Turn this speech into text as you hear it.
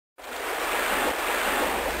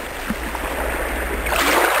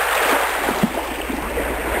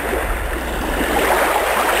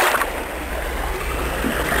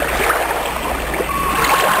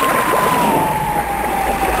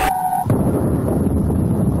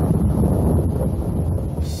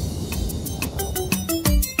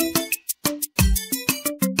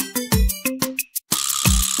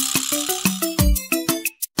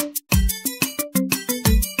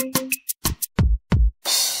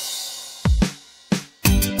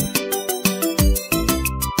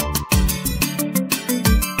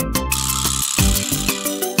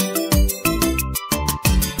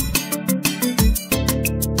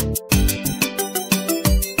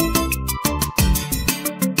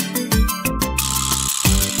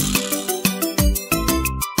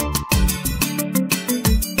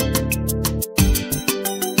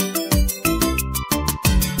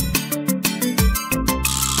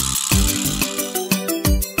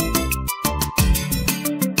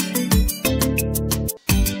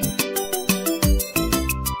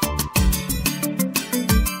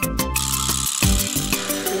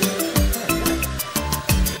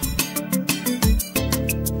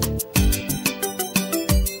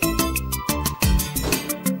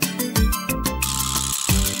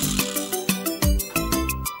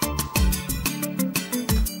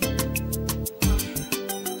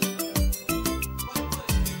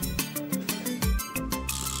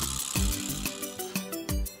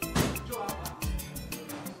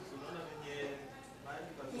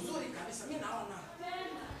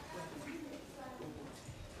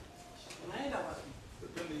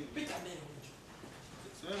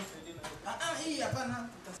hapana.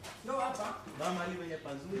 Ndio hapa. Mama liwe ya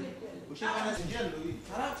pazuri. Ushikana njia ndio hii.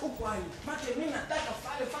 Halafu kwa hii. Mate mimi nataka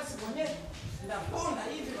pale fasi kwenye ndaponda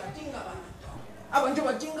hivi wajinga bana. Hapa ndio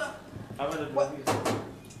wajinga. Hapa ndio tunapiga.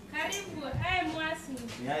 Karibu, mwasi.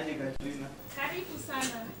 Ni aje Katrina? Karibu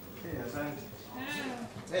sana. Asante.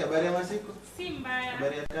 Habari ya masiku? Si mbaya.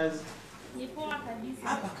 Habari ya kazi? Ni poa kabisa.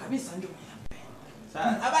 Hapa kabisa ndio mimi. Sawa.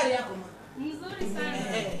 Habari yako mama? Mzuri sana.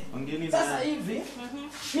 Ongeni sasa hivi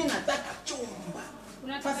mimi nataka chumba.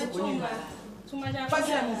 Unataka chumba? Chumba cha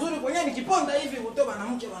fasi ya mzuri kwenye nikiponda hivi utoba na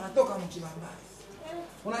mke wanatoka mkibamba.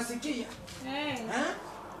 Unasikia?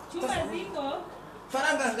 Chumba ziko.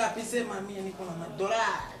 Faranga ngapi sema mimi niko na $10.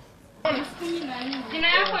 14. Jina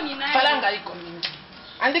yako ni nani? Faranga iko mingi.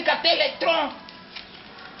 Andika Telletrop.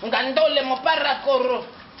 Ngandole mopara koro.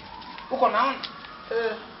 Uko naona?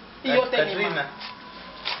 Hiyo tena.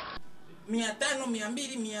 500,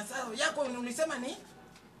 200, 100 yako ulisema ni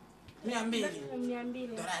 200.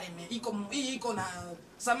 $200 iko na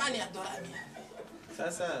thamani ya $100.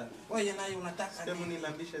 Sasa wewe nayo unataka nini?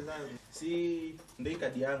 Nilambishe zangu. Si ndio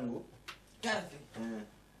kadi yangu. Kadi.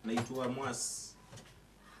 Naitwa Mwasi.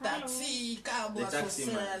 Taxi cabo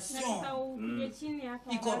association.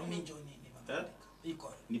 Iko minjo nini baba?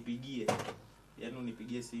 Iko. Nipigie. Yaani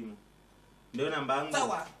unipigie simu. Ndio namba yangu.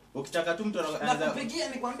 Sawa. Ukitaka tu mtu anaanza nakupigia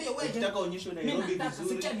nikwambie wewe. Ukitaka onyesho Nairobi vizuri.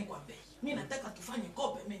 Sikia nikwambie. Mimi nataka tufanye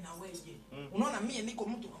kope mimi na wewe. Unaona mimi niko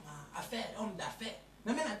mtu wa affaire, homme d'affaires.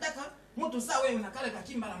 Na mimi nataka mtu sawa wewe unakale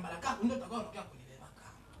kakimba mbala kako ndio utakao unakuja kunibeba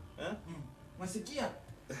kama. Mwasikia?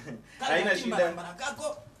 Haina shida. Mbala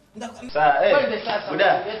kako. Sasa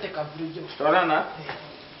buda. Lete kaburijo. Tuonana.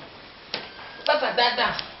 Sasa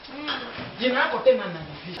dada. Jina lako tena nani?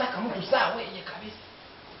 Nataka mtu sawa wewe kabisa.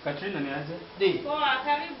 Katrina ni aje? Poa,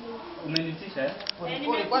 karibu. Umenitisha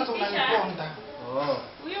Pole kwanza unaniponda.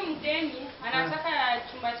 Huyu mgeni anataka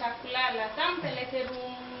chumba cha kulala. Tampeleke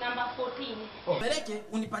room number 14. Peleke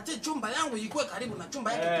unipatie chumba yangu ikuwe karibu na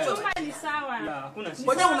chumba yake. Chumba ni sawa. Hakuna shida.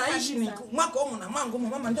 Ngoja unaishi ni mwako huko na mwangu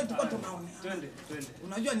mama ndio tulikuwa tunaona. Twende.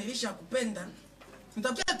 Unajua nilisha-kupenda.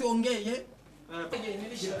 Nitakuja tuongee.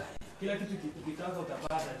 Nilisha kila kitu ukitaka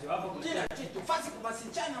utapata. Hapo kila kitu. Fasi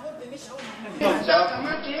kubasichana wote nishaona.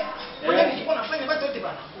 Kama yake. Ngoja nilikuwa nafanya watu wote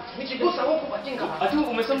bana. Nikigusa huko kwa kinga. Ati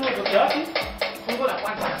umesoma utoke wapi? Fungo la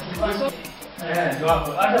kwanza. Ndio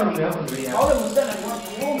hapo. Hata room yako ndio hapo. Wale mzana ni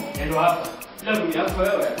watu. Ndio hapa. Ila room yako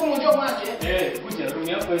wewe. Huko ndio mwake. Kuja room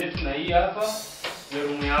yako ile tuna hii hapa. Ndio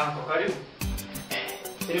room yako. Karibu.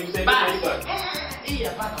 Nilikusaidia hapa. Hii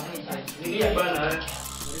hapa Nini bana?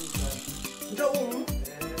 Ndio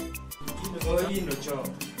hii ndio choo.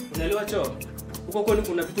 Unaelewa choo? Huko kwani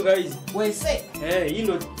kuna vitu kama hizi? Wese. Hii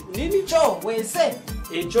ndio nini choo? Wese.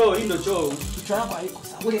 Choo, hii ndio choo. Choo hapo haiko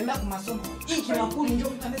sawa. Ulienda kwa masomo. Hii kinakuli ndio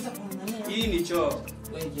utanaweza kunania. Hii ni choo.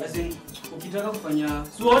 Lazima ukitaka kufanya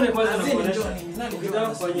suone kwanza na kuonesha. Ukitaka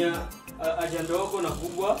kufanya haja ndogo na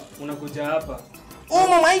kubwa unakuja hapa.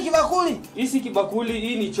 Mama hiki bakuli. Hii si kibakuli,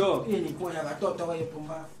 hii ni choo. Hii ni kwa ya watoto wao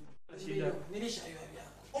pumbavu. Shida. Nilishaiwa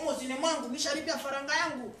yako. Zine mwangu nishalipia faranga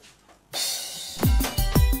yangu.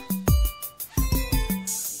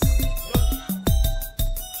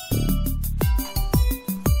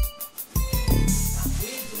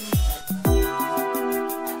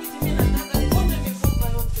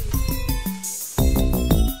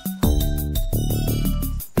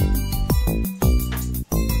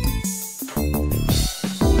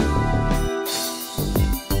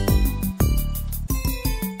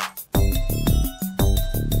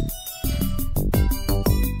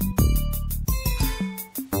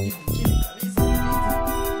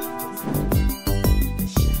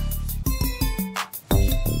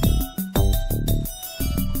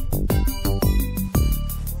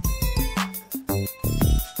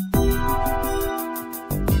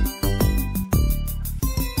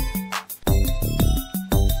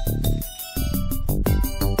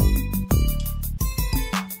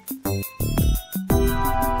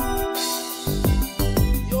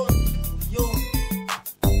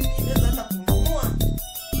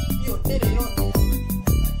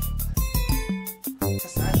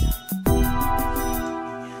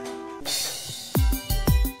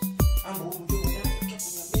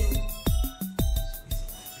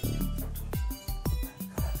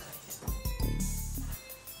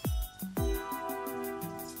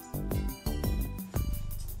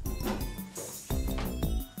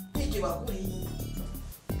 bakuli.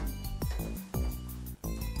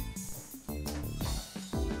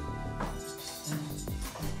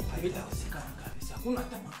 Havitawezekana kabisa. Hakuna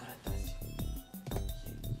hata makaratasi.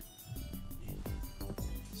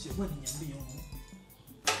 Sio niambie huko.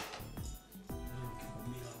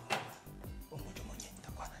 Ndio ukimwambia mtu mwenye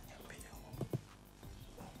nitakuwa ananiambia huko.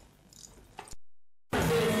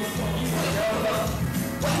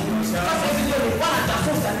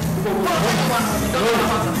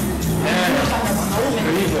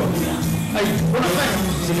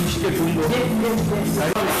 usinishike tumbo.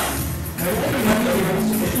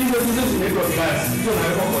 Hizo zinaitwa gas. Hizo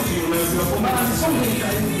naweka kwa chini, unaweza kwamba songe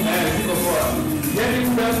ziko poa. Yaani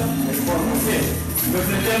muda kwa mke. Ndio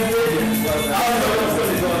tunatembea kwa hao ndio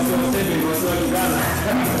waseme Uganda.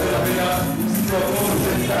 Kama tunapenda msitu wa Kongo.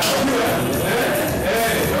 Karibu.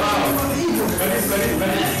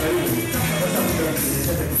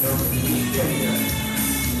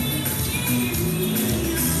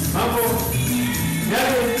 Mambo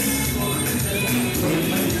yale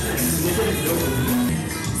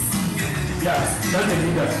ya ndio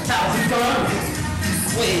ndio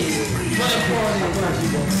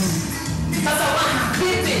sasa wana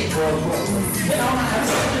kipi naona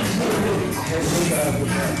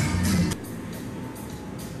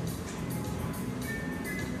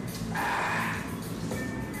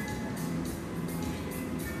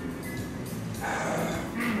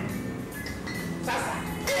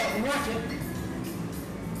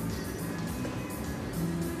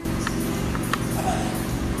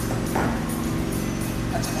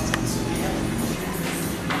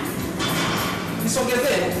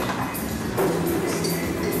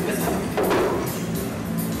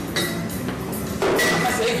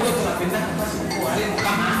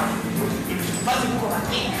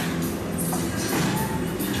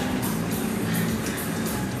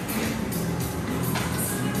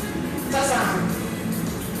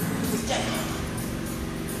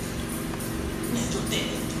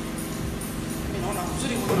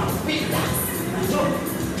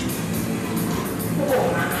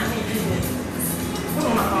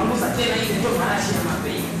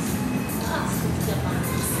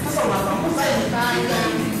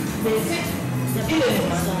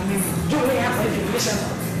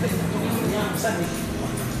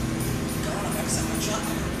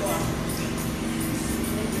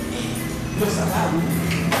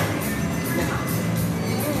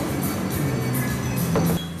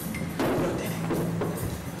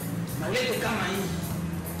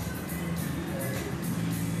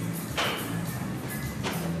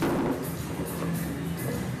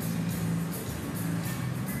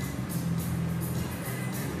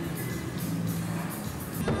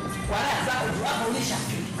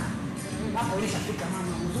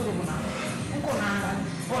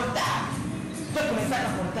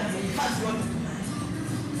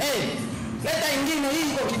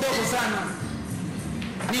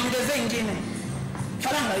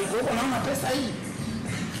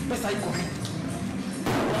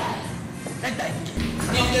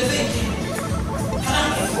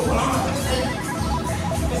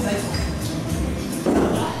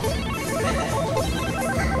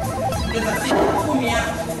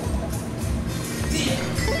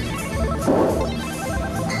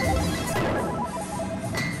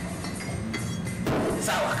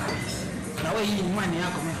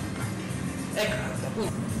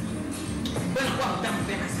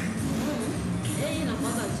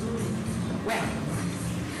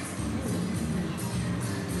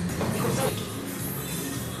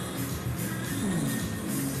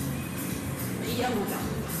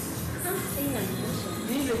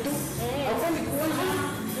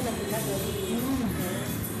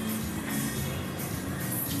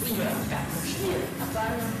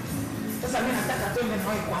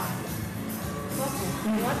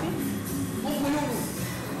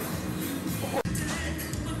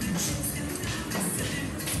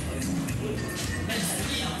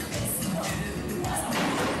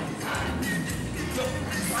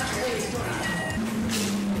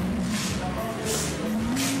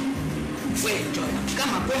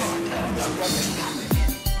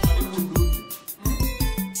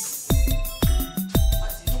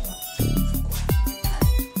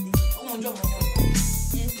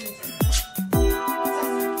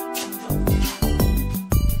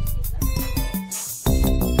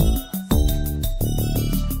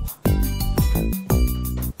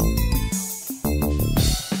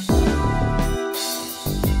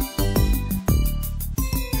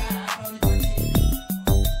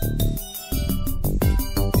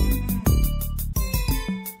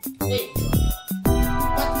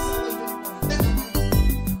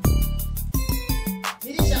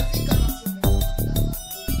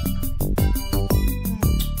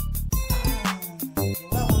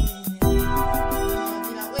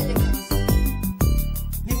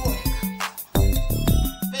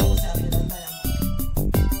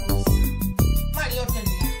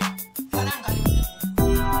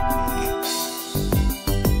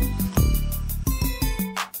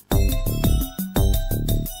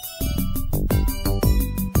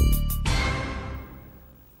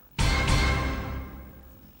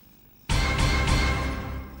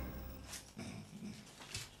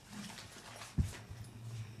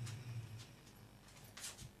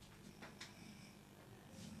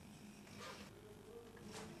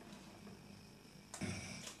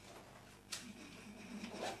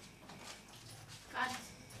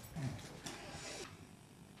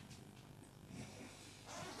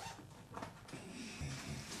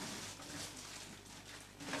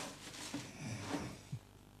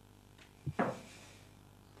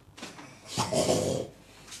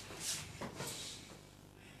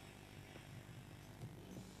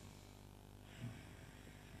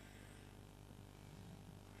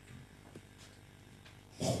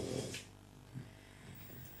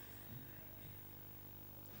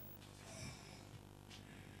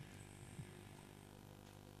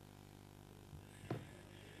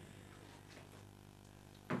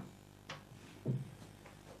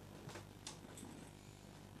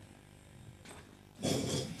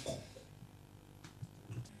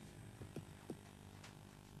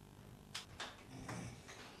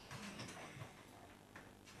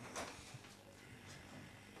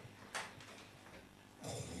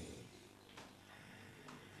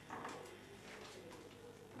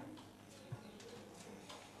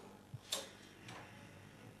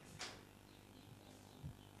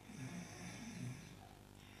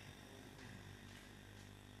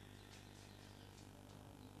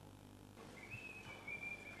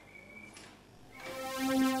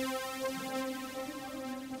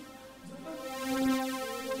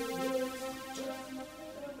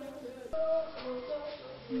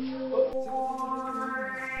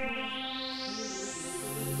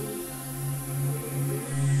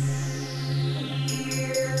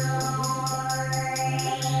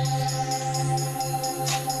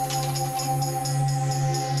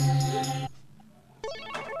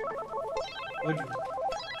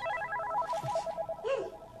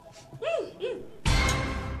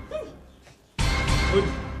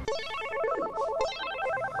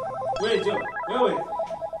Wewe jo,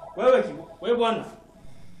 wewe bwana.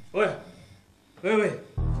 Wewe,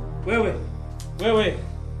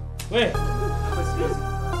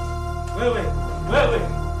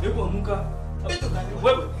 hebu amuka.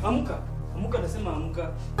 Wewe, amuka nasema amuka.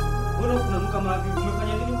 Mbona unaamka mavi?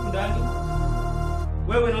 Umefanya nini huko ndani?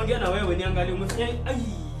 Wewe naongea na wewe, niangalie umefanya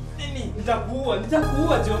nini? Nitakuua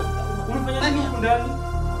jo. Umefanya nini huko ndani?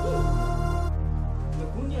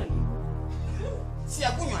 Umekunya nini? Si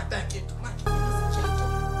akunywa hata kitu.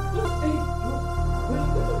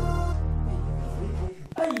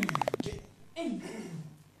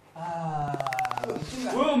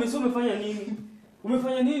 Wewe umefanya nini?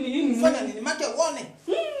 Umefanya nini? Umefanya nini? Make uone.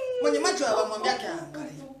 Mwenye macho anamwambia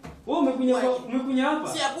kaangalie. Wewe umekunya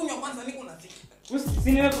hapa? Si akunywa kwanza niko na siki.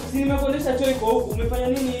 Si nimekuonesha choo iko huko. Umefanya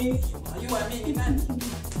nini? Ayua mimi nani?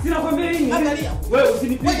 Sinakwambia nini? Angalia. Wewe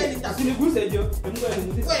usinipige. Usiniguse jo. Mungu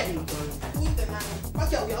ananigusa. Wewe. Uite nani?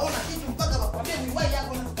 Make uyaona kitu mpaka wakwambie ni wewe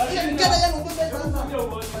yako na. Ile mkebe yangu ndio sasa.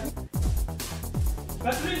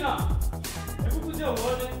 Katrina. Hebu kuja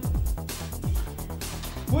uone.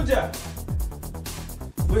 Kuja.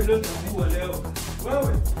 Wewe ndio utakuwa leo.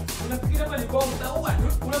 Wewe unafikiri hapa ni bomu utaua?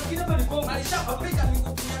 Unafikiri hapa ni bomu? Alishapika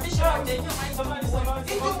nikukunyamisha wajenye Samahani.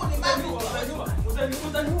 Hiyo ni mami.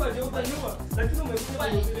 Utaniua. Lakini umekuja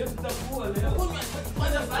leo tutakuua leo.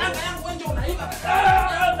 Kwanza faranga yangu wewe ndio unaiba.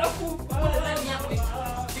 Nakufa.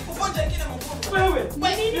 Nikuponje kile mkono. Wewe.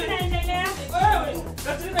 Nini inaendelea? Wewe.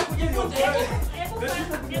 Katrina kuja ni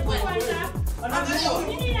Hebu kwanza.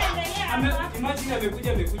 Nini inaendelea? Imagine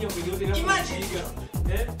amekuja kwenye hotel. Imagine.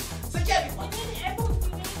 Sikia Hebu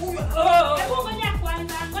ngoja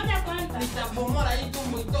kwanza. nitabomora hii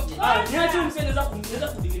tumbo itoke. Niache mseneza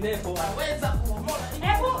kudiline kwa. Naweza kuomora hii.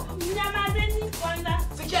 Hebu mnyamazeni kwanza.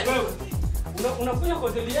 Sikia Wewe. Unakunya kwa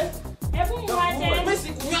hotel yetu? Hebu muache. Mimi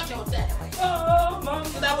sikunywa kwa hotel. Mama.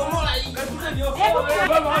 Nitabomora hii. Katrina ni ofa. Hebu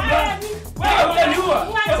Wewe utaniua.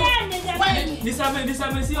 muachane jamani. Nisame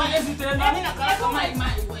sio hizi tena. Mimi nakalaka mai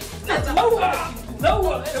wewe.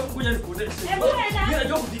 Laua. Hebu kuja nikuoneshe. Hebu enda. Mimi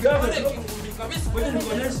najua kupigana. Wewe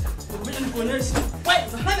Nikuoneshe.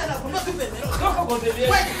 Wewe, nani anakunywa tu pembero? Toka kwa hotel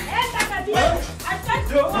yetu. Enda kabisa.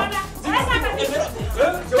 Ataki kuona. Enda kabisa.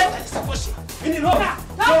 Toka kisaposhi. Mimi ni roho.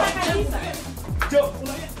 Toka kabisa.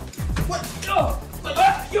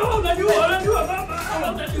 Jo, unajua mama.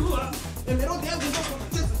 Unajua. Emerald yangu ndio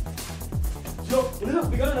kucheza. Jo, unaweza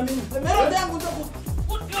kupigana na mimi. Emerald yangu ndio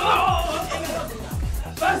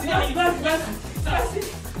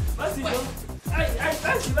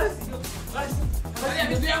Basi. Angalia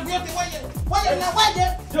vitu yangu yote wewe na wewe.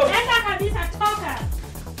 Enda kabisa toka.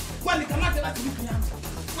 Kwa nikamate basi vitu yangu.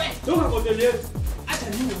 Wewe, Toka kwa hotel yetu. Acha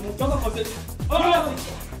niwe toka kwa hotel. Toka.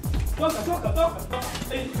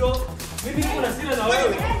 Jo, mimi niko na sira na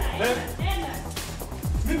wewe. Enda.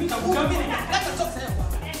 Mimi nakukabili. leta socks yangu.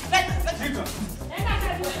 Leta. Shika. Enda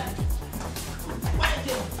kabisa.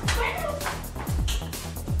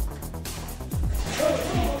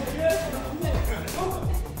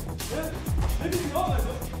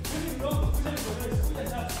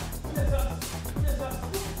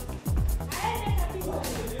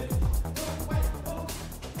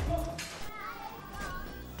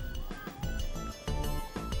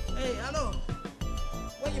 Wewe. Halo.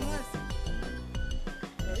 Wewe mwasi.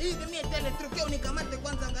 Hii ni mimi Telletrop unikamate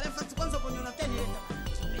kwanza angalia fast kwanza kwenye hoteli leta.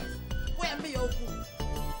 Wewe ambie huku.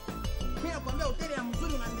 Mimi nakwambia hoteli ya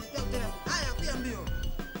mzuri unaniletea hoteli. Haya kuya mbio.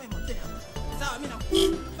 Wewe hoteli. Sawa mimi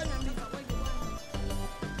nakufanya mbio kwa wewe bwana.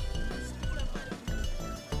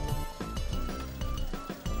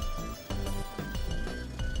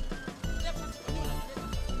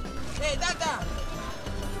 Dada.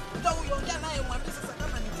 Ndio uongea naye mwambie sasa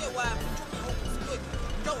kama nitie wapi mchumi huko sio.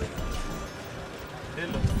 Ndio uongea.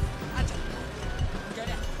 Hello. Acha.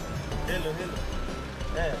 Angalia. Hello.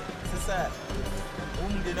 Sasa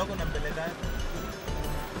huyu mgeni wako nampeleka wapi?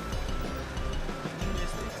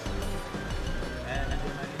 Na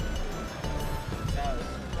jamani. Sawa.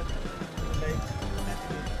 Like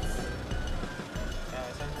 30 minutes. Sawa,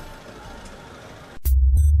 asante.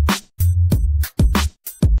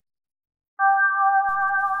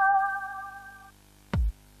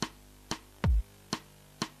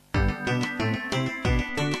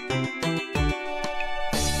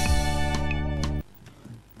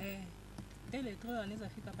 Telletrop anaweza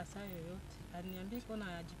fika pasaa yoyote. Aliniambia iko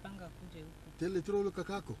na ajipanga kuja huko. Telletrop yule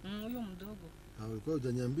kakako? Huyo mdogo. Ulikuwa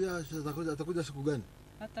hujaniambia atakuja siku gani?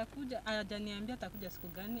 Atakuja, hajaniambia atakuja siku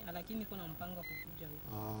gani, lakini iko na mpango wa kukuja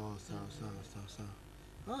huko.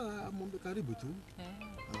 Sawa. Mwombe karibu tu. Haya,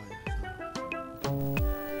 sawa.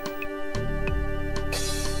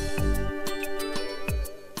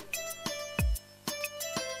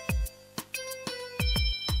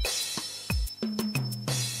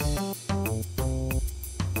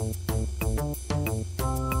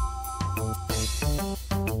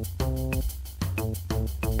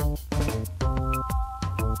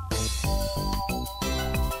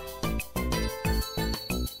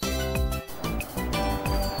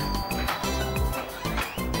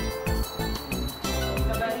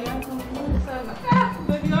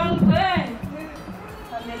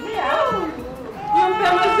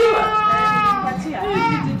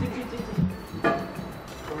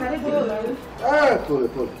 pole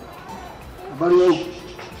pole. Habari ya huko?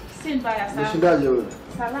 Si mbaya sana. Umeshindaje wewe?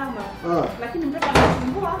 Salama. Ah. Lakini mtoto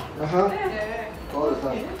anasumbua. Aha. Pole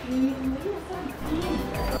sana.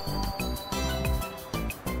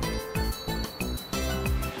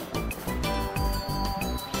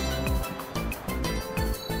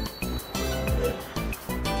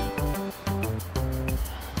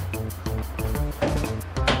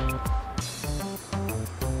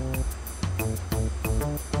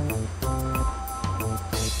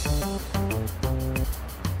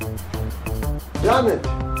 Janet,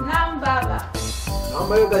 Naam baba.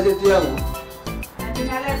 naomba hiyo gazeti yangu.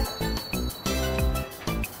 Ninaleta.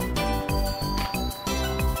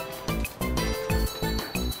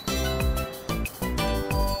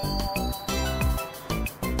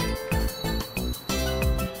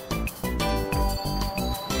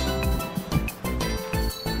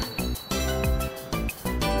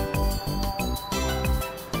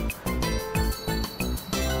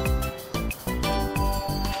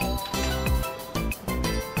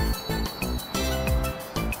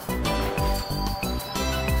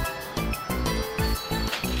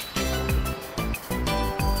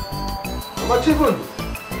 Wachigundu?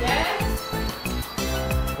 Yes.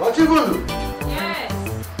 Wachigundu? Yes.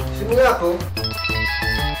 Simu yako?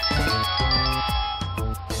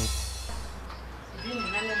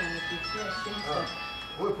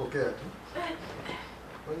 Wewe pokea tu.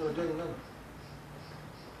 Wewe unajua ni nani?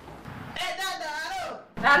 Dada, halo.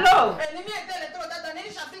 Halo. Ni mimi Telletrop dada,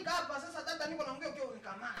 nilishafika hapa sasa dada, niko naongea ukiwa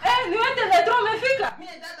unikamata. Ni wewe Telletrop umefika?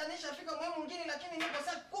 Mimi dada nilishafika mwe mwingine lakini niko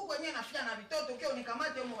sasa kuku wenyewe nafia na vitoto ukiwa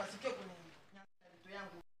unikamate huko wasikie kwenye vitu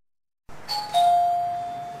yangu.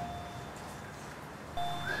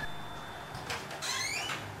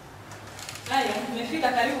 Haya, umefika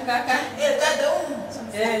karibu kaka. Dada huyu.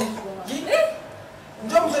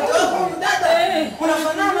 Ndio mtoto wako dada.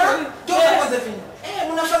 Unafanana? Ndio kwanza vile.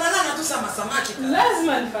 Mnafanana tu sama samaki.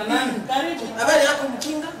 Lazima nifanane. Karibu. Habari yako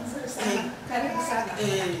mkinga? Karibu sana.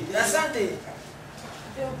 Asante.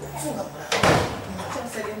 Funga bwana.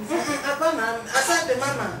 Hapana, asante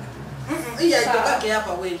mama. Hii haitokake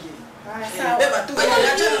hapa wewe. Beba tu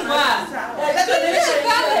achana na. Dada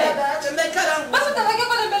nilishakale. Acha ndekala. Basi utabaki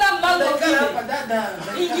kwa mbele ya mlango kile. Hapa dada.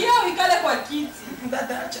 Ingia ukale kwa kiti.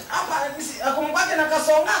 Dada acha. Hapa akombake na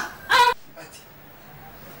kasonga.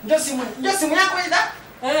 Ndio simu yako hii da?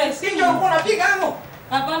 Si Ndio uko unapiga hapo.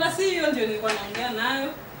 Hapana, si hiyo ndio nilikuwa naongea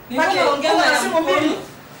nayo. Nilikuwa naongea na simu mbili.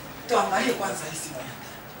 Tuangalie kwanza hii simu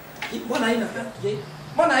yako. Mbona haina je?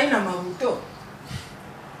 Mbona haina mafuta?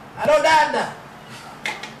 Halo dada.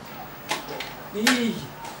 Hii.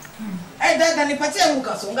 Dada nipatie nguo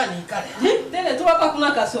kasonga nikale. Tele tu hapa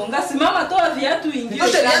kuna kasonga. Simama toa viatu ingie.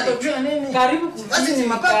 Yote viatu juu nini? Karibu kuzidi. Basi ni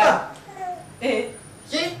mapapa.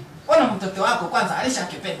 Je? Ona mtoto wako kwanza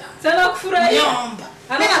alishakipenda. Sana kufurahia. Nyomba.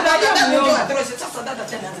 Mimi nakwambia nyomba. Sasa dada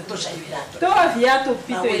tena anatosha hivi viatu. Toa viatu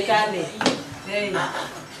pito ikale.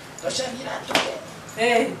 Tosha viatu.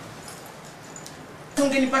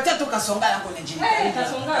 Tungenipatia tu kasonga yako njini.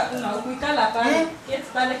 Kasonga kuna ukikala pale. Keti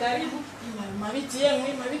pale karibu. Mabiti yenu,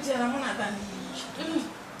 mabiti yanamona gani?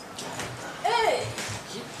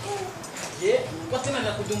 Kwa tena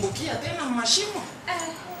na kudumbukia tena mashimo.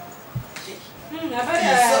 Habari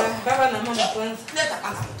ya baba na mama kwanza. Leta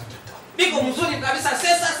kwanza mtoto. Biko mzuri kabisa,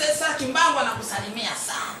 sesa kimbango anakusalimia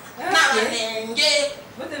sana. Na wanenge.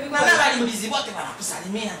 Na walimbizi wote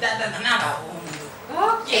wanakusalimia dada na naba hundo.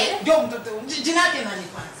 Okay. Ndio mtoto. Jina yake nani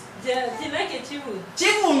kwanza? Jina yake Chibu.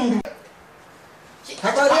 Chibu.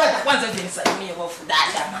 Habari yako kwanza nisalimie wafu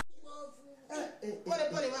dada. Pole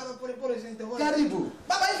baba, pole zinto. Karibu.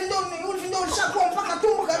 Baba hivi ndio ulishakuwa mpaka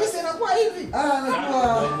tumbo kabisa inakuwa hivi.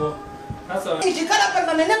 Nakuwa. Sasa Ikikala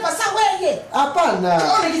panda nenepa sa wewe.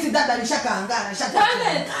 Hapana. Ona hizi dada alishakaangana,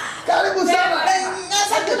 alishakaangana. Karibu sana.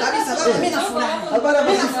 Asante kabisa baba, mimi nafurahi. Habari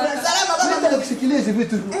ya Salama baba. Nataka kusikiliza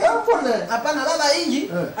vitu. Pole. Hapana baba,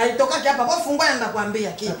 hii haitokaki hapa kwa fungwa enda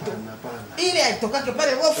kuambia kitu. Hapana. Ile haitokaki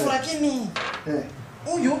pale bofu lakini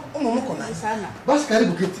huyu umumuko na Sana. Basi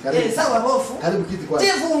karibu kiti, karibu. Sawa bofu. Karibu kiti kwa.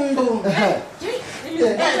 Tivundu.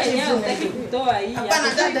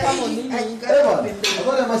 Hapana dada hii.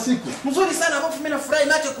 Habari ya masiku. Mzuri sana bofu, mimi nafurahi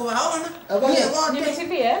nacho kuwaona. Nyie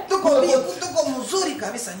wote. Tuko mzuri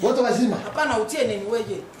kabisa nyie. Wote wazima. Hapana utie nini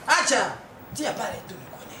wewe? Acha. Tia pale tu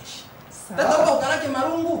nikuoneshe. Tatoka ukarake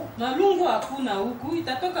marungu. Marungu hakuna huku,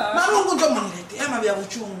 itatoka wapi? Marungu ndio mnilete ama vya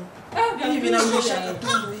uchungu. Hivi vinaonyesha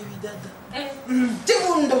katundu hivi dada.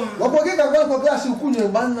 Timundo. Wapokeka kwa glasi ukunywe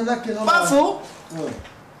bana lake na Bafu.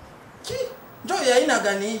 Ndio ya aina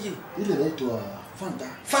gani hii? Ile inaitwa Fanta.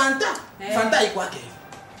 Fanta. Fanta iko kwake.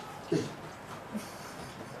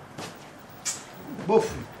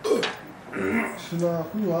 Bofu.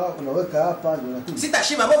 Tunakunywa hapa, unaweka hapa ndio unakunywa.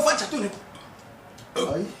 Sitashiba baba fuacha tu niko.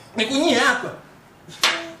 Ai. Nikunyie hapa.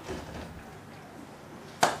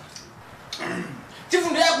 Chifu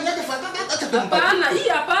ndio kunyaka fatata hata tumba. Hapana, hii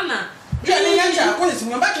hapana. Ni nyanja hakuna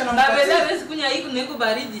simwambake na Baba hawezi kunya hii kuneko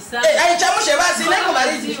baridi sana. Aichamushe basi niko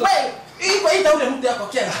baridi. Wewe, hii kwa hii taule mtu yako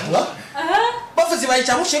kia. Bofu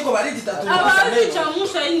zibaichamushe iko baridi tatu. Hawezi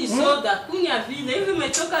chamusha hii ni soda. Kunya vile hivi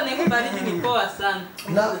umetoka neko baridi ni poa sana.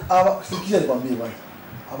 Na sikia nikwambie bwana.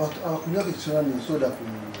 Hawakunywa kitu ni soda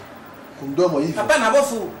kumdomo hivi. Hapana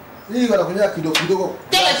bofu. Hii wanakunywa kidogo kidogo.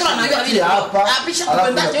 Telletrop anajua vile hapa. Apisha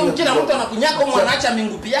kupendaje huyu kila mtu anakunyako mwanaacha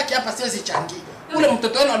mingupi yake hapa siwezi changia. Ule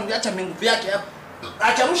mtoto wenu aliacha mingupi yake hapa.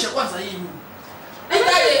 Achamushe kwanza hii.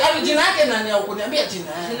 Ndio jina yake nani au kuniambia jina?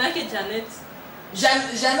 Jina yake Janet.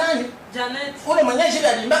 Janani? Janet. Ule mwenyewe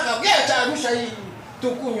shida alimbaka gea chamusha hii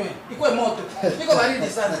tukunywe. Ikwe moto. Iko baridi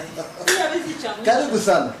sana hii. Hawezi chamusha. Karibu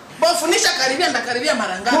sana. Bofu nisha karibia ndakaribia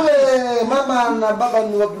mara ngapi? Kule mama na baba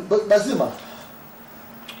ni bazima.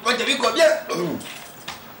 Wote biko bien.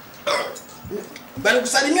 Bali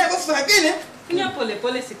kusalimia bofu lakini Kunya pole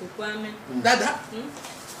pole sikukwame. dada.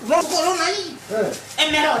 Unaona hii?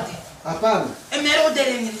 Emerald. Hapana. Emerald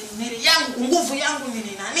ni yangu nguvu yangu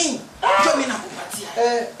ni nani? Ndio mimi nakupatia.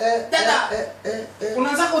 Dada.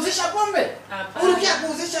 Unaanza kuuzisha pombe? Hapana. Unakia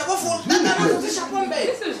kuuzisha bofu, dada na kuuzisha pombe.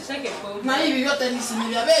 Hizo usishake pombe. Na hivi vyote ni simi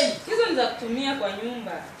vya bei. Hizo ni za kutumia kwa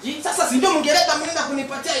nyumba. Sasa si ndio mngeleta mnaenda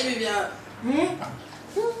kunipatia hivi vya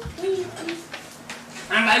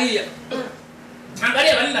Angalia.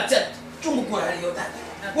 Angalia bali na tete. Chungu kwa radio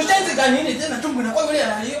dada. Utenzi gani nini tena chungu na kwa ile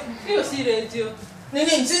radio? Hiyo si radio. Nini?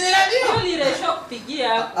 Si ni radio? Hiyo ni resho kupigia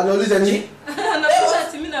hapo. Anauliza nini? Anauliza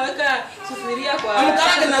mimi naweka sufuria kwa.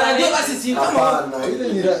 Amkarage na radio basi si kama. Hapana, ile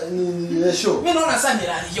ni show. Mimi naona sasa ni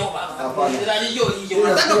radio baba. Hapana. Ni radio hiyo.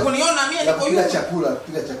 Nataka kuniona mimi niko kupiga yuko.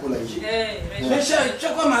 piga chakula hivi. Mesha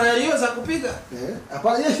chakua maradio za kupiga.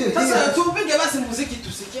 Hapana, yeye Sasa tupige basi muziki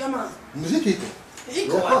tusikie ama. muziki iko.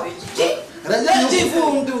 Iko wapi? Radio.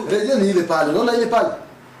 Radio ni ile pale. Unaona ile pale?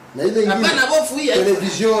 Na ile ingine. Hapana bofu hii.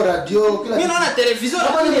 Television, radio, kila. Mimi naona television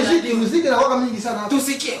Kama ni na muziki na waka mingi sana hapa.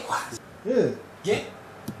 tusikie kwanza. Je?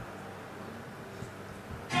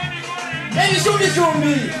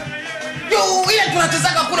 Chumbi. Yo, ile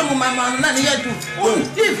tunachezaka kule mama nani yetu.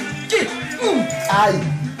 Hivi. Ai.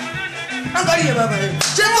 Angalia baba.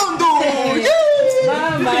 Chemondo.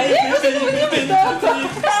 Mama, hiyo ni mtoto.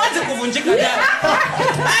 Acha kuvunjika jana.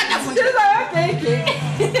 Anavunjika Peke.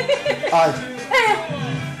 Ai.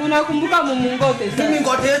 Unakumbuka mumungote sasa? mimi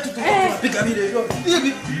ngote yetu tunapiga vile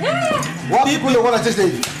hivi. Wapi kule wanacheza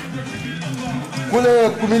hivi? Kule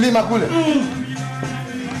kumilima kule.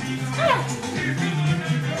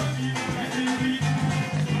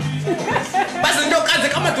 Basi ndio kazi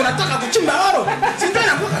kama tunataka kuchimba oro. Si ndio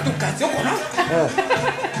inakuwa tu kazi huko na?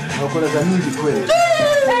 Kuna za mingi kweli.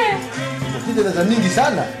 Kuna za mingi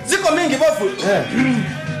sana. Ziko mingi bofu.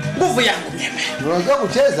 Nguvu yangu nyeme. Unajua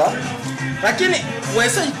kucheza? Lakini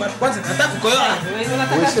wewe kwanza nataka kukoyoa.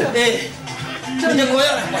 Wewe. Nije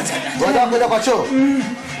koyoa kwanza. Unataka kwenda kwa choo?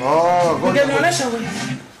 Ungenionyesha wewe.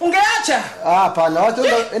 Ungeacha. Hapana, watu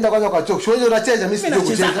enda kwanza kwa choo. Wewe unacheza, mimi sijui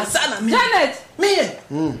kucheza. Sana mimi. Janet. Mie.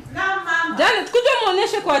 Na mama. Janet, kuja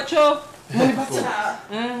muoneshe kwa choo. Mnipatia.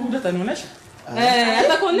 Ndio atanionyesha.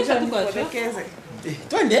 Atakuonesha tu kwa choo.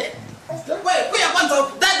 Twende. Wewe kuya kwanza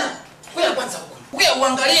huko dada. Kuya kwanza huko. Kuya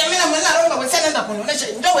uangalie mimi na mwana ronga wewe nenda kunionyesha.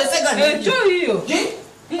 Ndio wewe gani? Choo hiyo.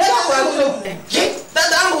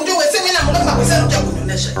 Dada yangu ndio wewe mimi na mwana wewe ndio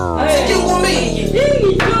kunionyesha. Siki ngombe hii.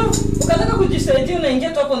 Hii choo. Ukataka kujisaidia unaingia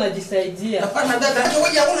tu hapo unajisaidia. Hapana dada, ndio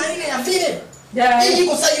wewe hauna ile ya vile. Hii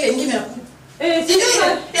iko sasa ile nyingine hapo.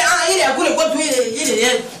 Ile ya kule kwetu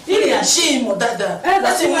ile ya shimo dada.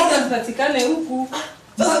 Basi mmoja mpatikane huku.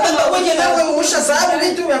 Sasa dada wewe na wewe umeshasahabu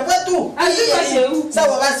vitu vya kwetu.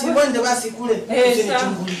 Sawa basi mwende basi kule.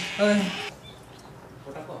 Usinichungulie. Wewe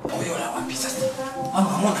wala wapi sasa? Ama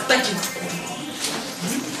mbona hataki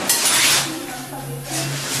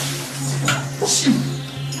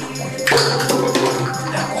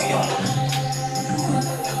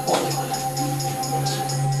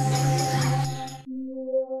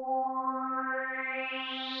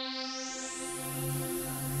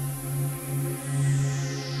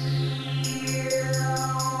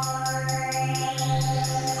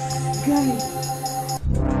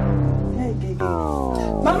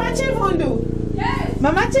Mama Chivundu. Yes.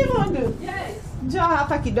 Mama Chivundu. Yes. Njoo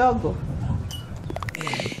hapa kidogo.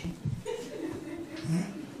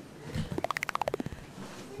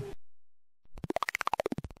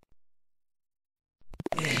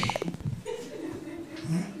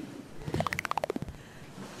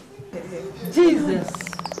 Jesus.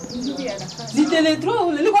 Telletrop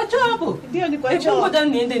ule liko hapo. Ndio ni kwa choo. Ngoja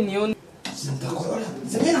niende nione. Nitakoyola.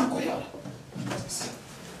 Semena koyola.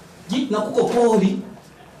 Na kuko poli.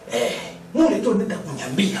 Mule to nenda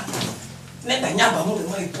kunyambia. Nenda nyamba mule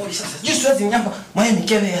mwe poli sasa. Jisu hizi nyamba mwe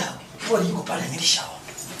mikebe yao. Poli iko pale nilishaona.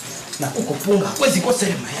 Na kuko punga kwezi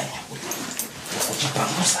kosele mayai.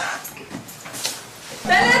 Kujipangusa.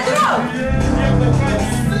 Telletrop!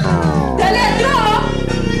 Telletrop!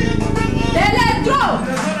 Telletrop!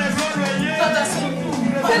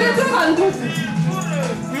 Telletrop andufu.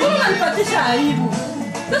 Mbona unanipatisha aibu?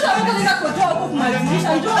 Sasa wewe unataka kutoa huko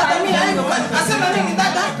kumalizisha njoo aibu. Asema nini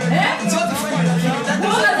dada? Zote fanya dada.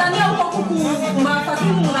 Mbona Dania huko kuku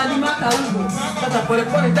mafakimu unalimaka huko? Dada pole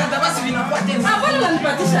pole dada basi vinakuwa tena. Mbona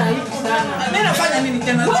unanipatisha aibu sana? Mimi nafanya nini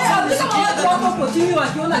tena? Wewe unasikia wako kotini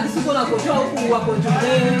wakiona kisiko na kotoa huku wako juu.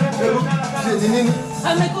 Ni nini?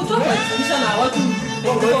 Amekotoa kuisha na watu.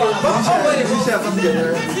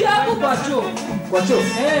 Si hapo kwa choo. Kwa choo?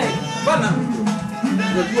 Bana.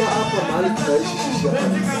 Unajua hapa mahali tunaishi sisi hapa.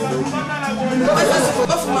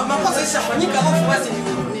 Makosa ishafanyika hofu basi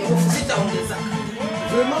ni hofu sitaongeza.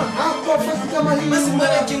 Vraiment hapa fasi kama hii. Basi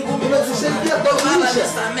mbele kingumu. Unasaidia kwa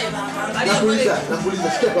kulisha.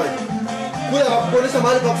 Nakuuliza sikia kwanza. Kule hakuonesha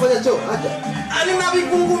mahali pa kufanya choo acha. Ali na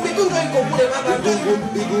bigungu bigungu iko kule baba.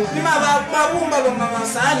 Bigungu. Mima mabumba lo mama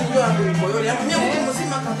sahani ndio akuikoyola. Mimi mtu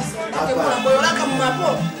mzima kabisa. Akikuwa koyola kama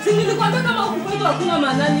mapo. Si nilikwambia kama huku kwetu hakuna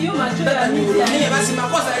manani hiyo macho ya mimi. Mimi basi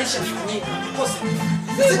makosa yalishafanyika. Makosa.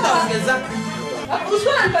 Sitaongeza.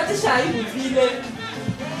 Usikuwa unanipatisha aibu vile.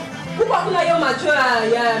 Huko hakuna hiyo macho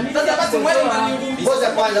ya mimi. Sasa basi mwele maningumbi. Ngoja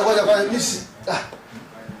kwanza misi.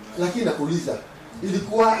 Lakini nakuuliza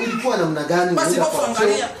ilikuwa namna gani? Basi bofu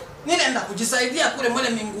angalia. Nilienda kujisaidia kule mwele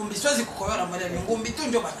mingumbi. Siwezi kukoyola mwele mingumbi tu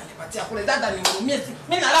ndio bananipatia kule dada ningumie.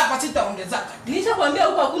 Mimi nalapa sitaongezaka. Nilishakwambia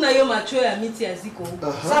huko hakuna hiyo macho ya miti ya ziko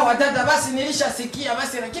huko. Sawa dada basi nilishasikia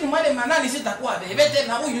basi lakini mwele manani sitakuwa bebete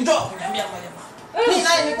na huyu ndio kuniambia mwele mama. Mimi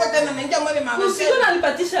naye nilikuwa tena naingia mwele mama. Usikuwa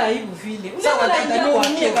unanipatisha aibu vile. Sawa dada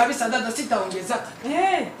niongee kabisa dada sitaongezaka.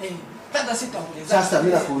 Dada sitaongezaka. Sasa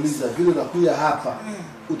mimi nakuuliza vile unakuja hapa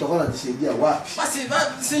utakuwa unajisaidia wapi? Basi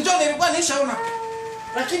si njoo nilikuwa nishaona.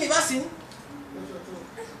 Lakini basi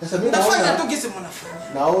sasa mimi nafanya tu kisi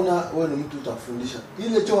mnafanya. Naona wewe ni mtu utakufundisha.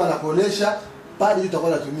 Ile choo anakuonesha pale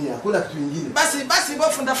utakuwa unatumia. Hakuna kitu kingine. Basi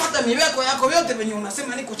bofu ndafuata miweko yako yote venye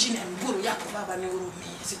unasema niko chini ya miguru yako baba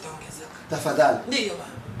nihurumie sitaongezeka. Tafadhali. Ndio baba.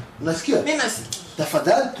 Unasikia? Mimi nasikia.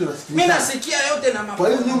 Tafadhali tunasikia. Mimi nasikia yote na mambo. Kwa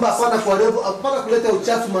hiyo nyumba hapana kwa revo, hapana kuleta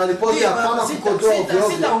uchafu mahali pote, hapana kukojoa ovyo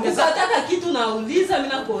ovyo. Sitaongezeka. Unataka kitu nauliza mimi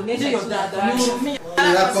nakuonesha ndio dada. Nihurumie.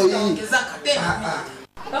 Yako hii. Sitaongezeka tena.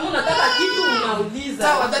 Kama unataka kitu unauliza.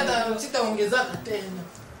 Sawa dada sitaongezeka tena.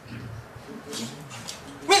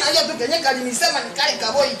 Mimi najua tu kenye kalinisema nikale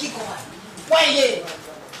kaboi kiko wapi.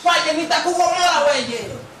 Wewe nitakugomola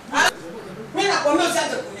wewe. Mimi nakwambia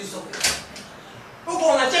usianze kunizoea. Huko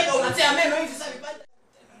unacheka unatia meno hivi sasa vibaya.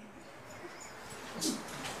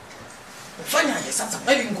 Fanya aje sasa?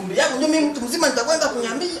 Hivi ngumbi yangu ndio mimi mtu mzima nitakwenda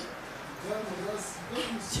kunyambia.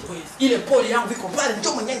 Siwezi. Ile poli yangu iko pale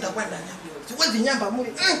ndio mwenyewe nitakwenda nyambia. Siwezi nyamba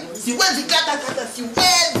muli. Siwezi kata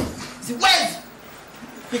siwezi.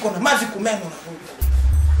 Niko na mavi kumeno na huyu.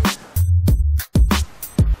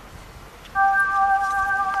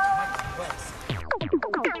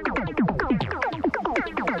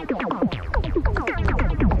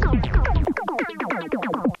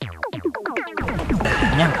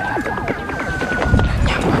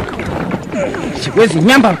 Siwezi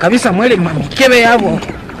nyamba kabisa mwele mamikebe yabo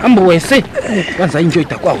ambo wese kwanza injo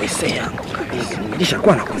itakuwa wese yangu kabisa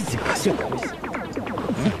nilishakuwa na constipation kabisa.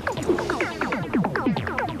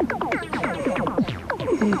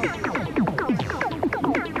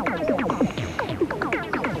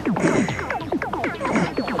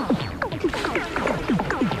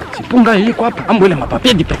 Sipunga iliko hapa ambo ile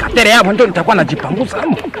mapapie di pekatere yabo ndio nitakuwa najipanguza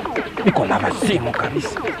ambo niko na vazimu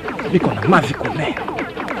kabisa niko na mavi kumeno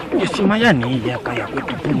yesima yani hii yaka ya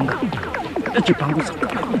kwetu punga najipanguza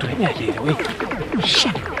tuenea helewe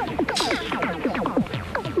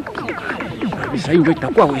kabisa injo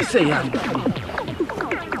itakuwa wese yangu.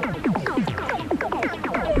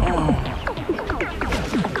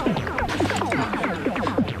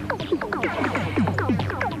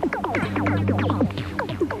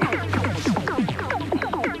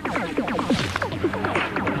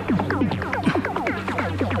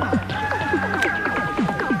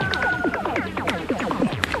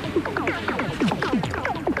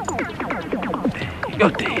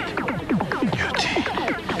 Yote.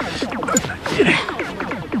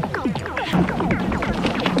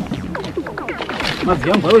 Mavi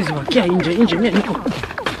yangu hawezi wakia nje mimi niko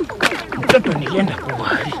mtoto nilienda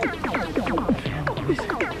kuwali.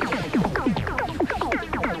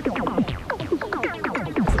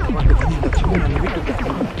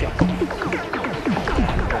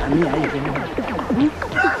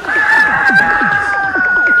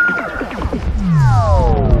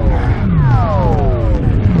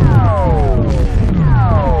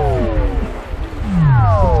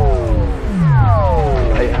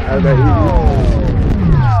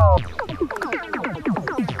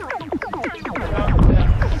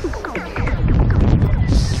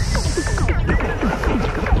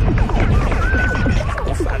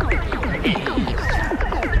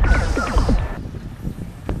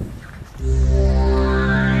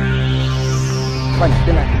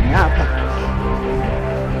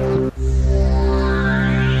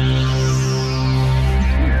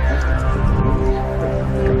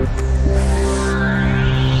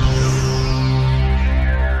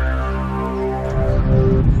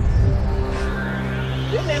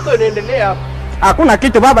 Hakuna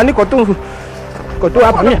kitu baba, niko tu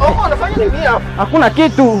hapa mimi. Unafanya nini hapa? Hakuna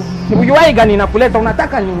kitu. Uyuai gani nakuleta,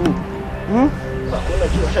 unataka nini? Hakuna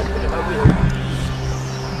kitu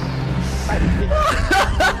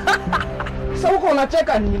Sasa huko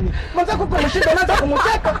unacheka nini? Mwanzo uko mshindo unaanza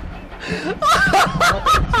kumcheka.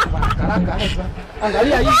 Karaka hapa.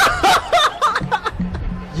 Angalia hii.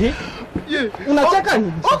 Je? Unacheka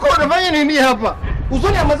nini? Huko unafanya nini hapa?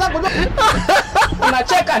 Uzuni ya mazako ndio.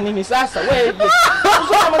 Unacheka nini sasa wewe?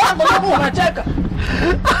 Uzuni ya mazako ndio unacheka.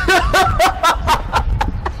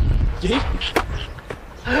 Je?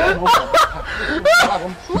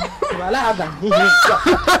 Wala gani?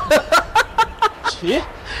 Je?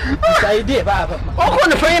 Nisaidie baba. Huko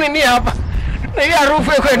unafanya nini hapa? Na hii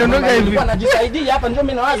harufu yako inanuka hivi. Bwana jisaidia hapa, ndio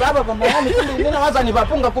mimi nawaza hapa kwa maana mimi nawaza ni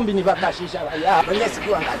vapunga kumbi ni vakashisha hapa. Mimi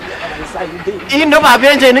siku angalia baba nisaidie. Hii ndo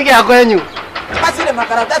mapenzi niki ya kwenyu. Basi ile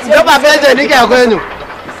makaratasi Ndo mapenzi niki ya kwenyu.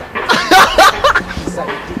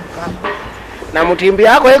 Na mtimbi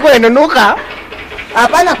yako iko inanuka.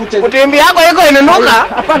 Hapana kucheza. Mtimbi yako iko inanuka.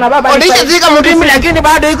 Hapana baba. Ulishazika mtimbi lakini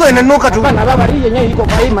bado iko inanuka tu. Hapana baba, hii yenyewe iko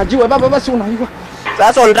kwa hii majiwe baba, basi unaiwa.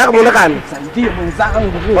 Sasa unataka muonekane? Saidie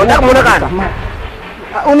mwenzangu. Unataka muonekane?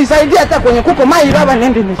 Unisaidie hata kwenye kuko mai baba,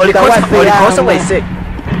 nende nitawase. Ulikosa waise.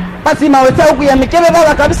 Basi maweta huku ya mikebe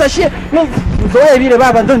baba kabisa shie. Mimi mzoe vile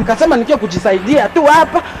baba, ndio nikasema nikiwa kujisaidia tu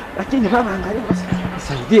hapa, lakini baba angalia basi.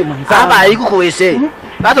 Nisaidie mwenzangu. Hapa haiko kuwese.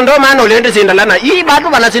 Bado ndio maana uliende sindalana. Hii bado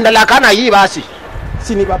wanasindala kana hii basi.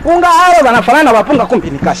 Si ni wapunga hao wanafanana na wapunga, kumbe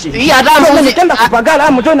nikashi. Hii hata mbuzi nikaenda kupagala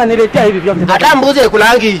hapo, njoo unaniletea hivi vyote. Hata mbuzi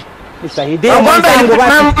ikulangi. Nisaidie mwenzangu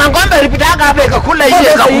basi. Mangombe ilipitaka hapa ikakula hii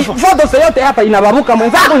ikakufa. Foto yote hapa inababuka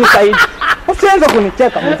mwenzangu, nisaidie. Usianze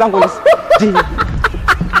kunicheka mwenzangu, nisaidie.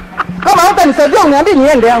 Kama hutanisaidia uniambie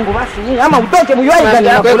niende yangu basi, ama utoke muyai gani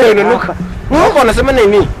na kule inanuka. Huko unasema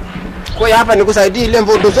nini? Kwa hapa nikusaidie ile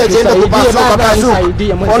mbondo sasa iende kupasuka pasuka.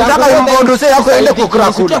 Unataka hiyo mbondo sasa yako iende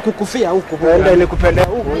kukura kule. Kukufia huko. Ndio nikupeleke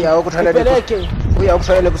huko. Ya huko tena nipeleke. Huyo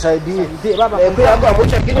akusaidie kusaidie. Ndio baba. Kwa hapo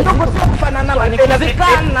amocha kitu kufanana na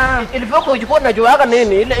inawezekana. Ilipoko ujikuwa unajuaga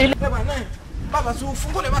nini? Ile baba si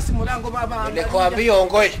ufungule basi mlango baba. Ile kwambia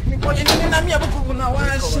ongoe. Nikoje nini na mimi hapo kuna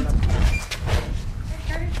washi.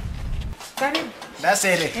 Karibu.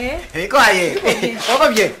 Dasere. Iko aye. Uko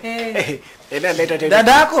bie? Ela leta tena.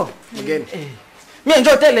 Dada yako? Mgeni. Mimi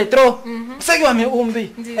njoo Telletrop. Sasa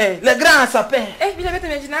wameumbi. Le grand sapin. Vile vitu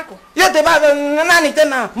vya jina lako? Yote baba nani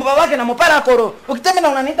tena? Mbabake na mpara koro. Ukitembea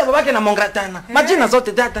unaniita babake na mongratana. Majina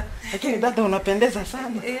zote dada. Lakini dada unapendeza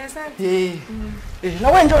sana. Asante. Na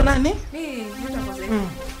wewe njoo nani? Mimi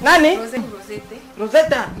nani? Rosette.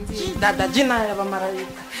 Rosetta. Dada jina ya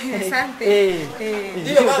malaika. Asante.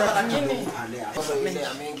 Ndio baba, lakini ile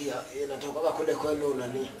mengi inatoka kule kwenu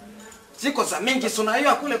nani? Ziko za mingi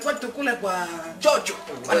sunaiwa kule kwetu kule kwa chocho.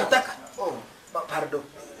 Wanataka. Pardon.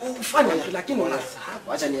 Ufanye lakini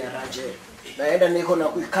unasahau. Acha niaraje. Naenda niko na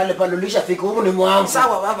kuikale pale ulishafika huko ni mwangu.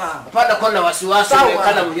 Sawa baba. Hapana kwa na wasiwasi,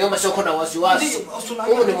 kala mnyoma sio kuna wasiwasi.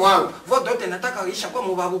 Huko ni mwangu. Vote yote nataka isha kwa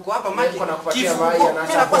mubabuko hapa maji. Niko nakupatia mai na sababu.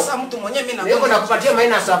 Mimi nakosa mtu mwenyewe mimi na. Niko nakupatia mai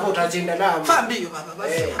na sababu utazinda na. Fambio baba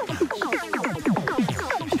basi.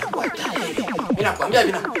 Mimi nakwambia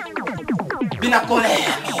bina kolea.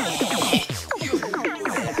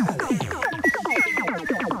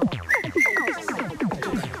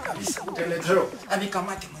 Telletrop.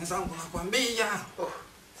 Amikamati mwenzangu nakwambia.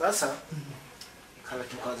 Sasa kala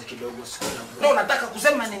tukaanze kidogo sana. Leo nataka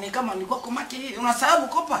kusema nini kama ni kwako maki hii? Unasahau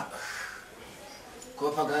kopa?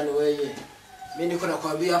 Kopa gani wewe? Mimi niko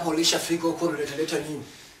nakwambia hapo ulishafika huko unaleta nini?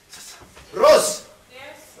 Sasa. Rose.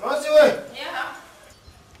 Yes. Rose wewe. Yeah.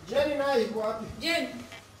 Jenny naye iko wapi? Jenny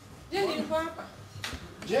yuko hapa.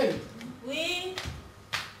 Jenny. Oui.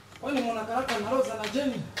 Wewe mwana karaka na Rosa na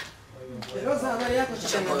Jenny. Rosa habari yako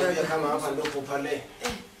Chakula kama hapa ndio pale.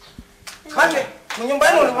 Pale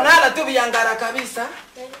nyumbani unalala tu biangara kabisa.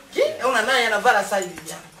 Una naye anavala sasa hivi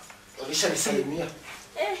jana. Ulishanisalimia.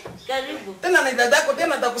 Karibu. Tena ni dadako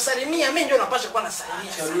tena atakusalimia, mimi ndio napasha kwa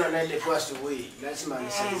nasalimia. Shauri naende kwa asubuhi. Lazima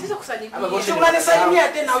nisalimie. Sisi kusalimia. Sio unanisalimia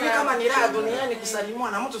tena wewe kama ni raha duniani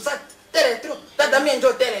kusalimwa na mtu sasa Telletrop. Dada mimi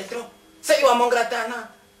ndio Telletrop. Sasa wa Mongratana.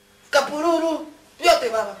 Kapururu yote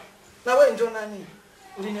baba. Na wewe ndio nani?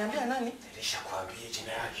 Uliniambia nani? Nilishakwambia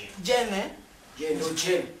jina yake. Jene. Jene ndio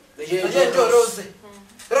Jene. Jene ndio Rose.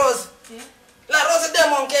 Rose. La Rose de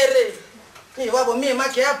Monkere. Ni wabo mimi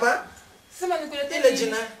make hapa. Sema nikuletee Ile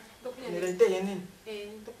jina. Niletee nini?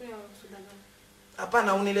 Nitakunywa soda.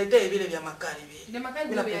 Hapana, uniletee vile vya makali vile. Ile makali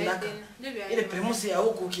Mimi ndio napendaka. vya Ile primusi ya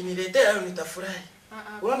huku ukiniletea leo nitafurahi.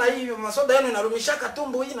 Unaona hiyo masoda yenu inarumishaka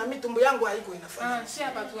tumbo hii na mimi tumbo yangu haiko inafanya. Si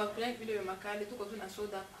hapa tu akunywa vile vya makali tuko tu na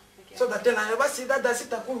soda hapa. Soda tena basi dada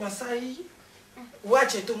sitakunywa saa hii.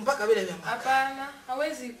 Uache tu mpaka vile vya makali. Hapana,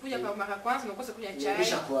 hawezi kuja kwa mara kwanza unakosa kunywa chai.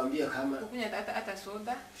 Nilishakwambia kama kunywa hata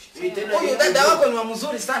soda. Huyu dada wako ni wa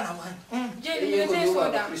mzuri sana bwana. Je, niletee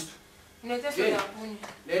soda? Niletee soda kunywa.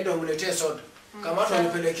 Nenda umletee soda. Kama watu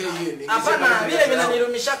wanipelekee hiyo ni. Hapana, vile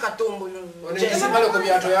vinanirumishaka tumbo. Unajua pale kwa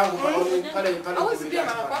viatu yangu pale hawezi pia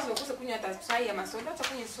mara kwanza unakosa kunywa hata chai ama soda, hata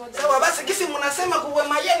kunywa soda. Sawa basi kisi mnasema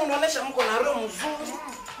kuwema yenu unaonesha mko na roho mzuri.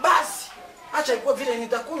 Basi acha ikuwa vile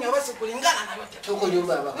nitakunywa basi kulingana na yote. Tuko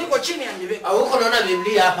nyumba hapa. Niko chini ya mibeko. Au huko unaona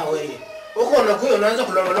Biblia hapa wewe. Huko unakuja unaanza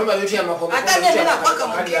kulomba vitu ya makombe. Hata mimi napaka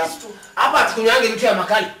Mkristo. Hapa tukunyange vitu ya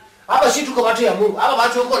makali. Hapa si tuko watu ya Mungu. Hapa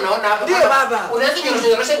watu huko naona hapa. Ndio baba. Unaweza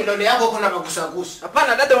kunyorosha vidole yako huko na magusagusa.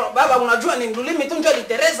 Hapana dada baba unajua ni ndulimi tu ndio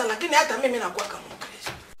litereza lakini hata mimi nakuwa kama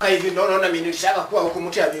Mkristo. Hivi ndio naona mimi nilishaka kuwa huko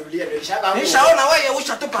mtu ya Biblia nilishaka. Nishaona wewe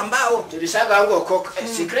ushatupa mbao. Nilishaka yangu koka.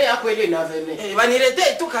 Secret yako ile ina vene.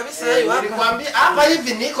 Baniletee tu kabisa hiyo hapa. Nilikwambia hapa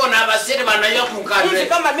hivi niko na basiri banayo kunkadre. Hivi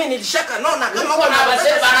kama mimi nilishaka nona kama uko na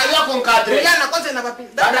basiri banayo kunkadre. Niliana kwanza na papi.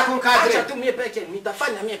 Dada kunkadre. Acha tu mie peke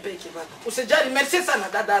nitafanya mie peke baba. Usijali merci sana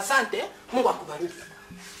dada asante. Mungu akubariki.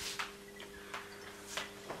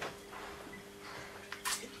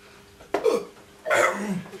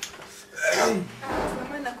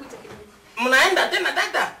 Mnaenda tena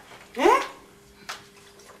dada?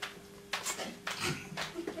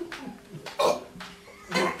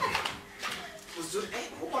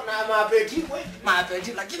 Uko na mapeti wewe?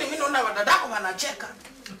 Mapeti lakini mimi naona wadadako wanacheka.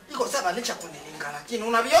 Iko sawa licha kunilinga lakini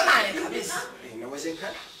unaviona yeye kabisa.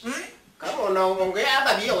 Inawezekana. Kama unaongea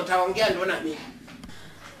hapa pia utaongea ndio na mimi.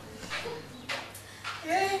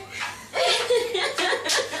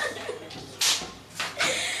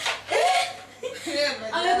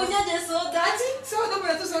 Amekujaje soda? Soda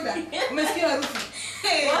bwana tu soda. Umesikia harufu?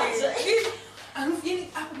 Wacha. Harufu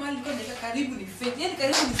yani hapo mahali nilikuwa nimekaa karibu ni fake. Yani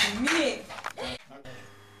karibu nisimie.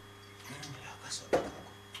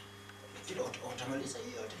 Kile utamaliza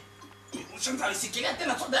hiyo yote. Ushanza sikilia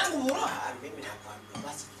tena soda yangu bora. Mimi nakwambia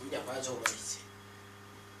basi kuja kwanza umalize.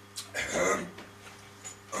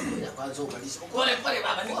 Kuja kwanza umalize. Pole pole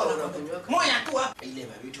baba niko na moyo tu hapa. Ile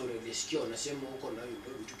vitu ulisikia unasema huko na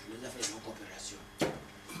ndio vitu tunaweza fanya huko operation.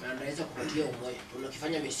 Na naweza kupatia umoja.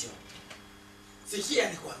 Tunakifanya mission. Sikia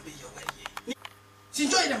nikwambie wewe. Si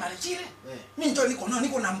njoo ile mara chile. Mimi njoo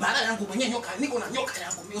niko na mbara yangu mwenye nyoka, niko na nyoka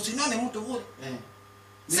yangu. Mimi usinione mtu bure.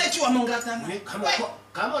 Sasa wa Mongratana.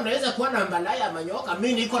 Kama unaweza kuwa na mbala ya manyoka,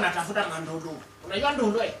 mimi niko natafuta mandundu. Unajua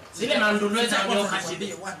ndundu zile mandundu za nyoka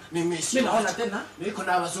zile. Mimi naona tena niko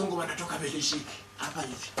na wazungu wanatoka Belgique hapa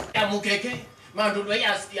hivi. Ya mukeke, mandundu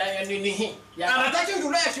ya nini hii? Ya anataka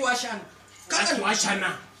ndundu ya kiwashana. Kama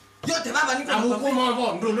kiwashana. Yote baba niko na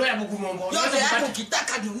bukumombo, ndundu ya bukumombo. Yote hapo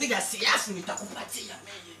ukitaka niuniga siafu nitakupatia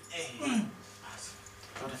mimi.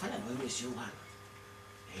 Utafanya na wewe sio bwana.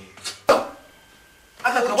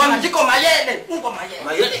 Hata kwa jiko mayele, uko mayele.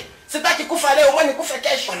 Mayele. Sitaki kufa leo, mimi nikufe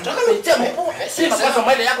kesho. Nataka nitie mkuu. Si kwa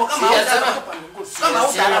mayele yako kama kama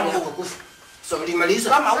utaalamu kufa. So ulimaliza?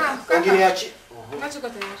 Kama ungeniache. Nacho kwa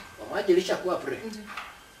tayari. Maji lishakuwa pre.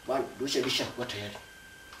 Bwana, dusha lishakuwa tayari.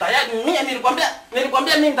 Tayari mimi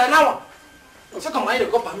nilikwambia mimi ndanawa. Sio kama ile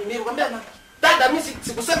kopa mimi nilikwambia na. Dada mimi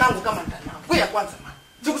sikusema yangu kama ndanawa. Kwa kwanza mama.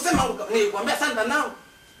 Sikusema yangu nilikwambia sana ndanawa.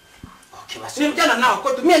 Okay, basi. Nilikana nao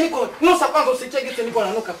kwetu. Mimi niko nusa kwanza usikie gete niko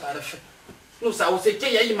nanuka parafu. Nusa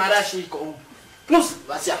usikie ya hii marashi iko huko. Nusa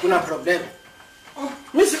basi hakuna problem.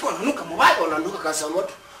 Mimi siko nanuka mbaya unanuka kasa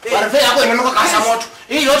moto. Parafu yako inanuka kasa moto.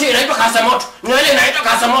 Hii yote inaitwa kasa moto. Nywele inaitwa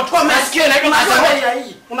kasa moto. Kwa masikio inaitwa kasa moto.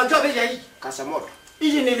 Unajua bei ya hii? Kasa moto.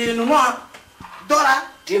 Hii nilinunua dola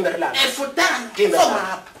Timberland. 1500. Soma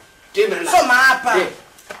hapa. Timberland. Soma hapa.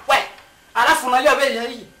 Wewe. Alafu unajua bei ya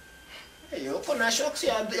hii? Yuko na shocks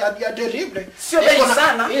ya terrible. Sio bei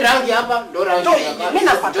sana. Hii rangi hapa ndo rangi hapa. Mimi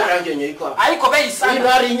napata rangi yenyewe iko hapa. Haiko bei sana. Hii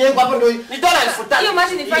rangi yenyewe hapo ndo ni dola 1500. Hiyo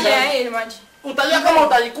maji nifanye ya yeye maji. Utajua kama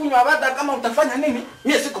utaikunywa baada kama utafanya nini?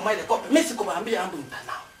 Mimi siko maile kope. Mimi siko baambia ambu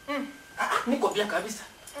nitanao. Niko bien kabisa.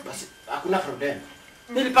 Basi hakuna problem.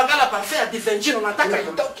 Nilipakala parfait ya Differentino nataka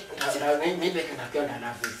itoke. Mimi peke napenda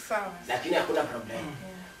nafu. Sawa. Lakini hakuna problem.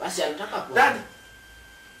 Basi anataka ku. Dadi.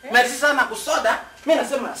 Merci sana kusoda. Mimi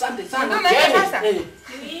nasema asante sana.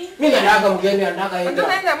 Mimi nataka mgeni anataka yeye.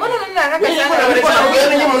 Mbona unaenda haraka Mimi sana? kuna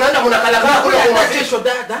mgeni nyinyi mnaenda mnakalaka kule kwa kesho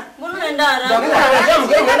dada. Mbona unaenda haraka?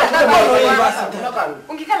 mgeni anaenda kule.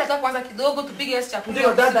 Ungekala tu kwanza kidogo tupige esi chakula.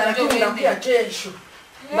 Ndio dada, lakini nakuja kesho.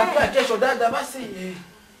 Nakuja kesho dada basi.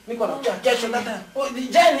 Niko nakuja kesho dada.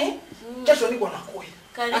 Jeni, kesho niko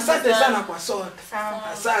nakuja. Asante sana kwa soda.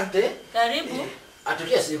 Asante. Karibu.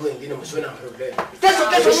 Atukia siku nyingine msiwe na problem.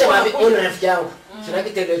 Kesho Kisha babi on rafiki yangu. Sina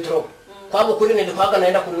Telletrop. Kwa sababu kule nilikuwa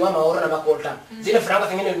naenda kununua maora na makota. Zile franga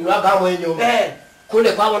zingine nilinunua kama wenyewe.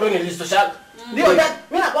 Kule kwao ndo nilistoshaga. Ndio dada,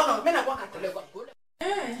 mimi nakuwa kule kwa kule.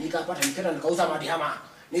 Nikapata nikenda nikauza madihama.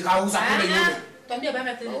 Nikauza kule yule. Tuambie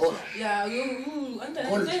baba Telletrop. Ya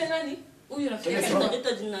Antoinette nani? Huyu rafiki yake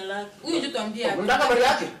Tutaleta jina lake. huyu tu tuambie. Unataka bari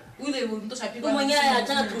yake? Ule mtosha pigwa. Wewe mwenyewe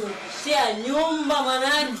anataka kushare nyumba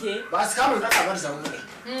manake. Basi kama unataka habari za ule.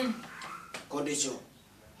 Kondisho.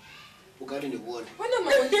 Ugali ni uone. Mbona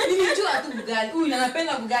nilijua tu bugali. Huyu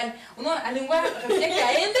anapenda bugali. Unaona alingwa rafiki yake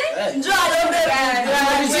aende. Njoo aombe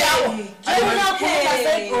Animalizia hapo.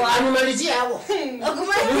 Animalizia hapo.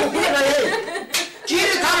 Nimekuja na yeye.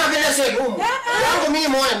 Kile kama vile segumu. Yangu mimi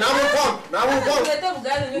moyo na mkono. Leta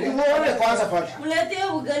bugali. Nimuone kwanza pale. Mletee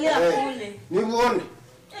ugali akule. Nimuone.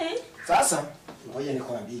 Sasa ngoja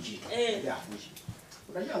nikwambie kitu. Ya fuji.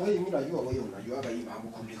 Unajua wewe mimi najua wewe unajua hii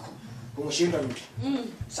mambo kuliko. Kumshinda mtu.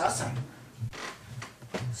 Sasa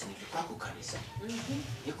sinilikuwa kwa kanisa.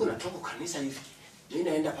 Niko natoka kanisa hivi. Mimi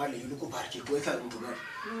naenda pale yuko parki kuweka mtu gari.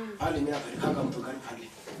 Pale mimi napelekanga mtu gari pale.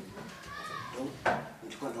 Ndio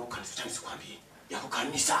nilikuwa ndio kanisa nisikwambie. Yako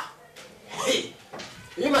kanisa. Hey.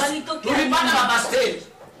 Hii tulipata mabasteri.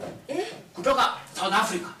 Kutoka South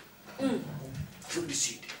Africa. Food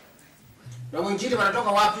seed. Na wengine wanatoka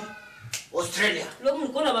wapi? Australia. Leo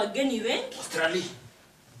mlikuwa na wageni wengi? Australia.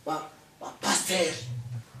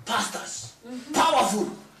 Pastors. Powerful.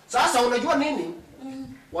 Sasa unajua nini?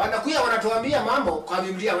 Wanakuja wanatuambia mambo kwa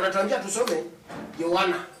Biblia, wanatuambia tusome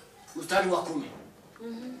Yohana mstari wa 10.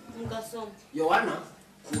 Mkasoma. Yohana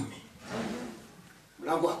 10.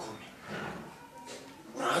 Mlango wa 10.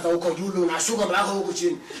 Unaanza huko juu unashuka mpaka huko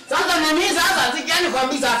chini. Sasa nini sasa? Sikiani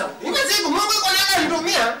kwambia sasa. Nimesiku Mungu iko naye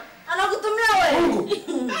anitumia. Anakutumia wewe.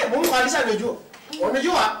 Mungu alishanijua.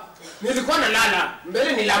 Unajua nilikuwa nalala,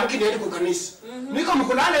 mbele nilamki niende kwa kanisa. Niko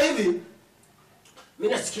mkulala hivi.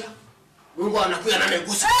 Mimi nasikia Mungu anakuja na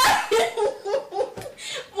megusa.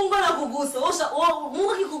 Mungu anakugusa.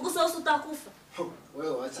 Mungu akikugusa utakufa.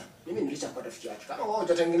 Wewe wacha. Mimi nilishapata rafiki yake. Kama wewe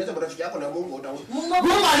utatengeneza rafiki yako na Mungu utaona.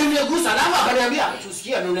 Mungu alinigusa, alafu akaniambia,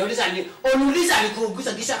 "Tusikia unauliza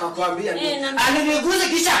alikugusa kisha akakwambia nini?" Alinigusa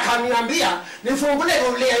kisha akaniambia, "Nifungulie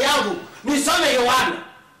Biblia yangu, nisome Yohana."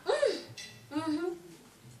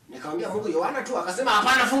 Nikamwambia Mungu Yohana tu, akasema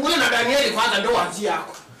hapana, fungulia na Danieli kwanza ndio wazi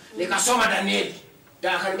yako. Nikasoma Danieli.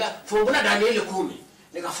 Akaniambia fungulia Danieli 10.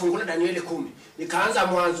 Nikafungula Danieli 10. Nikaanza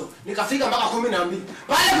mwanzo, nikafika mpaka 12.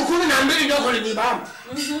 Pale 12 ndio kulinibamba.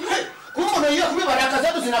 Kumbe na hiyo kumbe baraka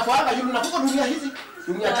zetu zinakuanga yule unakuwa dunia hizi,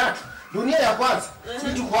 dunia tatu. Dunia ya kwanza,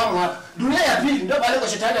 sisi tuko hapa. Dunia ya pili ndio pale kwa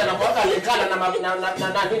shetani anakuanga amekala na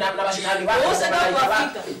mashetani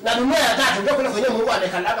wake. Na dunia ya tatu ndio kule kwenye Mungu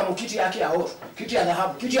anekalaga mkiti yake ya oro, kiti ya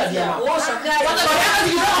dhahabu, kiti ya diamond. Sasa baraka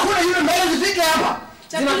zikitoka kule yule mbele zifike hapa.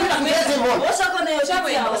 Zinakuja kuleta moto. Osha kwa nayo chapo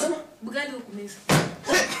ya. Bugali hukumeza.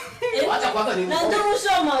 Wacha kwanza ni. Na ndio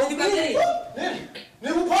usoma ubiri.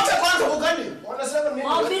 Ni upote kwanza bugali. Wanasema nini?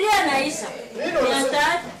 Ubiri anaisha. Nini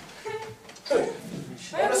unasema?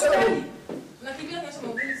 Wanasema nini? Nafikiria kesho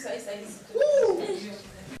mabuni saa hizi.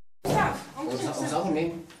 Sawa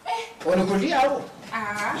nini? Wanakulia hapo.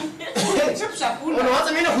 Chapu chakula.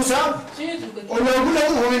 Unaanza mimi nakusahau. Unaangula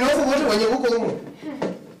huko wamenofu wote wenye huko huko.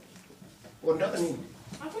 Unataka nini?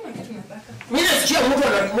 Hakuna kitu nataka. Mimi nasikia mtu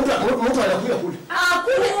anakuja kule. Mtu anakuja.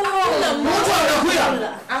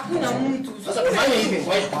 Hakuna mtu. Sasa tufanye hivi,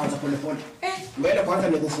 ngoja kwanza pole pole. Mbele kwanza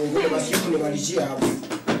nikufungulie basi huko nimalizie hapo.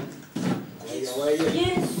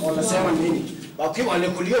 Wanasema nini? Wakiwa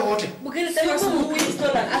wanakulia wote. Bukiri sema Mungu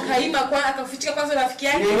pistola akaimba kwa akafichika kwanza rafiki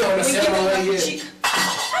yake. Nini wanasema wewe?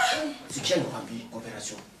 Sikia nikwambie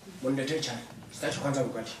cooperation. Mniletee chai. Sitaki kwanza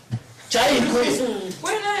mkati. Chai iko hivi.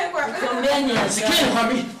 Wewe naye kwa Kombeni ya sikia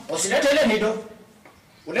nikwambie. Usilete ile nido.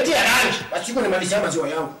 Ulete ya rangi. Basi nimalizia maziwa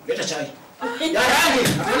yangu. Leta chai. Ya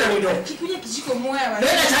rangi, hapana nido. Kikuja kijiko moja bwana.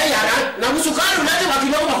 Leta chai ya rangi. Na msukari unaacha kwa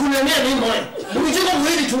kidogo kunemea nini moja. Mkijiko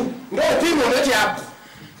mwili tu. Ndio pimo ulete hapo.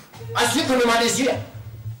 Asiku nimalizia.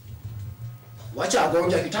 Wacha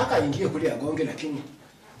agonge akitaka ingie kule agonge lakini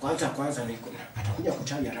kwanza niko atakuja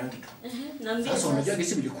kuchai ya rangi tu. Sasa unajua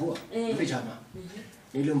gesi bilikuwa. Ndio jamaa.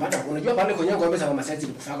 Nilimbada unajua pale kwenye ngombe za mama saizi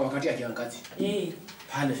kufaga wakati ya kiangazi.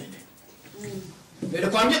 Pale vile.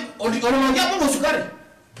 Nilikwambia unamwangia hapo sukari.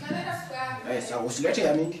 Kaleta sukari. Sasa usilete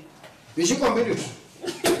ya mingi. Vishiko mbili tu.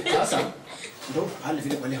 Sasa ndo pale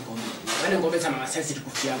vile pale ngombe. Pale ngombe za mama saizi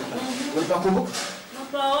kufiaga. Unakumbuka?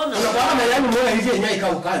 Napaona. Unaona mayani moja hivi yenyewe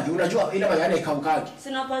ikaukangi. Unajua ile mayani ikaukangi.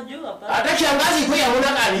 Sinapajua pale. Hata kiangazi iko ya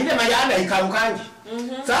mbona gani ile mayani ikaukangi.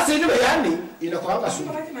 Sasa ile mayani inakuanga sumu.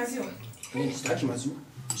 Unataka maziwa? Mimi sitaki maziwa.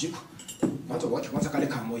 Jiko. Kwanza kale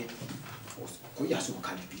kamoja. Kuja sumu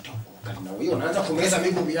kali pita huko. Kali na wewe unaanza kumeza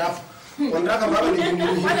miguu yako. Unataka mama ni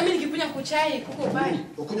nini? Bwana mimi nikikunya kuchai kuko bali.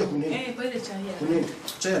 Ukunya kunini? Kwa ile chai ya. Kunini?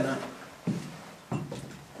 Chai na.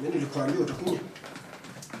 Mimi nilikwambia utakunya.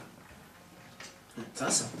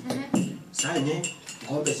 Sasa. Sasa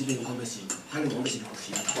ngombe zile pale ngombe zile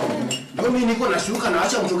kufiaka. Ndio mimi niko nashuka na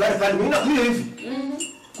acha mtu gari pale. Mimi nakuja hivi.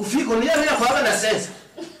 Kufika ni yeye anakuaga na sense.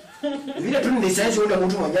 Vile tu ni sense yule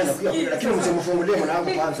mtu mmoja anakuja kule lakini msimfungulie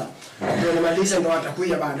mlango kwanza. Ndio nimalize ndio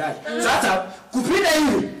atakuja baadaye. Sasa kupita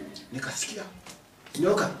hivi nikasikia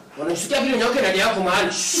nyoka. Wanasikia vile nyoka ndani yako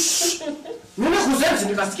mahali. Mimi kusense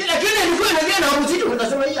nikasikia lakini ilikuwa inalia na mzito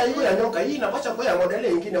nikasema hii hiyo ya nyoka hii inapaswa kwa ya modeli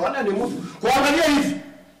nyingine wala ni mtu. Kuangalia hivi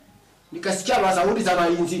nikasikia masauti za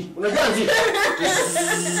mainzi. Unajua nzi?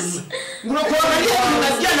 Unakuangalia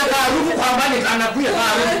unasikia na harufu kwa mbali anakuja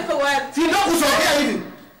harufu. Si ndio kusogea hivi.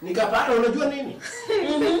 Nikapata unajua nini?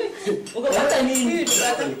 Ukapata nini?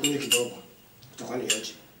 Ukapata nikunywe kidogo. Kutoka ni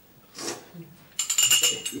yaje.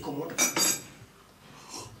 Iko moto.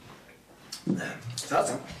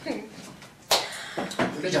 Sasa.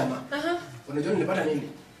 Yule jamaa. Unajua nilipata nini?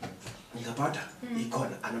 Nikapata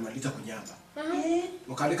ikona anamaliza kunyamba.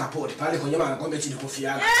 Mkali kapoti pale kwenye ngombe chini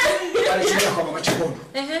kufiaka. Pale chini kwa mama chakondo.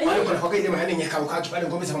 Pale kuna ile mayani nyekauka pale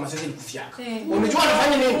ngombe za mama sasa kufiaka. Unajua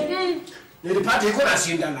anafanya nini? Nilipata iko na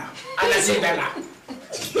sindana. Anasindana.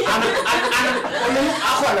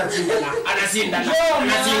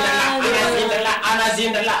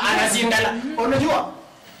 Anasindana. Unajua?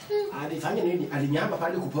 Alifanya nini? Alinyamba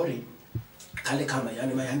pale kupori. Kale kama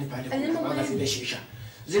yani mayani pale kwa zile shisha.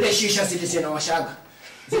 Zile shisha zile washaga.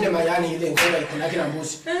 Zile mayani ile ngoma iko na kila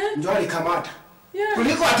mbuzi. Ndio alikamata.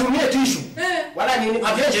 Kuliko atumie tishu. Wala nini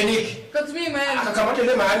avyeje niki. Katumie mayani. Akakamata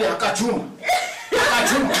ile mayani akachuma.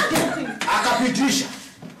 Akapitisha.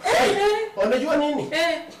 Unajua nini?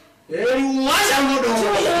 Uwacha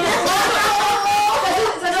mdomo.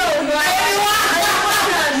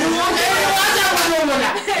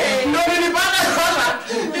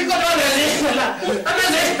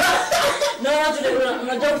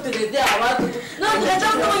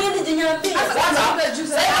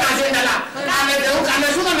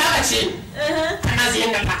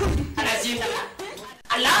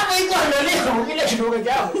 Alama iko analia mkile kidogo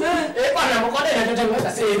chao. Bwana mkode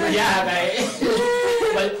natatemeka sema yaga.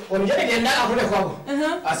 Unajua nienda kule kwako.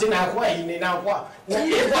 Asina kwa ine na kwa.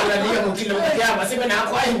 Bwana analia mkile chao sema na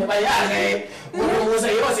kwa ine bayaga.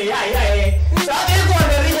 Unauza yose ya. Sasa iko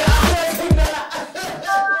analia.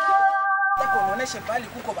 Nataka unaoneshe pale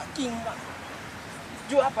kuko bakinga.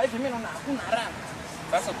 Jua hapa hivi mimi naona hakuna raha.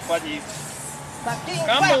 Sasa kufanya hivi. Bakinga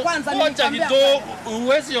Kama kwanza ngoja kidogo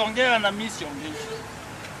uwezi ongea na mimi siongei.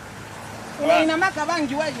 Ina maka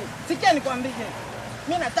bangi waje. Sikia nikwambie.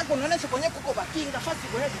 Mimi nataka unaoneshe kwenye kuko bakinga fasi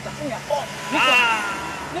kwenye tutafunga pombe.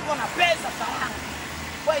 Niko na pesa sana.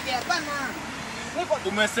 Wewe hapana. Niko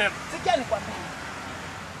Umesema. Sikia nikwambie.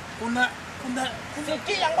 Kuna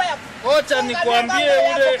Sikia ngoja. Ngoja nikwambie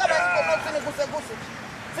ule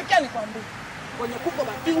Sikia nikwambie. Kwenye kuko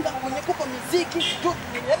bakinga, kwenye kuko muziki, tu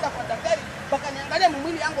nienda kwa daktari, mpaka niangalie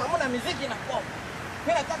mwili yangu hamna muziki na pombe.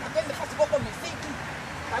 Mimi nataka kwenda fasi kuko muziki.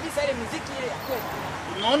 Kabisa ile muziki ile ya kweli.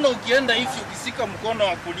 unaona ukienda hivi ukisika mkono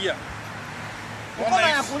wa kulia. Mkono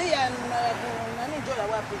ya kulia nani ndio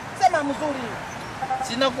wapi? Sema mzuri.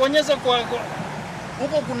 Sina kuonyesha kwa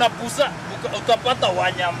huko kuna pusa utapata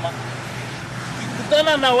wanyama.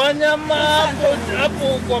 Ukikutana na wanyama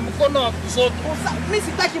hapo kwa mkono wa kushoto. Mimi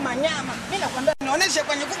sitaki manyama. Mimi nakwambia nionyeshe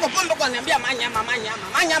kwenye kuko pombe kwa niambia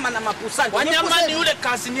manyama na mapusa. Wanyama ni ule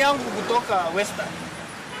kasini yangu kutoka Western.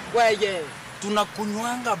 Wewe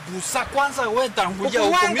tunakunywanga busa kwanza wewe tangulia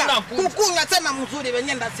huko mimi nakunywa. Kukunywa sema mzuri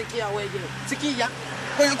wenyewe ndasikia wewe. Sikia.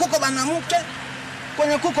 Kwenye kuko banamuke,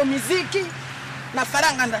 kwenye kuko muziki, na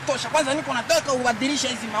faranga ndatosha. Kwanza niko nataka ubadilishe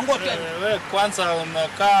hizi manguo tena. Wewe kwanza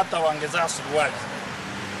umekaa hata uongeza suruali.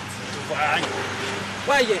 Tufanye.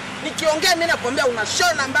 Wewe nikiongea mimi nakwambia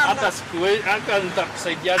unashona mbamba. Hata siku wewe hata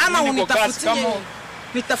nitakusaidia ama niko kasi kama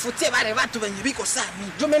nitafutie wale watu wenye biko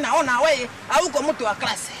sami. Ndio mimi naona wewe hauko mtu wa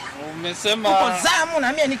klasi. Umesema uko zamu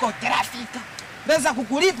na mimi niko trafika. Naweza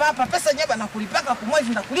kukulipa hapa pesa nyeba na kulipaka kwa mwezi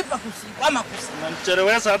ndakulipa kusiku ama kusiku.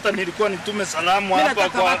 Nanichelewesha hata nilikuwa nitume salamu hapa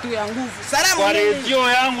kwa watu ya nguvu. Salamu kwa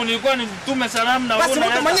redio yangu nilikuwa nitume salamu na basi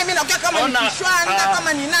mtu mwenyewe mimi nakuwa kama ni kishwanda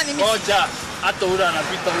kama ni nani mimi. Ngoja hata ule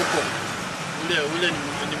anapita huko. Ule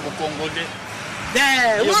ni Mkongole.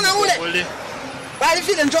 Unaona ule? Bali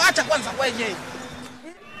vile njoo acha kwanza wewe.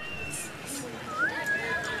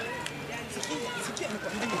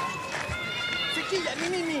 Sikia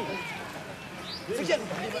ni nini? Sikia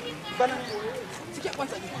bana. Sikia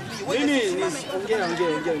kwanza ni nini? Ongea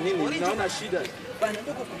nini? Naona shida. Bana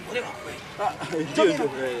ndio kukombolewa kweli.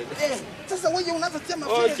 Ndio. Sasa wewe unaanza kusema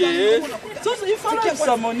vile sasa ifanye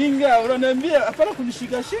samoninga unaniambia hapana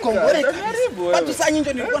kunishika. Karibu wewe. Watu saa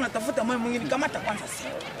nyingi nilikuwa natafuta moyo mwingine kamata kwanza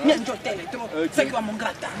si. Ni njoo Telletrop. Sasa kwa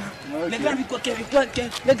mongratana. Le grand biko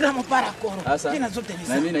le grand para koro. Jina zote ni.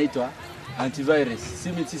 Na mimi naitwa antivirus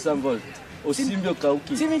 6600 volt. Osimbio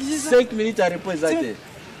kauki. 5 minutes à repos zate.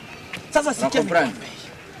 Sasa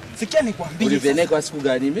sikia nikwambie. Ulivene kwa siku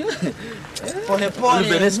gani mimi? Pole.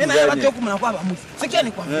 Mimi na watu huko mnakuwa bamuzi. Sikia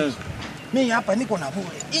nikwambie. Mimi hapa niko na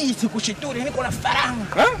bure. Hii sikushituri niko na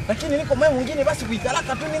faranga. Lakini niko mwe mwingine basi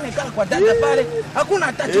kuikalaka tu mimi nikala kwa dada pale. Hakuna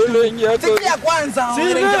hata kitu. Sikia kwanza.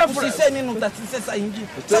 Unaingia kusise nini utasisesa ingi.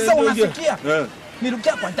 Sasa unasikia?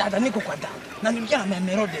 Nirukia kwa dada, niko kwa dada. Na nirukia na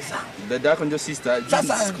merode zangu. Dada yako ndio sister.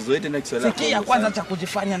 Sasa siku zote na kiswahili. Sikia kwanza cha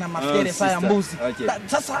kujifanya na mafikiri saa ya mbuzi.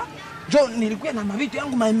 Sasa John nilikuwa na mavitu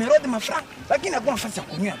yangu merode mafrank, lakini hakuna nafasi ya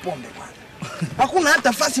kunywa pombe bwana. Hakuna hata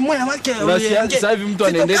nafasi moja wake. Sasa hivi mtu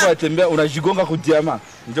anaendelea kutembea unajigonga kudiama.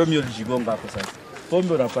 Ndio mimi ulijigonga hapo sasa.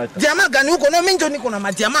 Pombe unapata. Diama gani huko? No mimi ndio niko na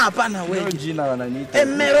madiama hapana wewe. Ndio jina wananiita.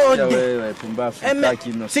 Merode. Wewe pumbafu taki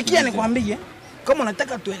no. Sikia nikwambie. Kama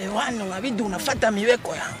unataka tuelewane unabidi unafuata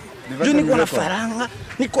miweko yangu. Juu niko na faranga,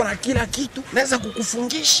 niko na kila kitu, naweza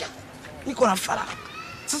kukufungisha. Niko na faranga.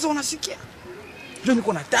 Sasa unasikia? Juu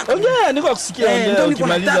niko nataka. Ongea niko kusikia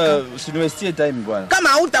ukimaliza university time bwana. Kama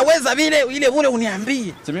hautaweza vile ile ule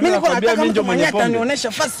uniambie. Mimi niko nataka mtu mwenye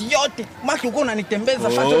atanionyesha fasi yote. Maki uko unanitembeza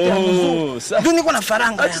fasi yote ya mzuri. Juu niko na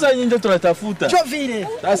faranga. Sasa nyinyi ndio tunatafuta. Sio vile.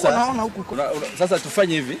 Unaona huko. Sasa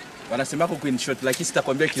tufanye hivi. Wanasema kwa in short lakini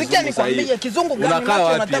sitakwambia kizungu sahihi. Sikia nikwambie kizungu gani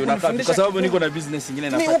unakaa kwa sababu niko na business nyingine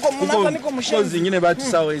nafanya. Huko niko mshenzi. Zingine bado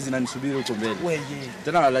sawa hizi nanisubiri huko mbele.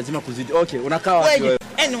 Tena lazima kuzidi. Okay, unakaa wapi wewe?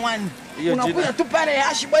 N1. Unakuja tu pale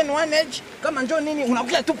hashi boy N1 edge kama njoo nini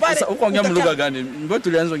unakuja tu pale. Sasa uko ongea lugha gani? Mbona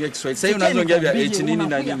tulianza ongea Kiswahili. Sasa unaanza ongea vya H nini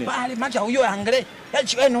na nini? Pale macha huyo Anglais.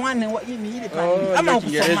 N1 ni ile pale. Ama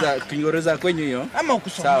ukisoma Kiingereza kwenyu hiyo. Ama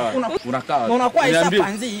ukisoma. Unakaa. Unakuwa isa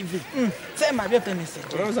panzi hivi. Sema vyote ni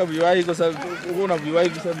sasa. Unaweza viwai kwa sababu unaona viwai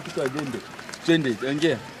kwa sababu kitu ajende. Twende,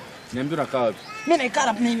 ongea. Niambie unakaa wapi? Mimi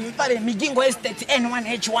nakaa pale Migingo Estate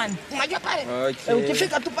N1H1. Unajua pale?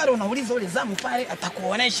 Ukifika tu pale unauliza ule zamu pale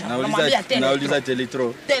atakuonesha. Unamwambia nauliza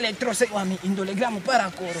Telletrop. Telletrop wa Indolegram para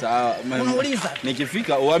koro. Sawa. Unauliza.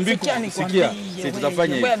 Nikifika uambie sikia. Sisi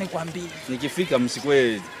tutafanya hivi. Ngoja nikwambie. Nikifika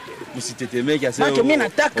msikwe msitetemeke asema. Macho mimi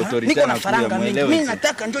nataka niko na faranga mingi. Mimi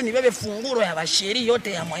nataka njoo nibebe funguro ya basheri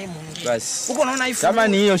yote ya muhimu ngine. Basi. Uko naona hivi. Kama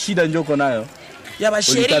ni hiyo shida njoo uko nayo. Ya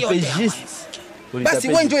basheri yote. Basi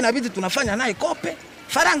wewe ndio inabidi tunafanya naye kope.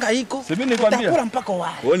 Faranga iko. Utakula mpaka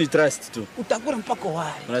wale. Wewe ni trust tu. Utakula mpaka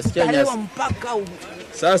wale. Unasikia nyasi. Mpaka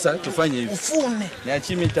sasa tufanye hivi. Ufune.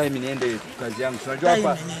 Niachie mimi time niende kazi yangu. Tunajua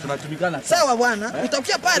hapa tunatumikana. Sawa bwana.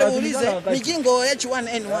 Utakuja pale uulize Migingo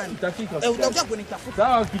H1N1. Utakuja kunitafuta.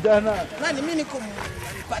 Sawa kijana. Nani mimi niko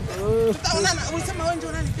tutaonana. Ulisema wewe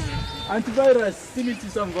ndio nani? Antivirus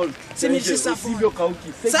 6600 volt. 6600 sibio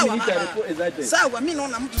kauki. Sawa mimi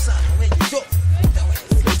naona mtu sana. Wewe njoo.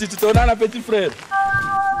 Tutaonana petit frère.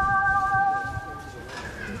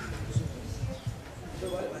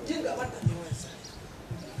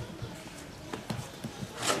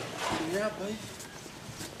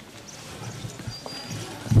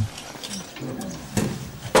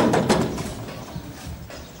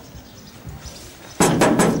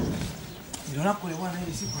 Niliona kule bwana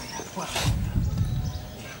ile siku ya kwa.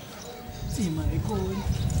 Sima ikoni.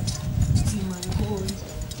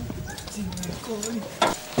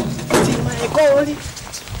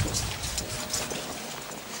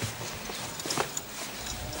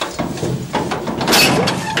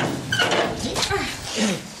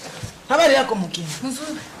 Habari yako mkini?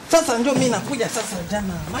 Nzuri. Sasa njoo mimi nakuja sasa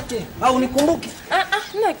jana. Make au nikumbuke?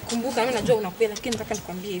 Nakumbuka mimi najua unakuja lakini nataka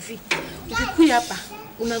nikwambie hivi. Ukikuja hapa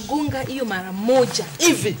unagonga hiyo mara moja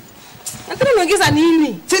hivi. Nataka niongeza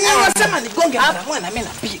nini? Sini unasema nigonge mara moja na mimi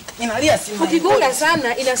napiga. Inalia simu. Ukigonga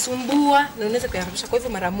sana inasumbua na unaweza kuharibisha kwa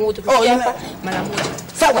hivyo mara moja. Ukikuja hapa mara moja.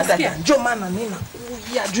 Sawa dada, njoo maana mimi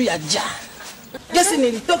nakuja juu ya jana. Jesi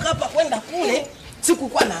nilitoka hapa kwenda kule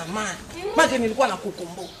sikukuwa na amani. Maki nilikuwa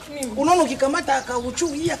nakukumbuka. Unaona ukikamata kauchu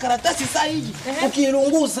hii karatasi saa hii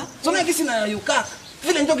ukilunguza, sona kisi na yukaka.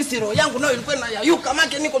 Vile njoo kisi roho yangu nayo ilikuwa na yayuka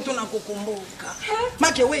maki niko tu nakukumbuka.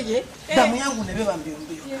 Maki wewe damu yangu nebeba mbio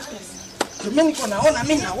mbio. Mimi niko naona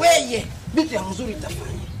mimi na wewe vitu ya mzuri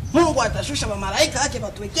itafanya. Mungu atashusha malaika yake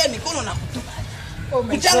watuwekee mikono na kutupa.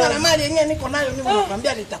 Mchanga na mali yenyewe niko nayo mimi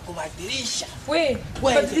nakwambia litakubadilisha. Wewe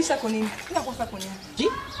kubadilisha kwa nini? Unakosa kwa nini?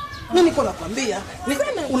 Mimi niko nakwambia,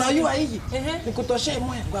 unajua hii nikutoshee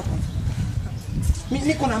moyo hapo. Mimi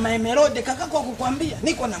niko na maemerode kaka kwa kukwambia,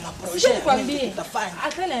 niko na maproject tutafanya.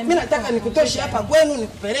 Mimi nataka nikutoshe hapa kwenu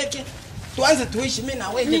nikupeleke. Tuanze tuishi mimi na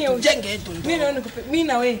wewe tujenge yetu ndio. Mimi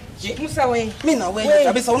na wewe. Musa wewe. Mimi na wewe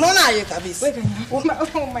kabisa. Unaona yeye kabisa. Oh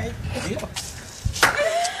my God.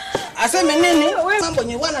 Aseme nini? Mambo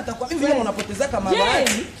nyewana atakuwa hivi ndio unapoteza kama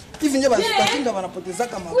mabaki. Hivi ndio basi takinga wanapoteza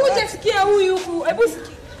kama mabaki. Kuja sikia huyu huku. Hebu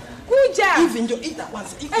sikia. Kuja. Hivi ndio ita kwanza.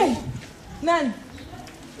 Hivi. Nani?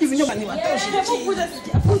 Hivi ndio ni watoshe. Kuja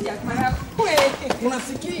sikia. Kuja mara.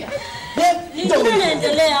 Unasikia? Ndio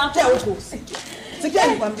inaendelea hapa huko. Sikia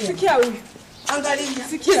nikwambie. Sikia huyu. Angalia.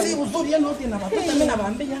 Sikia si uzuri yenu wote na watoto mimi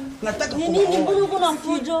nawaambia. Nataka nini mbona uko na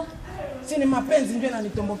mfujo? Si ni mapenzi ndio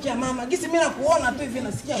yananitombokea mama. Gisi mimi nakuona tu hivi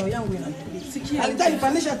nasikia roho yangu inatuliza. Sikia.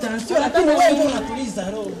 Alitanipanisha tension lakini wewe ndio unatuliza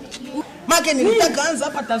roho. Make nilitaka anza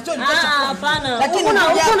hapa tension ilikuwa hapana. Lakini uko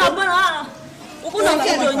na bana. Uko na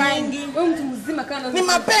mfujo nyingi. Wewe mtu mzima kana. Ni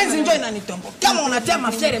mapenzi ndio inanitomboka. Kama unatia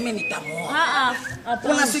mafere mimi nitamuoa.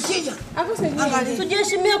 Hapana. Unasikia? Hapo sasa.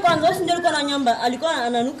 Tujiheshimie kwanza, wewe ndio ulikuwa na nyamba. Alikuwa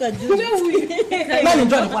ananuka juu. Nani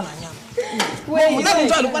ndio alikuwa na nyamba? Wewe nani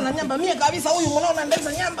ndio alikuwa na nyamba? Mimi kabisa huyu unaona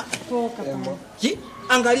ndeza nyamba. Toka kama.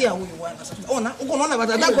 Angalia huyu bwana sasa. Ona, uko unaona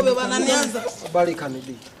badada yako beba ananianza. Bali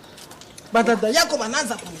kanidi. Badada yako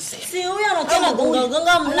wanaanza kunisema. Si huyu anataka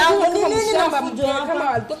gonga mlango. Ni nini na mfujo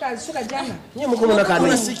kama walitoka alishuka jana. Nyie mko mna kanidi.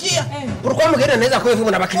 Unasikia? Pourquoi mgeni anaweza kwa hivi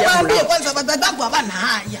mnabakilia hapo? Ndio kwanza badada yako habana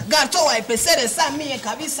haya. Gato wa epesere saa mie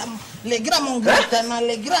kabisa. Le grand mon gata na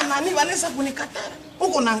le grand nani wanaweza kunikatara.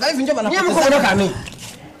 Huko naangalia hivi ndio wanapoteza. Nyie mko mna kanidi.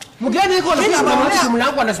 Mgeni yuko na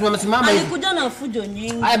mlango anasimama simama hivi. Alikuja na fujo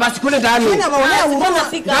nyingi. Haya basi kule ndani. Mimi naonea huruma.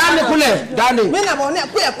 Ndani kule, ndani. Mimi naonea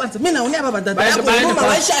kwa kwanza. Mimi naonea baba dada yako huruma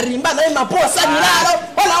maisha rimba na mapoa sana nilalo.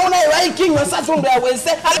 Unaona wewe kinywa sasa ndio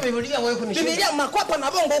aweze. Biblia wewe kunishinda. Biblia makwapa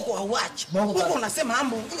na bongo huko auache. Huko unasema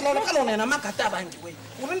ambo. Unaonekana unaena makataba bangi wewe.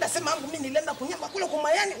 Unaenda sema ambo mimi nilienda kunyamba kule kwa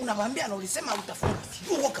mayani unawaambia na ulisema utafunga.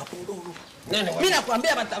 Huko kapunduru. Mimi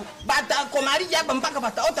nakwambia bata komaria hapa mpaka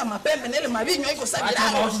bataota mapembe na ile mavinyo iko sana.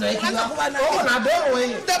 Unaanza kubana. Na demo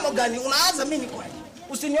wewe. Demo gani? Unaanza mimi kwa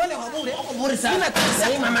usinione wa bure. Uko bure sana.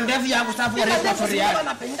 Sasa mama ndevu yako safu ya refu safari yako.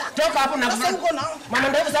 Toka hapo na mama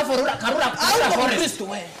ndevu safu karura Kristo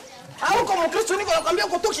wewe. Hauko Mkristo niko nakwambia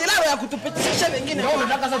uko tu kilalo ya kutupitisha wengine. Wewe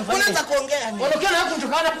unataka sasa kufanya. Unaanza kuongea nini? Unaona hapo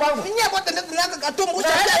kuchukana kwangu. Ninyi wote ndio tunaanza katumbu cha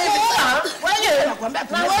hivi. Wewe nakwambia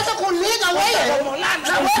naweza kuniga wewe.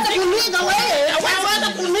 Naweza kuniga wewe. Naweza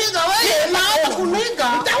kuniga wewe. Naweza kuniga.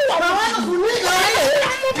 Naweza kuniga wewe.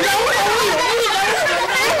 Naua huyo.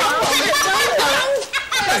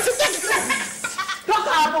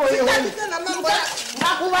 Toka hapo wewe.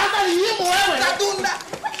 Nakuwaza nyimbo wewe. Tatunda.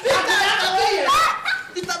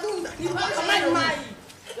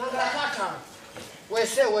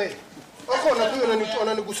 Wewe uko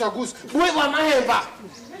unanigusagusa. Wewe wa mahemba.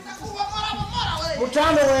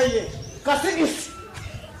 Mutano wewe. Kasigisi.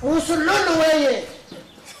 Usululu wewe.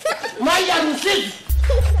 Maya msiki.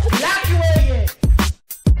 Laki wewe.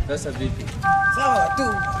 Sasa vipi? Sawa tu.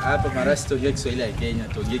 Hapa marasi tuongea Kiswahili ya Kenya,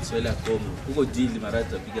 tuongea Kiswahili ya Kongo. Huko deal marasi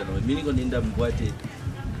tupiga na mimi niko nienda mbwate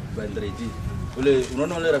Bandredi. Ule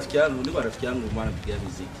unaona ule rafiki yangu, niko rafiki yangu mwana piga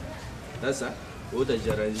muziki. Sasa wewe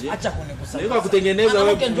utajaranje. Acha kunikusanya. Niko kutengeneza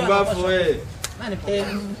wewe mbafu wewe. Nani?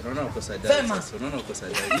 Unaona uko sadaka. Sasa unaona uko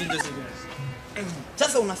sadaka. Hii ndio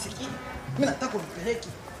sasa unasikia? Mimi nataka unipeleke.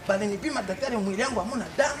 Bali nipima daktari mwili wangu hamna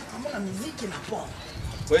damu, hamna muziki na pombe.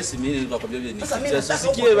 Wewe si mimi nilikwambia vile ni.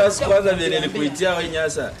 Sikie basi kwanza vile nilikuitia wewe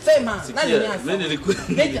Nyasa. Sema, nani Nyasa? Mimi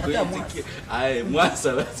nilikuitia. Ai,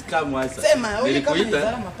 Mwasa basi kama Mwasa. Sema,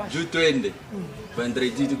 nilikuita juu twende.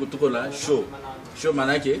 Vendredi tuko la show. Show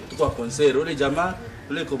manake tuko concert. Ule jamaa,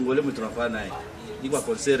 ule Kongole mtu tunafanya naye. Niko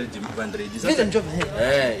concert vendredi. Sasa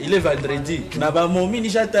ile vendredi. Na ba momi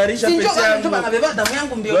nishatarisha pete yangu. Ndio bana beba damu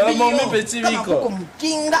yangu mbio mbio. Ba momi pete wiko. Kama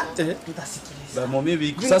mkinga tutasikiliza. Ba momi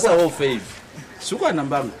biko. Sasa wewe fave. Suko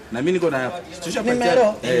namba na mimi niko na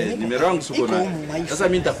tushapatia numero yangu suko na. Sasa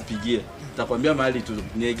mimi nitakupigia. Nitakwambia mahali tu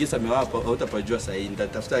niegesa mewapo au utapajua sasa hivi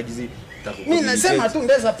nitatafuta gizi nitakupigia. Mimi nasema tu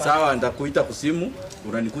ndeza pa. Sawa nitakuita kusimu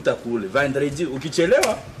unanikuta kule. Vendredi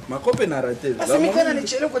ukichelewa makope na rate. Basi mimi tena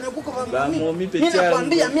nichelewe kwenye kuko ba momi mimi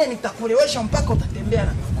nakwambia mimi nitakulewesha mpaka utatembea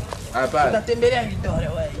na hapa. Utatembelea Vitore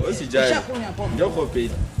wewe. Usijali. Ndio kope.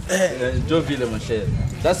 Ndio vile mshere.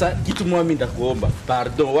 Sasa kitu mimi ndakuomba,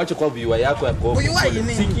 pardon, wache kwa viwa yako ya kuomba.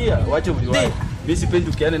 Sikia, wache viwa. Mimi sipendi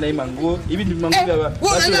ukiane na hii manguo. Hivi ni manguo ya watu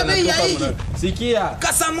wanatoka. Sikia.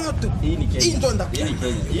 Kasa moto. Hii ni Kenya. Hii ndo ndakuwa.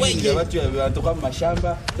 Hii ni watu wanatoka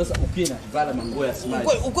mashamba. Sasa ukiena vala manguo ya smart.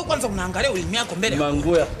 Uko kwanza unaangalia ulimi yako mbele.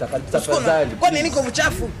 Manguo ya tafadhali. Kwani niko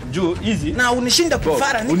mchafu? Juu hizi na unishinda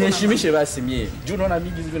kufara niko. Uniheshimishe basi mie. Juu unaona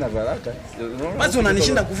mingi hivi na varaka. Basi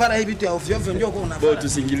unanishinda kufara hivi vitu ya ovyo ovyo ndio uko unafanya. Bo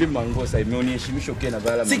tusingilie manguo sasa. Mimi uniheshimishe ukiena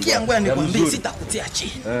vala manguo. Sikia ngoja nikwambie sitakutia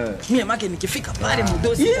chini. Mimi make nikifika pale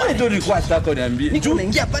mdosi pale. Ndio nilikuwa nataka niambie. Niko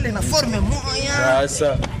naingia pale na forme moja.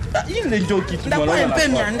 Sasa ile ndio kitu mwana na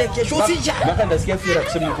mpeni ande kesho usija. Baka ndasikia fira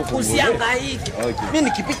kusema uko fungu. Usihangaike. Mimi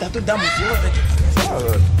nikipita tu damu yote. Sawa.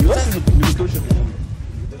 Yote nitosha.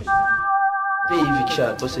 Hivi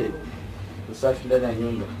kisha bose usafi ndani ya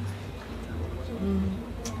nyumba.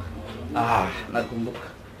 Nakumbuka.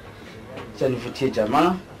 Acha nivutie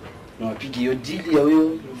jamaa niwapige hiyo deal ya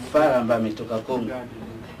huyo fara ambaye ametoka Kongo.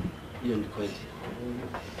 Hiyo ni kweli.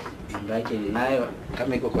 Namba yake ninayo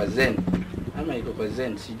kama iko kwa Zen. Ama iko kwa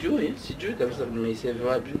Zen, sijui kabisa nimeisave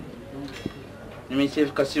wapi.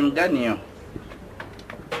 Nimeisave kwa simu gani hiyo?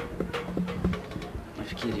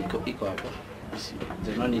 Nafikiri iko hapo.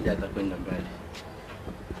 Zemani data kwenda mbali.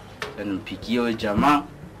 Sasa nimpigie huyo jamaa.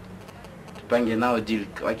 Tupange nao deal.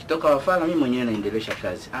 Wakitoka wafala mimi mwenyewe naendelesha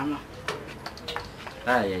kazi. Ama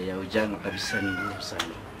ya ujana kabisa ni ngumu sana.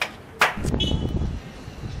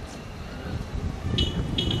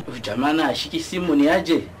 Jamana ashiki simu ni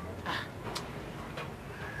aje?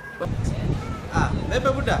 Bebe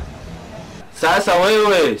buda. Sasa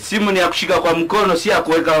wewe simu ni ya kushika kwa mkono si ya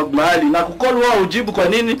kuweka mahali na kukolu wao ujibu kwa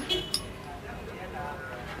nini?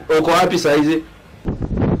 Uko wapi saa hizi?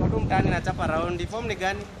 Kwa mtani na chapa round. Form ni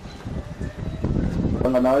gani?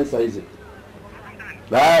 Panga na wewe saa hizi.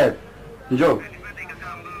 Bye. Njoo.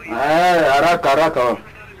 Haraka.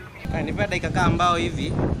 Nipe dakika kama ambao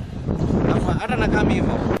hivi. Hata na kama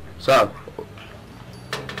hivyo. Sawa.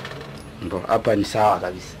 Ndo hapa ni sawa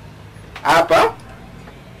kabisa. Hapa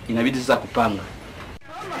inabidi sasa kupanga.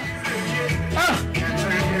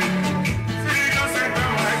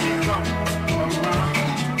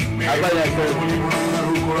 Hapa ya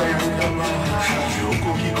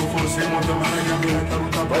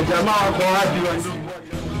wajamaa wako wapi?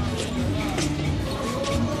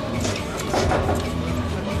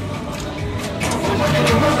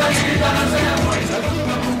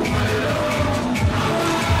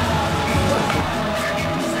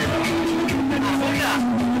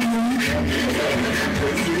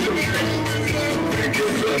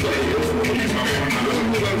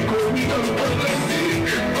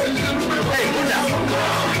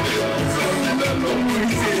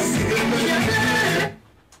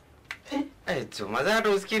 Mazana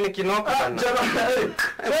tu usikini kinoka sana.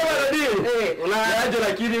 Unaaje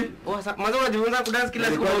lakini? Mazana unajifunza kudance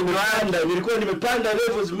kila siku nilikuwa nimepanda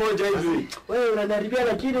levels moja hivi. Wewe unaniharibia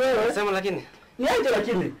lakini wewe. Sema lakini. Niaje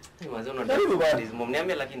lakini? Mazana unadance.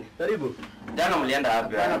 Niambie lakini. Karibu. Jana mlienda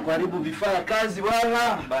wapi? Bana karibu vifaa kazi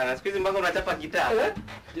bwana. Bana siku hizi mpaka unachapa gitaa.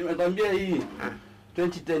 Nimekwambia hii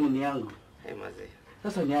 2010 ni yangu. Mazee.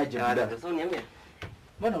 Sasa niaje bwana? Sasa niambie.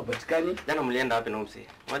 Mbona upatikani? Jana mlienda wapi na umsi?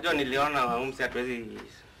 Unajua niliona umsi hatuwezi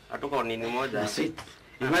atoka nini moja.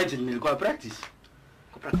 Imagine nilikuwa practice.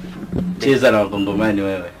 Cheza na wakongomani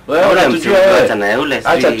wewe. Wewe unamjua wewe. Acha na yule.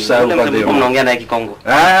 Acha tusahau kwa leo. Mnaongea naye Kikongo.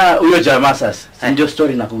 Huyo jamaa sasa. Ndio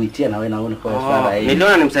story na kuitia na wewe naona kwa fara hii.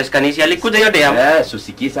 Niliona nimsashikanishi alikuja yote hapo.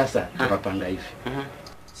 Susiki sasa tukapanga hivi.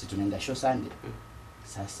 Si tunaenda show Sunday.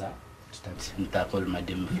 Sasa nitacall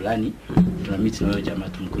madam fulani. Tuna meet na wewe jamaa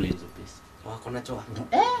tumkule hizo pesa. Wako nachoa.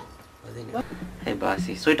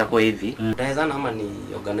 Basi so itakuwa hivi. Utawezana ama ni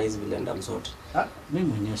organize vile ndam sote. Mimi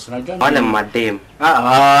mwenyewe unajua wale madem.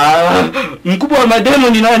 Mkubwa wa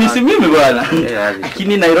madem ni nani? Si mimi bwana.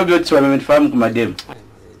 Lakini Nairobi wote wamenifahamu kwa madem.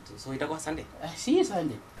 So itakuwa Sunday. Si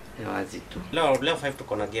Sunday. Wazi tu. Leo 5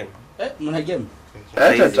 tuko na game. Mna game?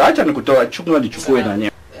 Acha nikutoa chukua nichukue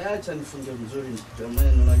nani. Acha nifunge mzuri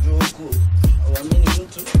jamani, unajua huko uamini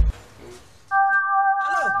mtu.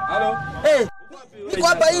 Halo. Niko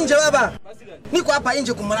hapa nje baba. Niko hapa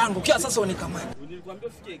nje kwa mlango. Kia sasa unikamata. Nilikwambia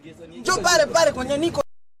ufike gesa ni. Njoo pale kwenye niko.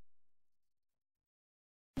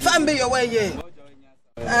 Fambi yo weye.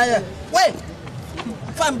 Aya, we.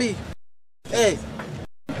 Fambi. Eh.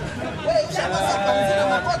 Wewe ushapasa kwa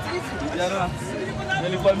makoti hivi. Jana.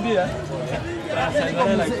 Nilikwambia. Sasa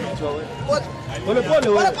ndio kichwa wewe. Pole pole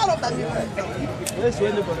wewe. Pole pole utabii. Wewe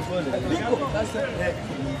siende pole pole. Niko sasa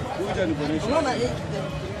kuja nikuonyeshe. Unaona hii?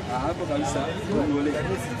 Hapo kabisa.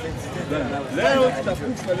 Leo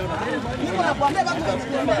tutakufa leo. Niko nakwambia bado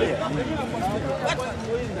tunakuambia.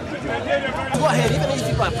 Kwa heri hivi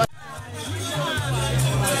hivi hapa.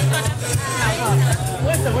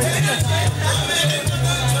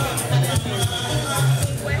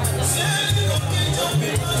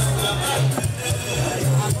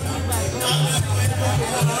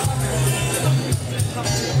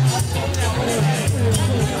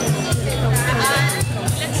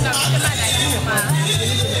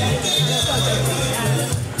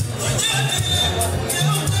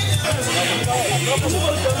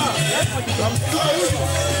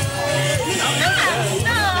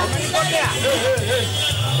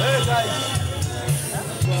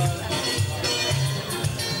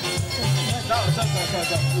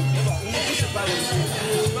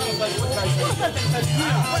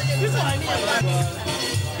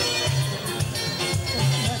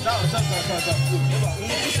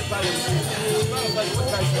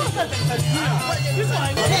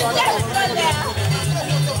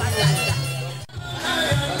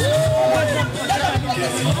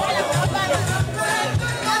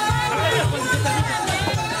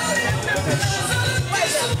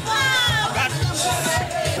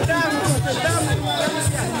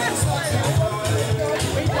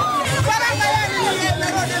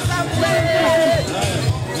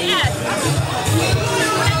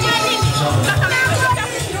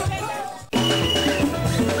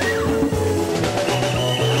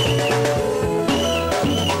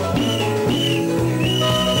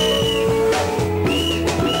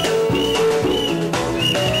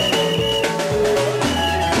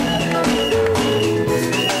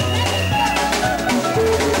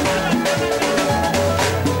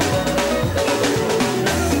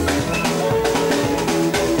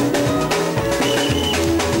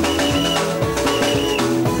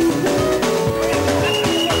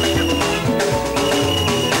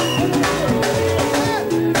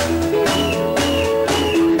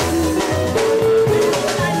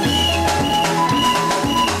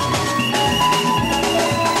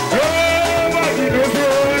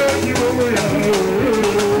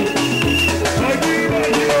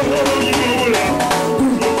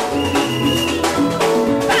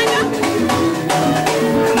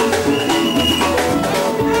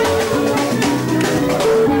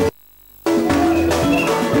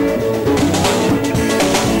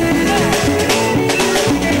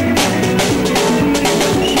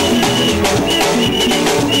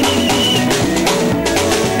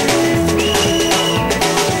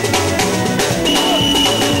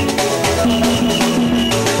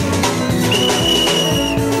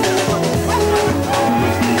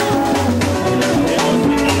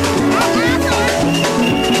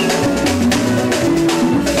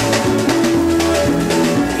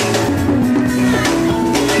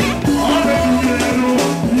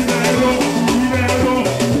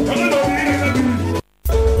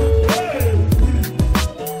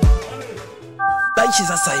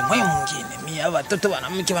 Sasa imwe mwingine mimi watoto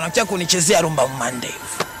wanamke wanakuja kunichezea rumba mmandevu.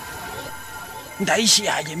 Ndaishi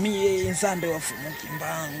aje mimi nzambe wafumuki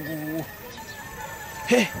mbangu.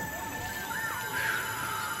 He.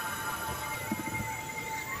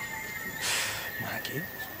 Maki.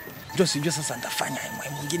 Ndio sasa ndafanya imwe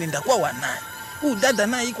mwingine ndakuwa wanaye. Dada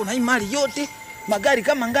naye iko na mali yote, magari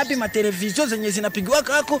kama ngapi, matelevizion zenye zinapigwa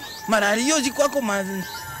kako, maradio ziko kwako,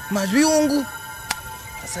 maviungu.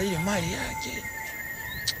 Sasa ile mali yake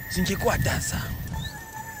zingekuwa daza.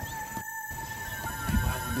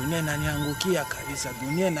 Dunia inaniangukia kabisa,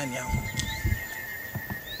 dunia inaniangukia.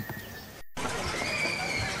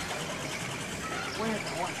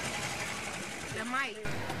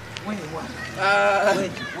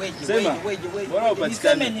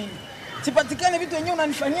 Wewe sipatikane vitu wenyewe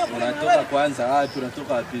unanifanyia kwa nini? Unatoka kwanza wapi?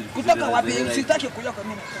 Unatoka wapi? Kutoka wapi? Usitaki kuja kwa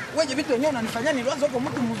mimi. Wewe vitu wenyewe unanifanyia nilianza huko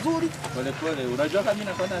mtu mzuri. Pole pole. Unajua kama mimi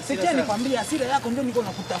nakwenda hasira. Sikia nikwambie hasira yako ndio niko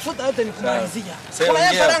nakutafuta yote nikumalizia. Kuna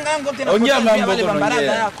ya faranga yangu yote ongea mambo wale bambaraga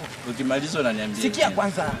yako. Ukimaliza unaniambia. Sikia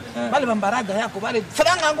kwanza. Wale bambaraga yako wale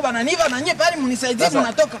faranga yangu bananiva na nyie pale mnisaidie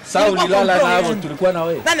mnatoka. Sasa ulilala nao tulikuwa na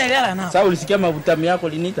wewe. Nani alilala nao? Sasa ulisikia mavutamu yako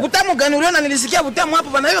linita? Vutamu gani uliona nilisikia vutamu hapo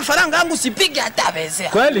bana hiyo faranga yangu sipige hata bezea.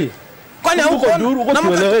 Kweli? kwani huko duru uko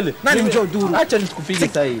kiwelewele. Nani mjo duru? Acha nikupige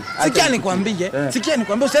sasa hii. Sikia nikwambie. Sikia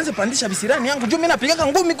nikwambie usianze pandisha visirani yangu. Juu mimi napiga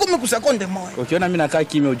ngumi 10 kusekonde moja. Ukiona mimi nakaa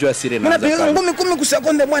kimya ujua siri na. Mimi napiga ngumi 10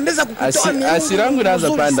 kusekonde moja ndeza kukutoa mimi. Asira yangu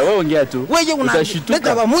inaanza panda. Wewe ongea tu. Wewe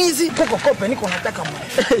unaleta ba mwizi huko kope niko nataka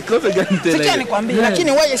mwe. Kope gani tena? Sikia nikwambie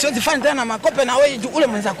lakini wewe siwezi fanya tena makope na wewe ule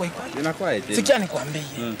mwenzako iko. Inakuwa eti. Sikia nikwambie.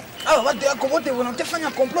 Hao watu wako wote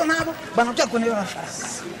wanataka complot nabo, banataka kuniona nafasi.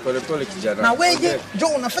 Pole kijana. Na wewe jo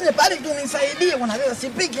unafanya pale tu nisaidie unaweza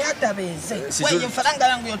sipige hata beze. Wewe faranga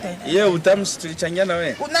yangu yote. Yeye utamsichangiana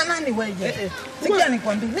wewe. Una nani wewe? Sikia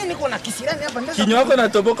nikwambie mimi niko na kisirani hapa ndio. Kinywa chako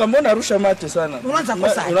natoboka mbona arusha mate sana? Unaanza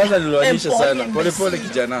kosa. Unaanza niloanisha sana. Pole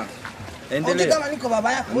kijana. Endelea. Kama niko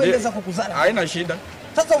baba yako wewe unaweza kukuzala. Haina shida.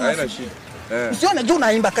 Sasa haina shida. Usione juu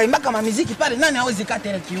unaimba kama muziki pale nani hawezi kata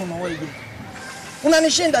ile kiuno wewe.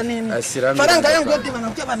 Unanishinda nini? Faranga yangu yote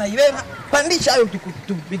wanakuja wanaibeba. Pandisha hayo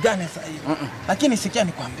tupigane sasa hivi. Lakini sikia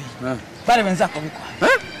nikwambie. Pale wenzako wiko.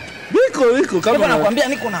 Biko kama nakwambia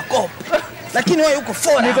niko na kopo. Lakini wewe uko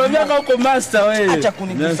fora. Nikwambia kama uko master wewe. Acha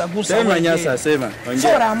kunigusagusa wewe. Sema nyasa sema.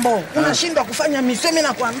 Fora ambo. Unashindwa kufanya misio mimi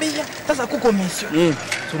nakwambia. Sasa kuko misio.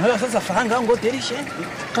 Tunaelewa sasa faranga yangu yote ilishe.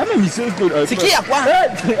 Kama misio iko. Sikia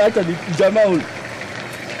kwanza. Acha ni jamaa huyu.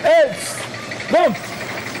 Bom.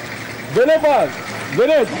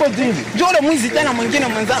 Venez, tuko jini. Njoo mwizi tena mwingine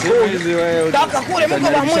mwenzako. Mwizi wewe. Taka kule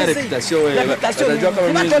mko ba mwizi. Reputation wewe. Unajua kama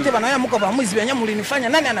mwizi. Watu wote wanaya mko ba mwizi wenyewe mlinifanya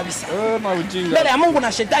nani anabisa? Maujinga. Mbele ya Mungu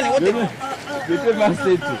na shetani wote. Vipi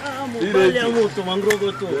masetu? Ile ya moto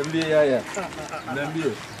mangrogo tu. Niambie haya.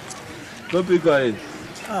 Niambie. Kopi kwa hiyo.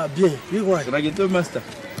 Bien. Biko wapi? Kuna kitu master.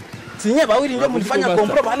 Sinye bawili ndio mlifanya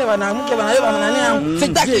kompro wale wanamke wanaelewa nani.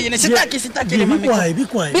 Sitaki ile mami.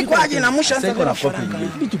 Biko aje na musha sasa kuna faranga.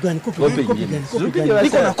 Vitu gani kopi?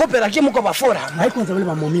 Niko na kopi lakini mko bafora. Haikwanza wale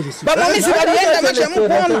mamomili. Mamomili walienda macho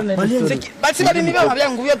mkuona. Basi bali ni baba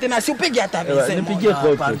yangu yote na si upige hata bise. Nipigie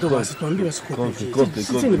kopi. Basi tuambie kopi.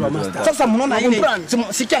 Sasa mnaona ile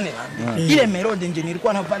sikiane. Ile merode nje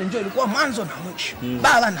nilikuwa na pale ndio ilikuwa mwanzo na mwisho.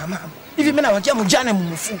 Baba na mama. Hivi mimi nawakia mjane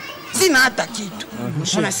mumufu. Sina hata kitu.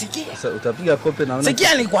 Unasikia? Sasa utapiga kope naona.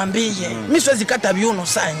 Sikia nikwambie. Mimi siwezi kata viuno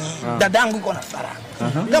sanyi. Dadangu iko na faranga.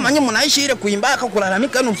 Kama nyinyi mnaishi ile kuimbaka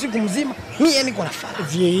kulalamika usiku mzima, mimi niko na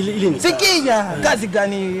faranga. Ile ni. Sikia kazi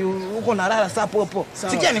gani uko na lala saa popo.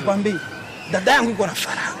 Sikia nikwambie. Dadangu iko na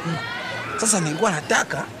faranga. Sasa nilikuwa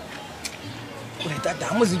nataka kuleta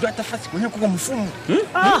damu zijua hata fasi kwenye kuko mfumo.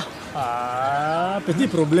 Petit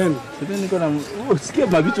problème. Sasa niko na usikie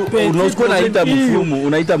mabitu unaokuwa unaita mfumo,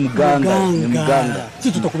 unaita mganga, ni mganga.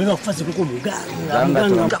 Sisi tutakubeba kufasi kuko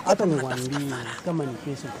mganga. Hata niwaambie kama ni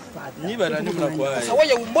pesa kupata. Ni bana ni mnakuwa. Sasa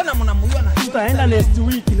wewe mbona mnamuiona? Tutaenda next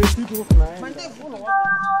week uko tunaenda.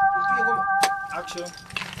 Action.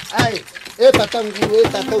 Ai, tata nguru,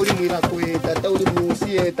 tata uli mwirako, tata uli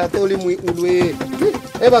musie, tata uli ulwe.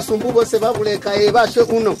 Basumbu bose babuleka, bashe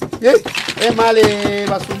uno. Male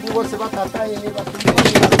basumbu bose batata, basumbu.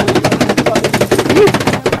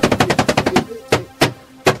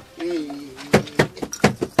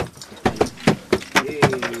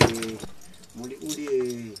 Muli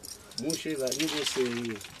uli mushe bali bose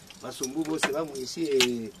basumbu bose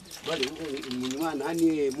bamuisie bali unywa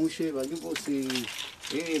nani mushe bali bose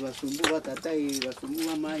basumbu batatai basumbu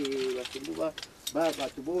mamaye basumbu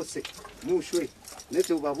batu bose mushwe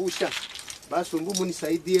nete ubabusha basumbu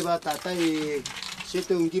munisaidie batatai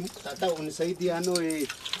shete ungi tata unisaidie ano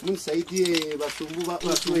munisaidie basumbu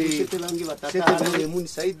basumbu shete bangi batata ano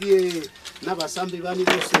munisaidie na basambi bani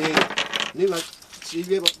bose ni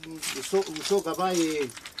basibe usoka baye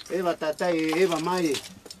batatai bamaye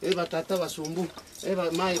batata basumbu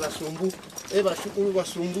maye basumbu bashukuru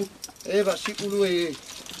basumbu bashukuru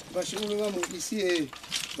bashukuru bamuisi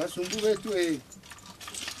basumbu betu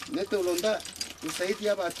nete ulonda usaidi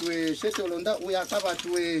abatu shete ulonda uyaka batu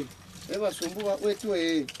basumbu wetu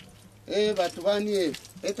batu bani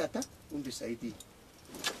tata umbisaidi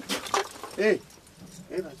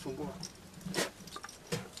basumbu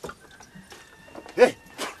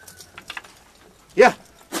ya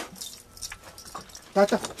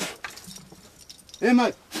tata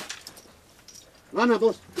mai wana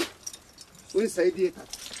boss unisaidie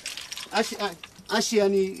tata ashi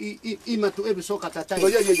yani imatu ebisoka tata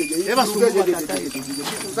eba sumbu tata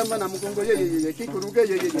kikusamba na mkongo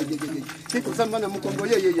kikuruge kikusamba na mkongo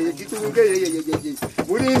kikuruge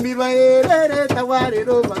mulimbirwa erere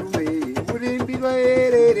tawarero barume mulimbirwa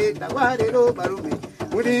erere tawarero barume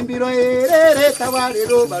mulimbirwa erere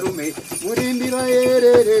tawarero barume mulimbirwa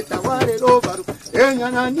erere tawarero barume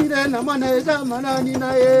Enyananire na maneza manani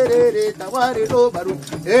na erere taware lo baru.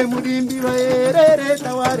 Mudimbiro erere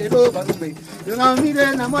taware lo baru.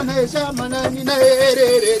 Enyananire na maneza manani na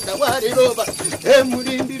erere taware lo baru.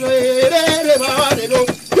 Mudimbiro erere taware lo.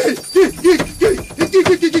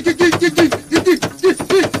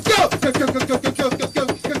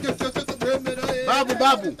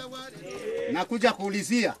 Babu, nakuja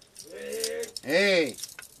kuulizia.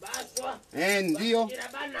 Ndio.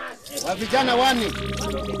 Wa vijana wani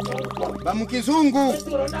ba mkizungu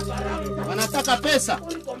wanataka pesa.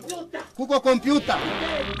 Kuko kompyuta,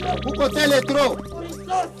 kuko Telletrop,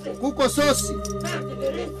 kuko sosi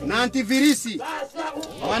na antivirisi.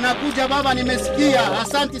 Wanakuja baba, nimesikia.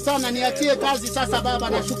 Asante sana, niachie kazi sasa baba.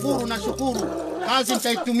 Nashukuru. Kazi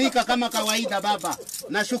nitaitumika kama kawaida baba.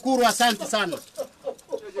 Nashukuru, asante sana.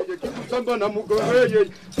 Kikusamba na mugongo yeye,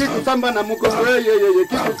 kikusamba na mugongo yeye,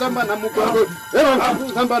 kikusamba na mugongo,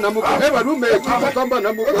 kikusamba na mugongo, barume, kikusamba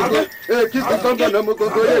na mugongo, kikusamba na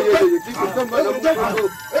mugongo yeye, kikusamba na mugongo.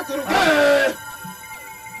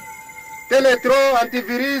 Telletrop,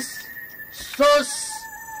 antivirus, sos,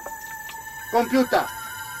 kompyuta.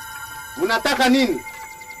 Unataka nini?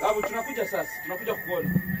 Babu, tunakuja sasa. Tunakuja kuona.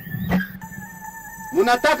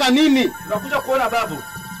 Unataka nini? Tunakuja kuona babu.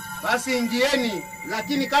 Basi ingieni,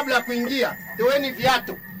 lakini kabla ya kuingia, toeni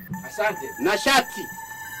viatu. Asante. Na shati.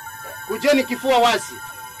 Kujeni kifua wazi.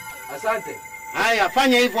 Asante. Haya,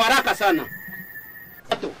 fanya hivyo haraka sana.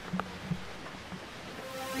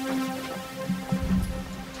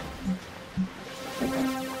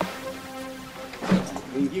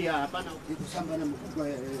 Ingia, hapana ukikusamba na mkongo.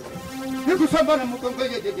 Nikusamba na mkongo.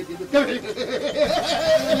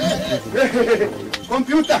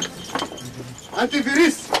 Kompyuta,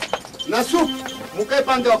 antivirus na sup, mukae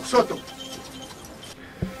pande wa kushoto.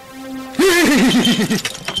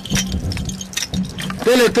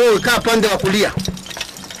 Telletrop, kaa pande wa kulia.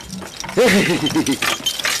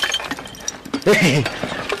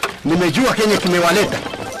 Nimejua kenye kimewaleta.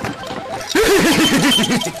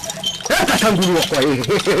 Hata tanguliwa kwa yeye.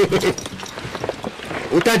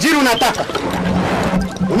 Utajiri unataka?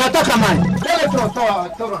 Unataka mali? Telletrop,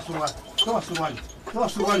 toa suruali. Toa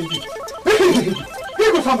suruali hivi.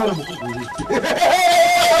 Niko samba na mkuu.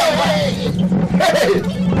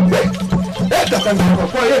 Hata tanguliwa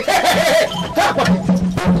kwa yeye. Kaa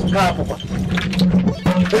hapo kwa.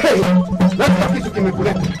 Lazima kitu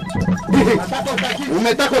kimekuleta.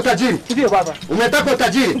 Umetaka utajiri? Ndio baba. Umetaka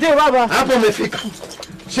utajiri? Ndio baba. Hapo umefika.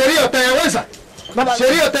 Sheria utayaweza? Baba.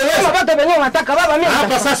 Sheria utayaweza? Baba, bado wenyewe nataka baba mimi.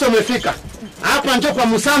 Hapa sasa umefika. Hapa njoo kwa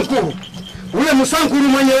Musankuru. Ule Musankuru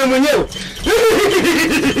mwenyewe.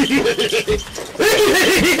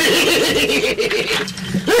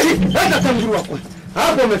 Hata tanguliwa kwa.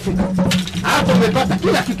 Hapo umefika. Hapo umepata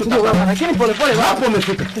kila kitu ndio baba, lakini pole baba. Hapo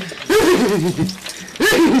umefika.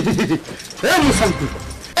 Musankuru.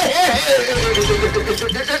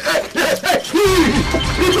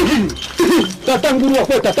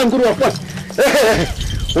 Tatangurua kwa.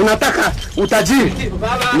 Unataka utajiri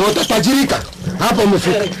na utatajirika. Hapo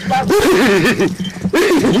umefika.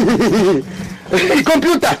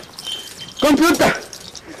 Kompyuta.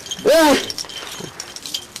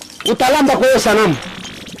 Utalamba kwa hiyo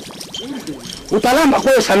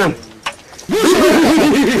sanamu.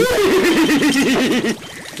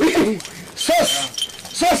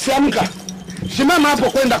 Sosi, amka. Simama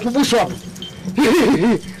hapo kwenda kubusu hapo.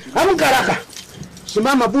 Amka haraka.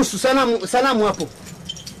 Simama busu sanamu hapo.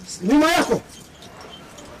 Nyuma yako.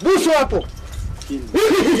 Busu hapo.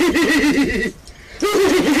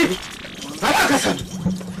 Haraka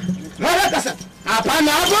sana.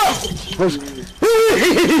 Hapana hapo.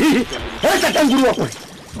 Hata tanguliwa kwa.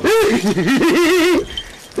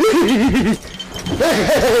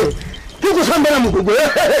 Tuko samba na mgogo.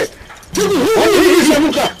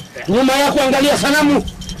 Amka. Nyuma yako angalia sanamu.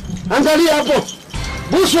 Angalia hapo.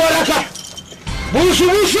 Busu haraka. Busu.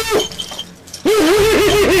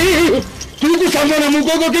 Kikusamba na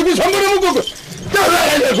mgogo.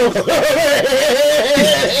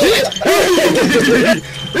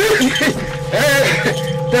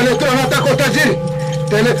 Telletrop nataka utajiri.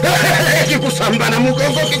 Kikusamba na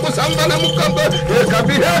mgogo.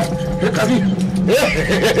 Kabila.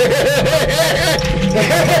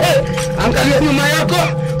 Angalia nyuma yako,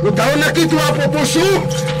 utaona kitu hapo busu.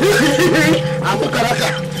 Amka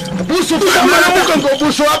haraka. Busu kama na mkongo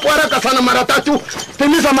busu hapo haraka sana mara 3.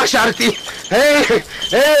 Timiza masharti.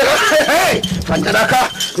 Fanya haraka.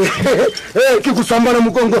 Kikusamba na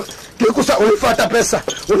mkongo. Ulifuata pesa.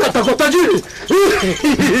 Unataka utajiri.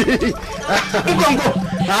 Mkongo.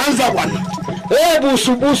 Anza bwana.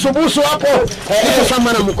 Busu hapo.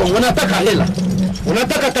 Kikusamba na mkongo. Unataka hela.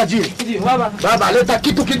 Unataka tajiri? Ndio baba. Baba, leta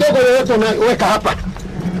kitu kidogo yoyote weka hapa.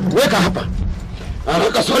 Weka hapa.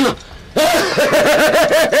 Haraka sana.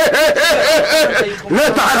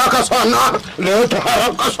 Leta haraka sana. Leta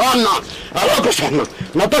haraka sana. Haraka sana.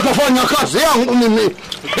 Nataka fanya kazi yangu mimi.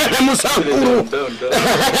 Musakuru.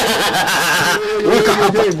 Weka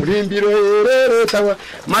hapa.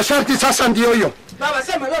 Masharti sasa ndio hiyo. Baba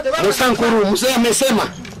sema yote baba. Musakuru, mzee amesema.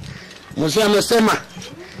 Mzee amesema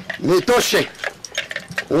nitoshe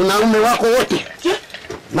unaume wako wote.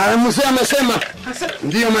 Na mzee amesema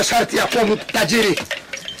ndio masharti ya kuwa tajiri.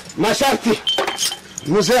 Masharti.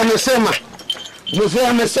 Mzee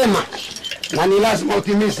amesema na ni lazima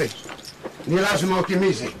utimize. Ni lazima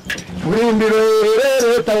utimize. Murimbiro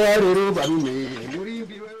tayari barume.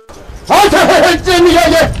 Hata chini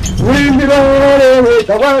yeye. Murimbiro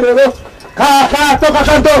tayari. Kaka toka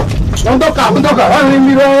kanto. Ondoka.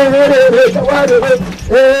 Murimbiro tayari.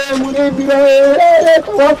 Murimbiro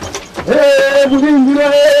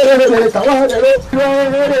tayari.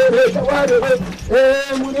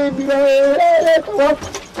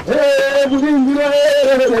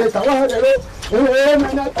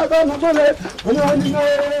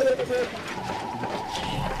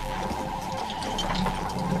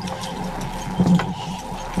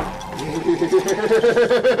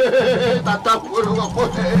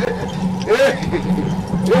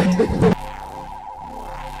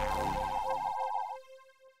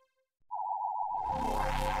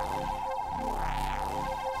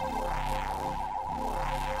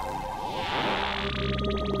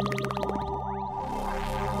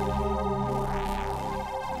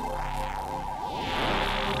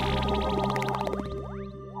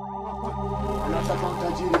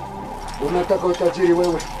 Unataka utajiri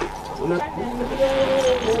wewe.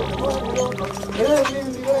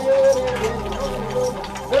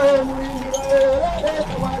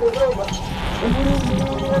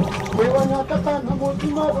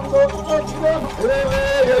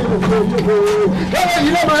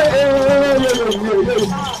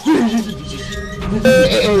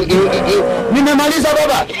 Nimemaliza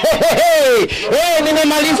baba.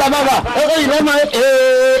 Nimemaliza baba.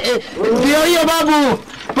 Ndio hiyo babu.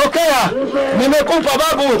 Pokea. Nimekupa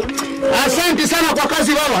babu. Asante sana kwa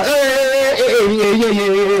kazi baba.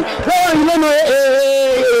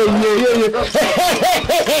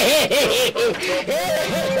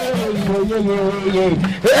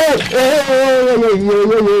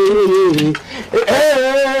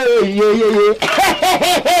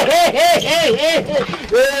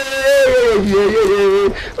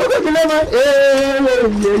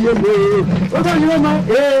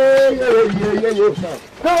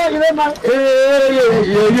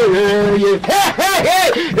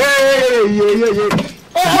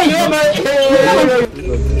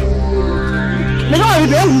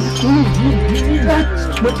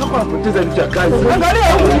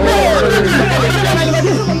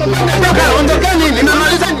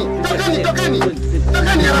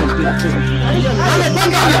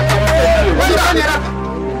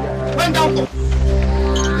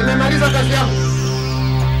 Nimemaliza kazi yangu.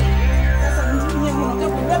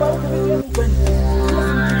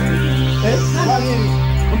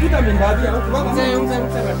 Mpita mendabia huko baba. Mzee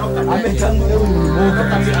amechangulia huyu mboga.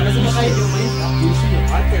 Anasema kai ndio maisha.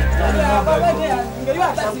 Baba ingeliwa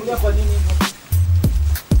hata sikia kwa nini.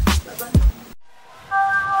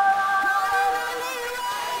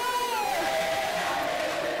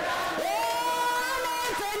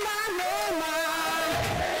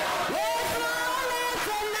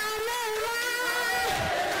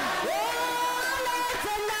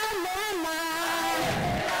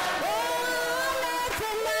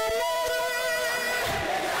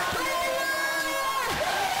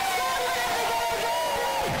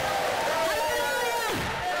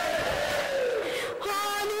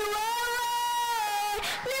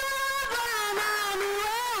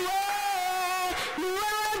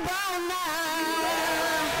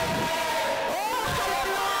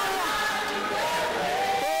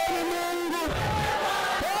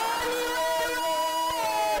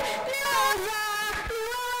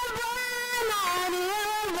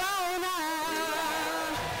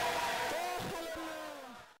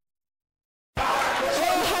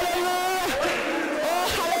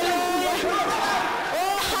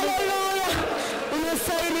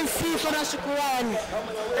 Shukrani.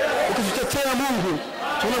 Ukitutetea Mungu,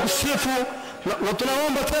 tunakusifu na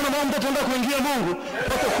tunaomba tena Mungu tuenda kuingia Mungu,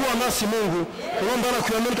 pata kuwa nasi Mungu. Tunaomba na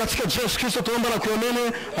kuamini katika Yesu Kristo, tunaomba na kuamini.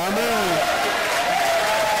 Amen.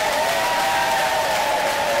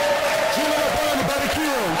 Jina la Bwana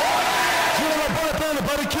libarikiwe. Jina la Bwana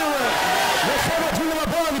libarikiwe. Nasema jina la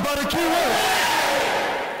Bwana libarikiwe.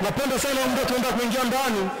 Na Napenda sana muda tuenda kuingia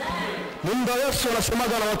ndani. Ni muda Yesu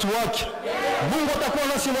anasemaga na watu wake. Mungu atakuwa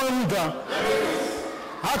nasi mwa muda.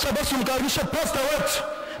 Acha basi mkaribishe pastor wetu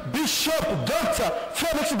Bishop Dr.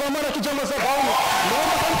 Felix Bamara kijana za Paulo.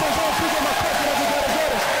 Naomba kanisa kupiga makofi na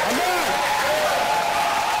vigelegele. Amen.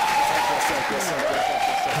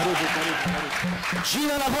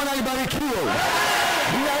 Jina la Bwana libarikiwe.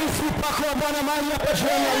 Ninahisi upako wa Bwana mahali hapa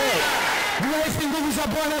jioni ya leo. Ninahisi nguvu za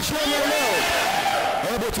Bwana jioni ya leo.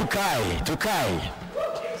 Hebu tukae.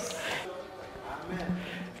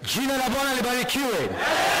 Jina la Bwana libarikiwe.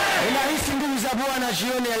 Ninahisi nguvu za Bwana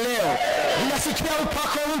jioni ya leo. Ninasikia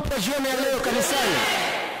upako mpya jioni ya leo kanisani.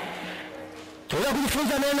 Tunataka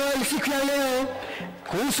kujifunza neno siku ya leo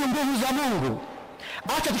kuhusu nguvu za Mungu.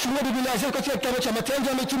 Acha tufungue Biblia zetu katika kitabu cha Matendo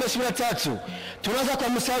ya Mitume 23. Tunaanza kwa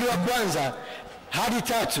mstari wa 1 hadi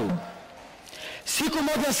 3. Siku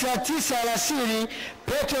moja saa 9 alasiri,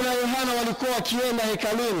 Petro na Yohana walikuwa wakienda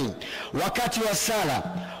hekaluni wakati wa sala.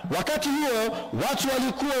 Wakati huo watu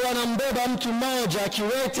walikuwa wanambeba mtu mmoja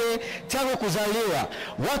kiwete tangu kuzaliwa.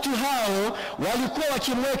 Watu hao walikuwa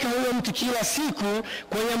wakimweka huyo mtu kila siku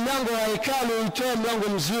kwenye mlango wa hekalu uitwao mlango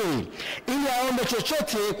mzuri, ili aombe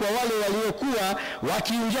chochote kwa wale waliokuwa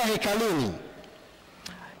wakiingia hekaluni.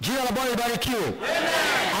 Jina la Bwana libarikiwe.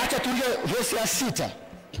 Acha tuingie verse ya 6.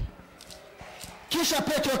 Kisha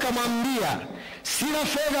Petro akamwambia, sina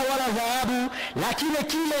fedha wala dhahabu, lakini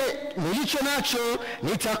kile nilicho nacho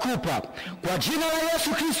nitakupa. Kwa jina la Yesu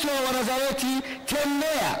Kristo wa Nazareti,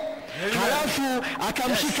 tembea. Halafu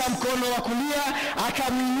akamshika mkono wa kulia,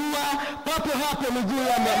 akamwinua. Papo hapo miguu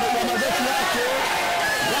ya magoti yake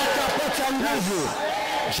yakapata nguvu.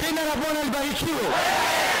 Jina la Bwana libarikiwe.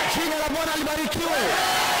 Jina la Bwana libarikiwe.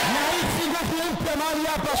 Nahisi nguvu mpya mahali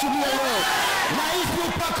hapa asubuhi leo. Nahisi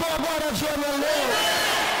upako wa Bwana jioni leo.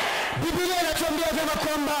 Biblia inatuambia kama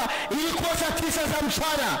kwamba ilikuwa saa 9 za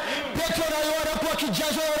mchana, Petro na Yohana kwa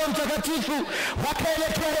kijazwa na Roho Mtakatifu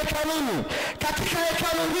wakaelekea hekaluni. Katika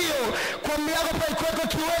hekalu hiyo kwa mlango palikuwa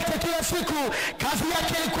kiwete kila siku. Kazi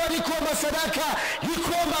yake ilikuwa ni kuomba sadaka, ni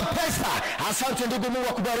kuomba pesa. Asante ndugu, Mungu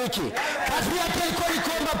akubariki. Kazi yake ilikuwa ni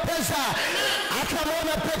kuomba pesa.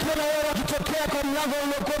 Akamwona Petro na Yohana wakitokea kwa mlango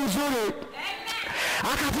uliokuwa mzuri.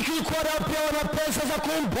 Akafikiri kuwa nao pia wana pesa za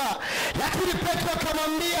kumpa, lakini Petro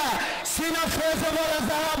akamwambia, sina fedha wala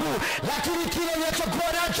dhahabu, lakini kile nilichokuwa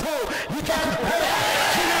nacho nitakupea.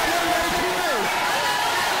 Jina la Mungu libarikiwe.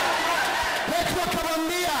 Petro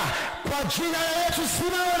akamwambia, kwa jina la Yesu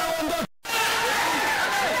simama na uondoke.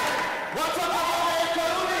 Watu wakamwona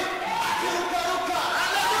hekaluni akirukaruka.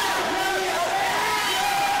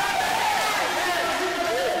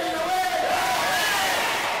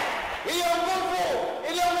 Hiyo nguvu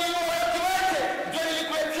iliyomwinua kiwete ndio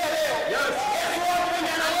nilikuletea leo. Yesu wangu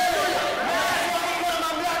mimi na wewe. Yesu wangu na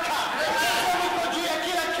mamlaka. Yesu wangu juu ya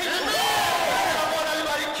kila kitu. Bwana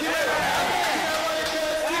libarikiwe.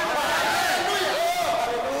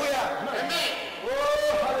 Haleluya. Amen.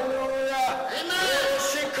 Oh, haleluya. Amen.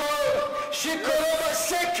 Shiko roba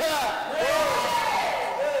seka.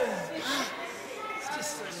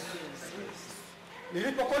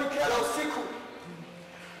 Nilipokuwa nikilala usiku,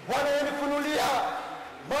 Bwana alinifunulia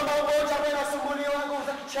mama mmoja ambaye anasumbuliwa na nguvu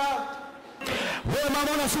za kichawi. Wewe mama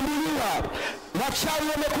unasumbuliwa, wachawi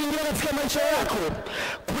wamekuingia katika maisha yako.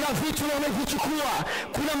 Kuna vitu wamevichukua,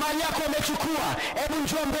 kuna mali yako wamechukua. Hebu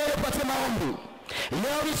njoo mbele upate maombi.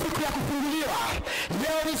 Leo ni siku ya kufunguliwa.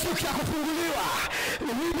 Leo ni siku ya kufunguliwa.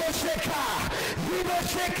 Nimesheka.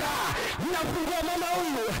 Ninafungua mama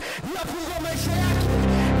huyu. Ninafungua maisha yake.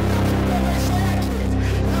 Ninafungua maisha yake.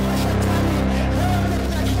 Na mashetani. Leo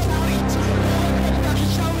kuna kichawi. Leo kuna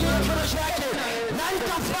kichawi na maisha yake. Na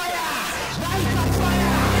itafaya.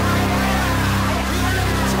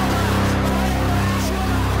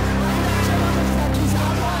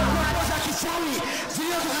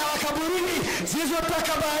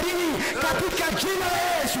 Zilizotoka baharini katika jina la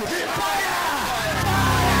Yesu. Fire!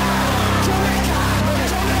 Chomeka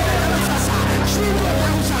sasa. Shingo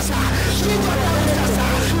yangu sasa.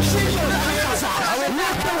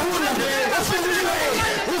 Nako huna. Ufunguliwe.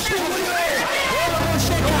 Robo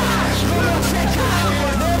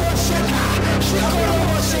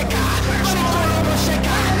sheka.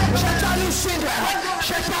 Shetani ushindwe.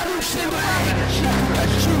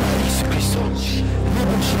 Katika jina la Yesu Kristo.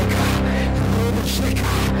 Robo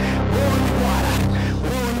sheka. Oh ni Bwana,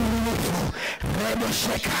 oh ni mwaminifu. Rebo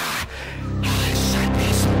sheka. Asante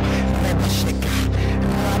Yesu. Rebo sheka.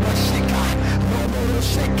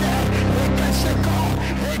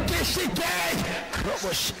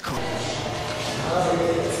 Robo sheka.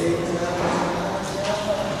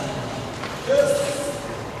 Yes.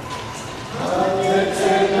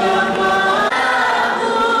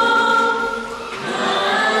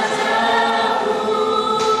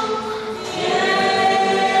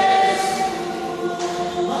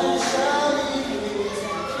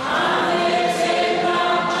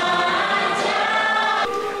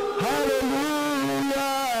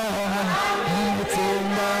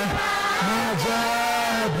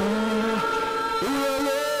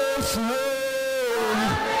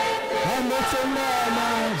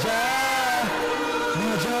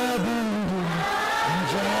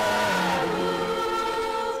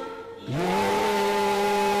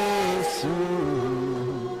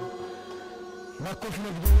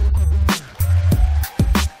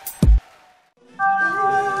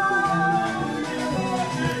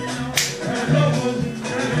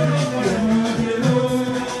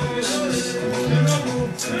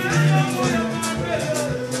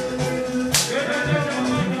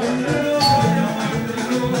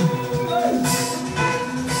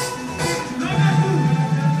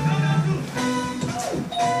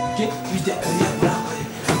 Okay, vita kulia brako.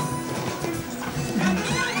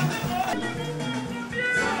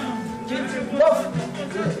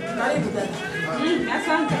 Karibu dada.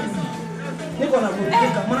 Asante. Niko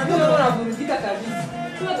naburudika. Mwanajua unaburudika kabisa.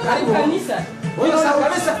 Karibu kanisa. Wewe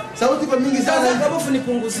kabisa. Sauti kwa mingi sana. Kabofu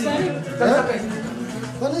nipunguzie.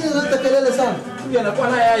 Kwa nini unaleta kelele sana? Huyu anakuwa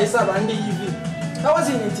naye haya hesabu andi hivi.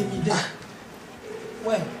 Hawezi niintimidate.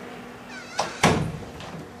 Wewe.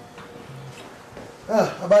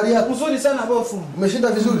 Habari yako? Nzuri sana bofu. Umeshinda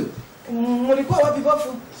vizuri? Mlikuwa wapi bofu?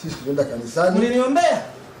 Sisi tunaenda kanisani. Mliniombea?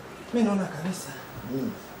 Mimi naona kanisa.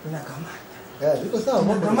 Ninakamata. Niko sawa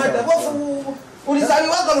mambo. Kamata bofu.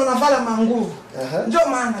 Ulizaliwa na unavala manguvu. Njoo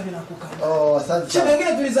maana vinakukaba. Oh, asante. Sisi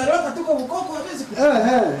wengine tulizaliwa tuko Bukoko hawezi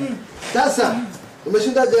Sasa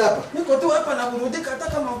umeshindaje hapa? Niko tu hapa na burudika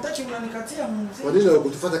hata kama utachi unanikatia mzee. Kwa nini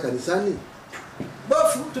ukutufuata kanisani?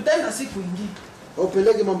 Bofu, tutaenda siku nyingine.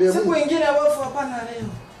 Upeleke mambo ya Mungu. Siku nyingine bofu hapana leo.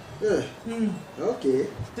 Okay.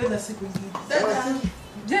 Tenda siku nyingine.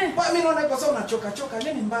 Je, kwa mimi naona kwa sababu unachoka choka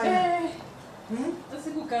nini mbaya?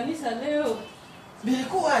 Siku kanisa leo.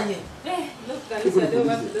 Bilikuwaje? Leo kanisa leo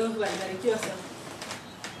watu leo wanabarikiwa sana.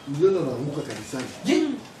 Ndio naanguka kanisani. Je?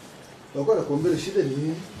 Wako na kuombea shida ni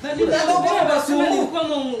nini? Nilikuwa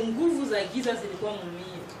nguvu za giza zilikuwa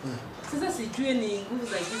mumie. Sasa sijui ni nguvu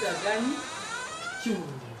za giza gani.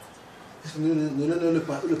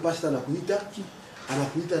 Yule pastor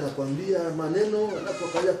anakuita anakuambia maneno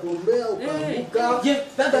anapokaja kuombea ukaanguka. Je,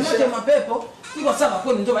 dada moja mapepo iko sawa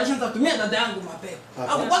kwani ndio baisha nitatumia dada yangu mapepo.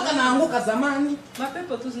 Hakupaka naanguka zamani.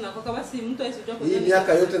 Mapepo tu zinakoka basi mtu aisijua kwa hii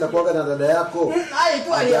miaka yote nakuaga na dada yako. Hai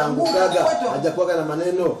tu alianguka kwetu. Hajakuaga na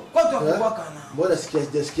maneno. Kwetu hakukuaka na. Mbona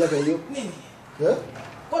sijasikia hiyo? Nini?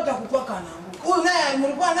 Kwetu hakukuaka na. Huyu naye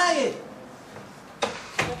mlikuwa naye.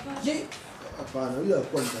 Je, hapana, huyo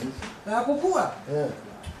alikuwa kanisa. Hakukua?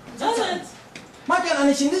 Sasa maki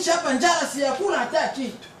ananishindisha hapa njara si ya kula hata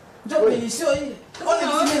kitu. Ndio pilisio ile.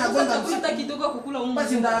 Ona mimi nakwenda hata kidogo kukula umu.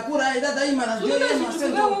 Basi ndakula dada hii mara ndio ile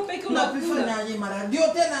masendo. Unapifanya hii mara ndio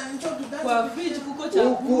tena ndio tutaanza kwa fridge kuko chakula.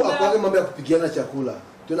 Huku apage mambo ya kupigiana chakula.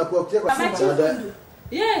 Tunakuwa kwa dada.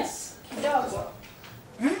 Yes. Kidogo.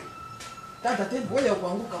 Dada tena wewe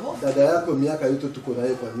kuanguka hofu. Dada yako miaka yote tuko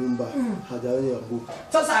naye kwa nyumba. Hajawahi anguka.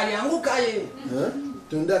 Sasa alianguka yeye.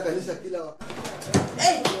 Tunaenda kanisa kila wakati.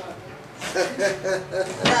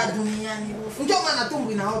 Ya duniani bofu. Ndio maana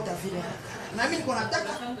tumbo inaota vile. Na mimi niko nataka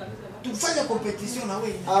tufanye competition na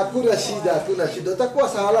wewe. Hakuna shida. Utakuwa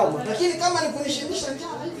salama. Lakini kama ni kunishindisha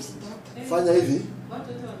njaa hivi sitata. Fanya hivi.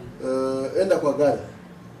 Enda kwa gari.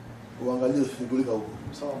 Uangalie shughulika huko.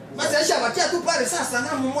 Sawa. Basi aisha bakia tu pale sasa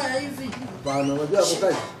na mmoja hivi. Hapana, unajua hapo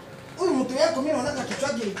kazi. Huyu mtu yako mimi naona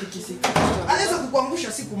kichwaje itikisiki. Anaweza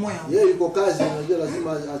kukuangusha siku moja. Yeye yuko kazi, unajua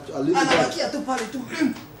lazima alinde. Anabakia tu pale tu.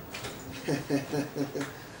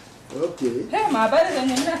 Okay. Habari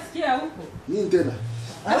zenye nasikia huko. Nini tena?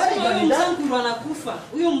 Habari gani? Msankuru anakufa.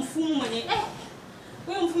 Huyo mfumu mwenye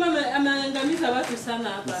huyo mfumu ameangamiza watu sana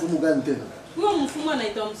hapa. Mfumu gani tena? Huyo mfumu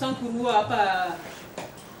anaitwa Msankuru hapa.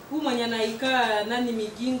 Huyu mwenye anaika nani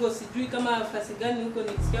Migingo sijui kama fasi gani huko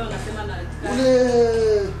nikisikia wanasema na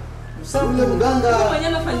ule mganga. Huyo mwenye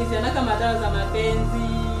anafanyizana kama dawa za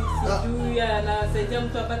mapenzi. Sijui anasaidia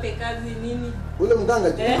mtu apate kazi nini. Ule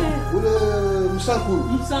mganga ule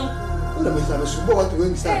Msankuru. Ule amesumbua watu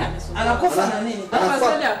wengi sana. Anakufa na nini?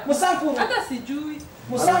 Msankuru. Hata sijui.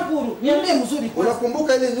 Msankuru, niambie mzuri kwa.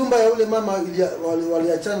 Unakumbuka ile nyumba ya ule mama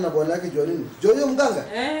waliachana na bwana yake jua nini? Jua hiyo mganga?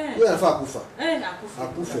 Yeye anafaa kufa.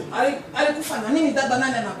 Akufe. Alikufa na nini dada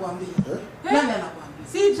nani anakuambia? Nani anakuambia?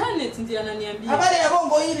 Si Janet ndiye ananiambia. Habari ya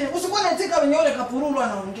bongo ile. Usikuwa unatika wenye ule kapurulu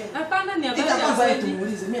anaongea. Hapana ni habari ya kwanza yetu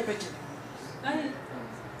muulize mimi peke yangu.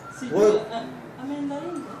 Sijui. Ameenda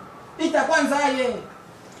nje. Ita kwanza yeye.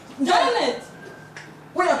 Janet.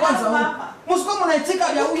 Wewe kwanza. Msikomo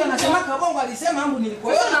unaitika vya huyu anasema kabongo alisema ambu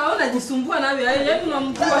nilikuwa. Wewe unaona jisumbua nawe yeye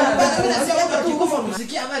tunamjua. Mimi nasema watu kikufa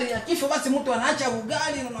msikia habari ya kifo basi mtu anaacha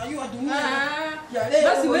ugali unajua dunia.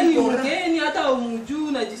 Basi wewe ni mgeni hata umjuu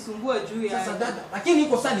unajisumbua juu ya. Sasa dada, lakini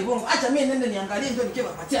iko sana bongo. Acha mimi nende niangalie ndio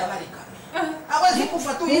nikiwapatia habari kamili. Hawezi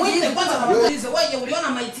kufa tu hivi kwanza na muulize wewe uliona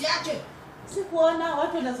maiti yake? Sikuona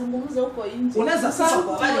watu wanazungumza huko nje. Unaweza sasa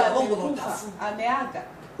kwa habari ya bongo na utafuta. Ameaga.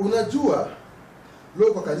 Unajua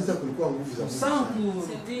leo kwa kanisa kulikuwa nguvu za Mungu.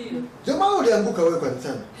 Ndio. Jamaa ulianguka wewe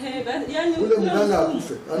kanisani. Yani ule mganga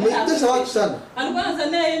akufe. Ameitesha watu sana. Alikuwa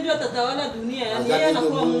anazania yeye ndio atatawala dunia. Yani yeye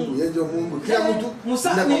anakuwa Mungu. Yeye ndio Mungu. Kila mtu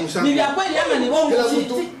ni vya kweli ama ni bongo? Kila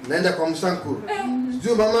mtu naenda kwa Msankuru.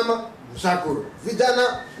 Sijui mama Msankuru. Vijana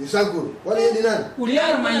Msankuru. Wale yeye ni nani?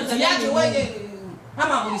 Uliona maiti yake wewe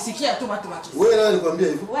ama ulisikia tu watu wakisema? Wewe nani alikwambia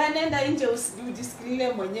hivyo? Wewe nenda nje usijisikilize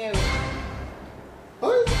mwenyewe.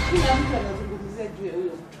 Kila mtu anazungumzia juu ya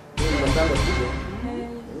huyo. Matanga kubwa.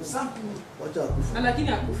 Wacha akufe. Lakini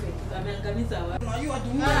akufe. Ameangamiza watu. Unajua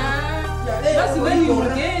dunia. Basi wewe ni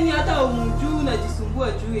mgeni hata umjui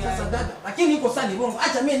unajisumbua juu ya. Sasa dada, lakini iko sasa ni bongo.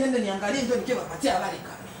 Acha mimi nende niangalie ndio nikiwapatia habari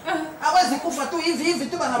kamili. Hawezi kufa tu hivi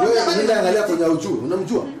tu bana. Wewe nenda angalia kwenye ujui.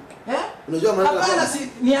 Unamjua? Unajua maana la hapana, si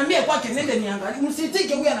niambie kwake nende niangalie.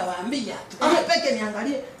 Msitike huyu anawaambia. Mimi peke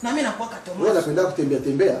niangalie na mimi nakuwa katomo. Wewe unapenda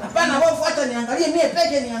kutembea. Hapana, wewe fuata niangalie, mimi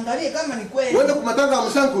peke niangalie kama ni kweli. Wewe kwa matanga ya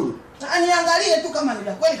Msankuru. Niangalie tu kama ni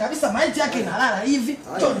kweli kabisa maiti yake inalala hivi.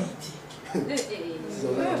 Toniti.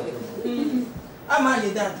 Ama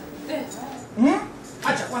ye dada.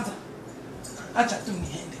 Acha kwanza. Acha tu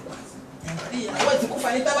niende kwanza. Niangalie, hawezi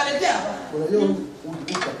kufa nitabaletea hapa. Unajua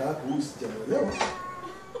ukitaka hapo usijaelewa.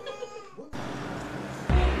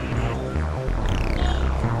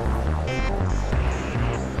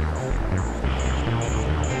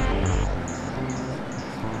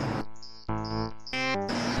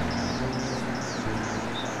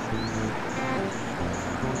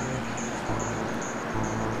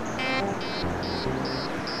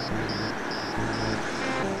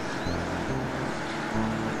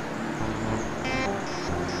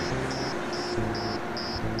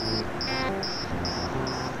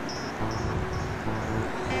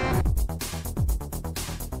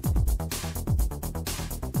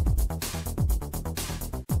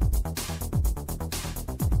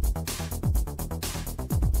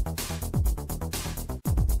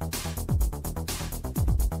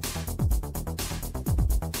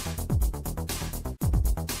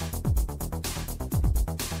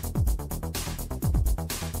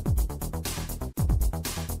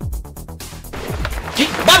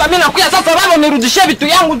 Baba mimi nakuja sasa baba nirudishie vitu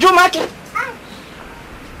yangu Juma yake.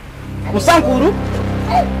 Musankuru.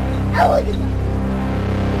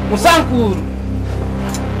 Musankuru.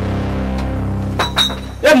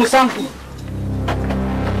 Musankuru.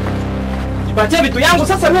 Nipatie vitu yangu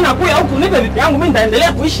sasa mimi nakuja huku nipe vitu yangu mimi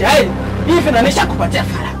nitaendelea kuishi hai. Hivi na nisha kupatia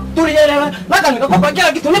fara. Tulielewa. Nataka nikakupa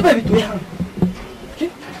kila kitu nipe vitu yangu.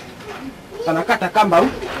 Anakata kamba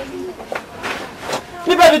huku.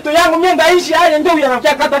 Nipe vitu yangu mimi ndaishi haya ndio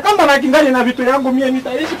yanakia kata kama na kingali na vitu yangu mimi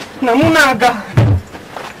nitaishi na munaga.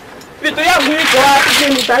 Vitu yangu iko wapi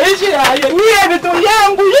mimi nitaishi haya? Mimi vitu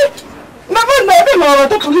yangu na bado na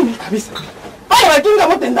watoto mimi kabisa. Hao wakinga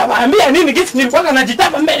wote ndawaambia nini kisi nilikuwa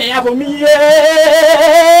najitapa mbele yao mimi.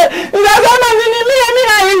 Ndazama mimi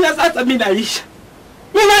naishi sasa mimi naishi.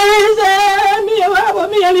 Mimi naishi mimi wao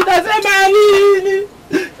mimi nitasema nini?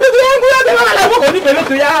 Vitu yangu yote wala wako nipe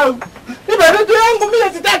vitu yangu. Nipe vitu yangu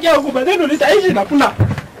mimi sitaki ya kubaneno nitaishi na kuna.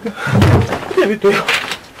 Nipe vitu yangu.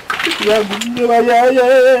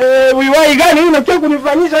 Wiwai gani unakia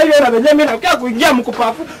kunifanyisha hiyo na venye mimi nakia kuingia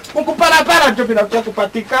mkupafu. Mkupara ndio vinakuja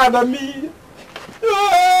kupatikana mimi.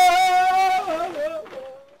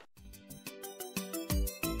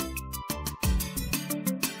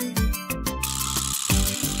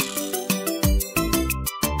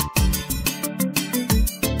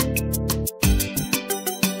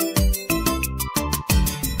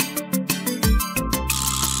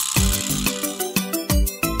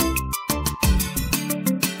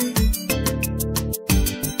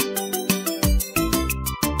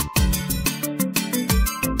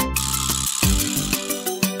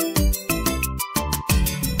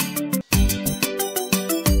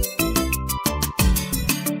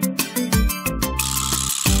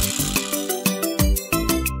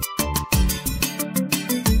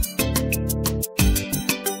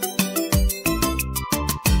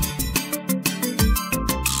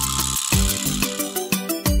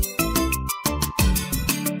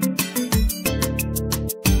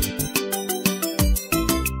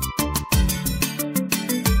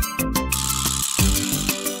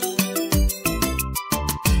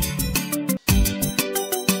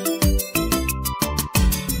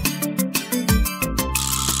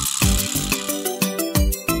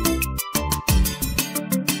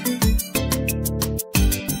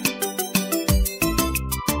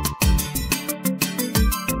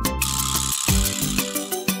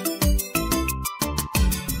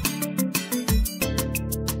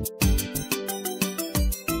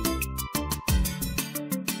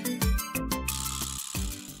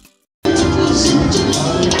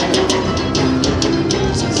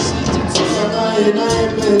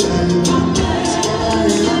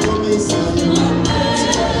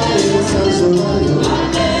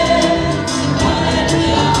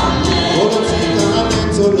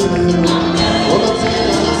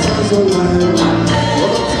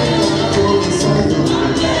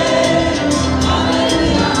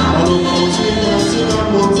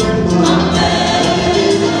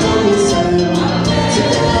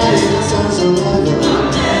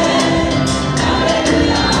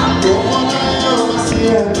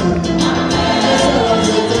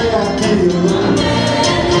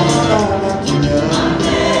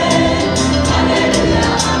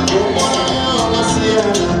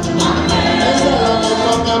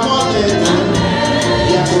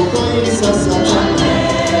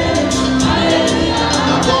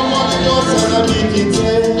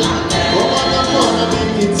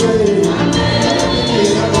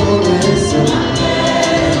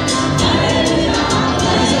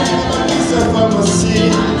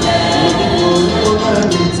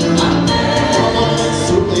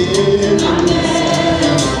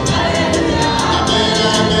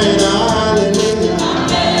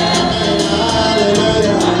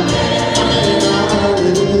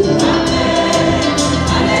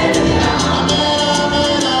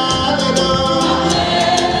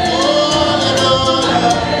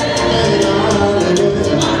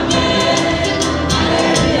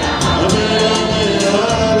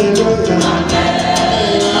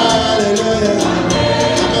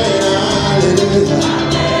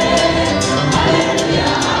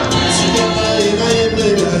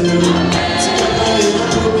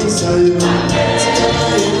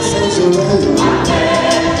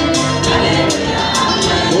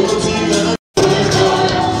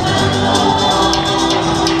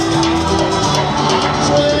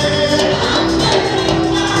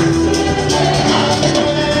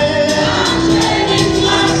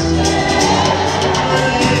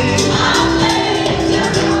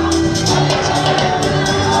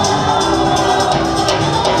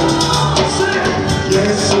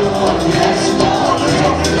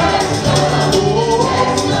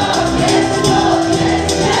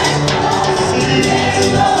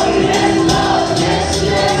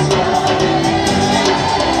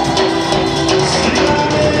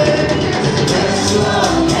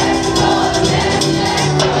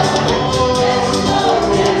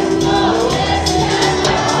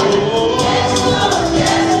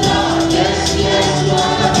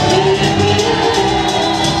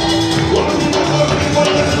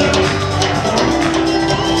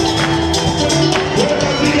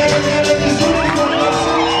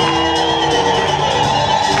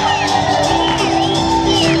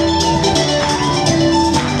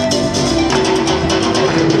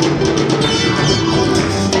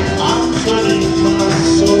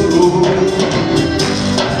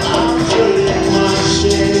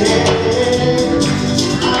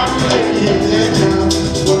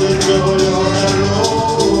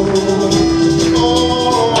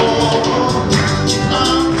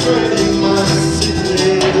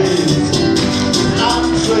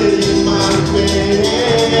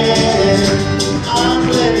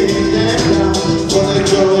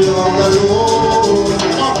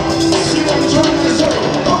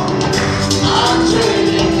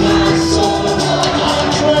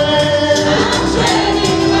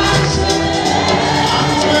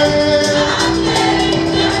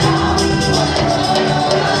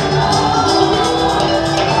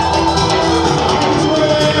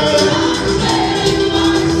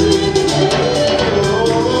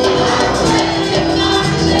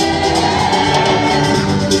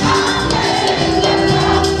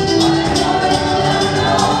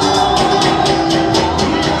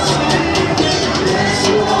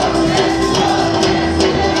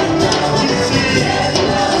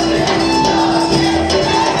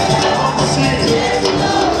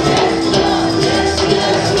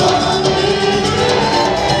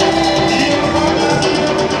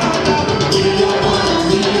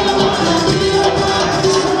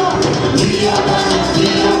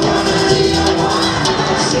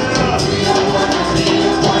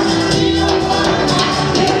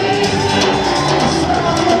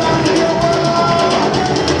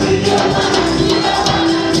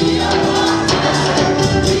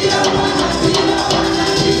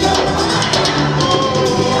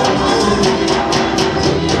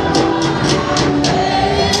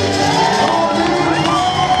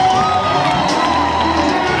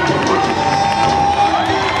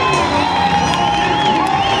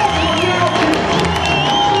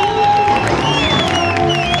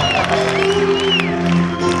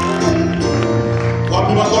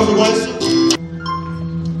 Wapi makofi kwa Yesu?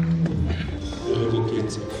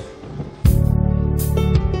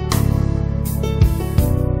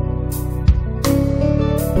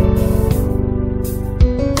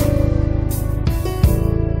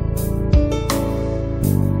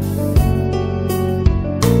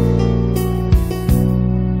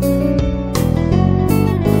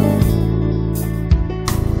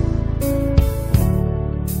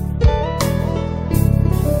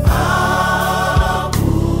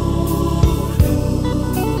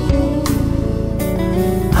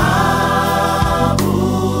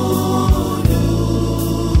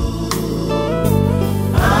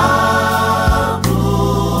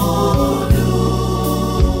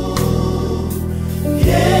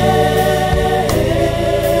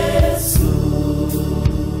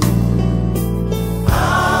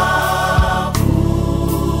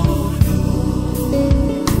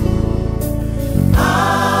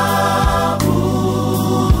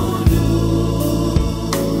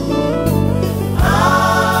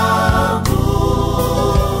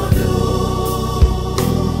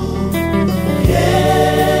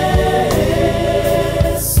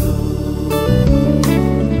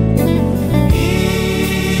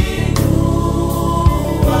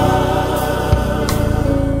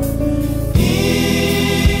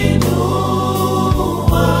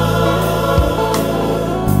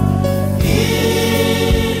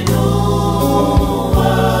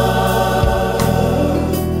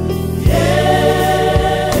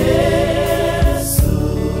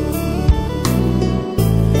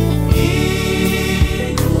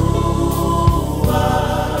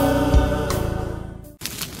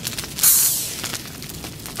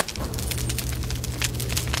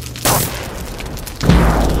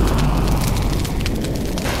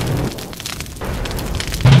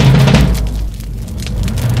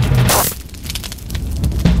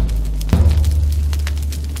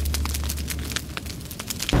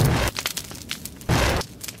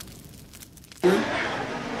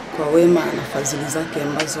 Wema na fadhili zake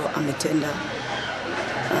ambazo ametenda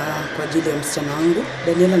kwa ajili ya msichana wangu.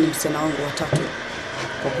 Daniela ni msichana wangu wa 3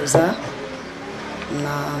 kwa kuzaa,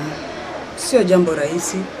 na sio jambo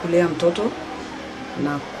rahisi kulea mtoto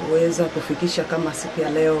na kuweza kufikisha kama siku ya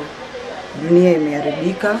leo dunia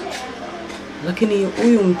imeharibika, lakini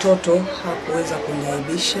huyu mtoto hakuweza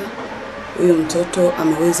kuniaibisha. Huyu mtoto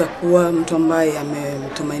ameweza kuwa mtu ambaye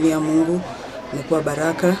amemtumainia Mungu, amekuwa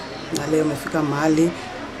baraka, na leo amefika mahali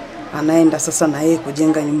anaenda sasa na yeye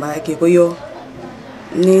kujenga nyumba yake. Kwa hiyo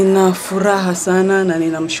nina furaha sana na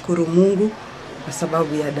ninamshukuru Mungu kwa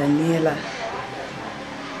sababu ya Daniela.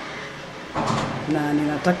 Na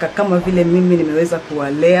ninataka kama vile mimi nimeweza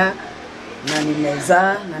kuwalea na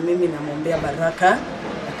nimezaa, na mimi namwombea baraka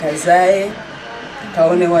akazae,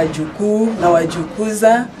 kaone wajukuu na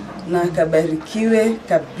wajukuza, na akabarikiwe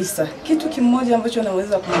kabisa. Kitu kimoja ambacho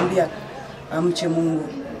naweza kumwambia, amche Mungu.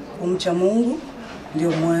 Kumcha Mungu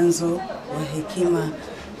ndio mwanzo wa hekima.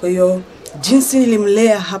 Kwa hiyo jinsi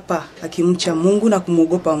nilimlea hapa akimcha Mungu na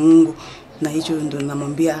kumwogopa Mungu, na hicho ndio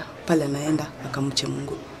namwambia pale anaenda akamche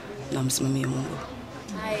Mungu na msimamie Mungu.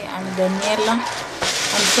 Hi, I'm Daniela.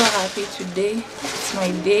 I'm so happy today. It's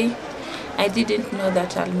my day. I didn't know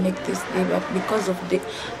that I'll make this day, but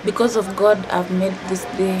because of God, I've made this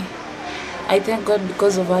day. I thank God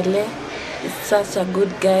because of Ale. He's such a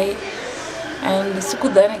good guy. And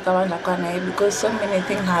because so many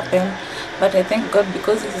things happen, but I thank God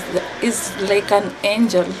because he's like an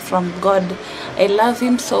angel from God. I love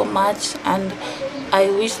him so much, and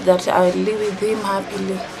I wish that I will live with him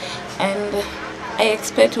happily. And I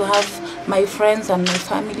expect to have my friends and my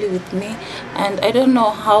family with me, and I don't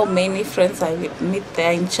know how many friends I will meet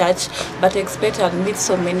there in church, but I expect I'll meet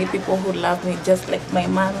so many people who love me just like my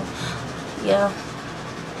mom. Yeah.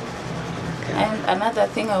 And another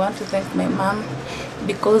thing, I want to thank my mom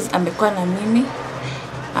because amekuwa na mimi,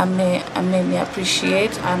 me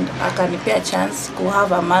appreciate, and akanipea a chance to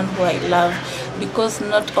have a man who I love, because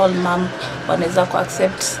not all mom wanaweza ku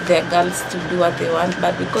accept their girls to do what they want,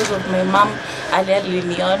 but because of my mom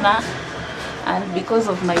aliniona, and because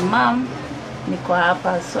of my mom niko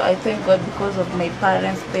hapa. So I thank God because of my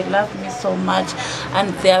parents. They love me so much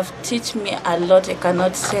and they have taught me a lot I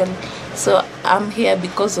cannot tell. So I'm here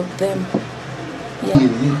because of them. Yeah.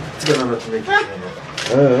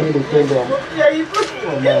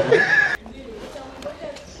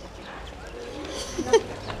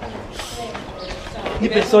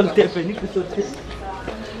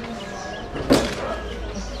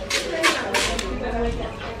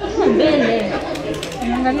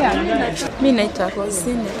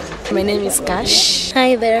 My name is Cash.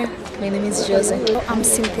 Hi there, my name is Jose. I'm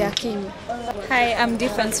Cynthia Akinyi. Hi, I'm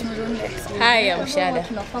Defense Murunde. Hi, I'm Shada.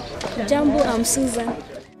 Jambo, I'm Susan.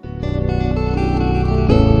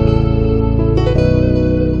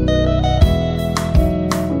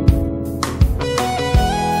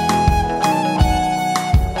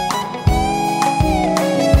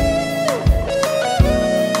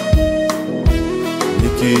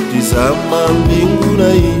 Nikitizama mbingu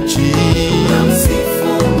na nchi,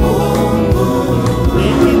 namsifu Mungu.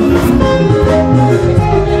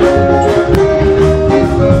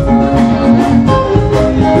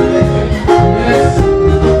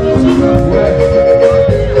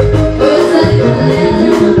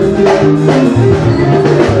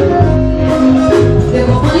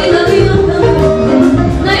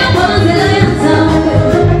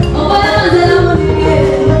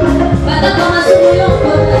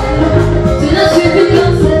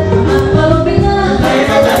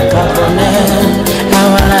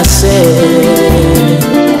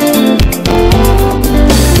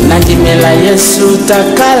 Nandimela Yesu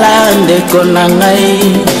takala ndeko na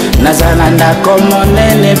ngai nazana ndako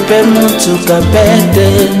monene pe mutuka pete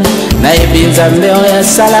nayebi Nzambe oyo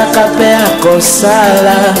asalaka pe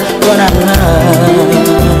akosala mpona ngai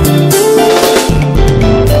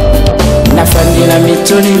nafandi na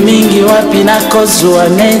mituni mingi wapi nakozwa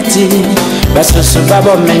neti basusu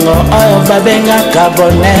babomengo oyo babengaka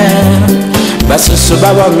bonheur basusu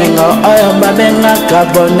babomengo oyo babengaka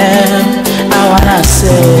bonheur awana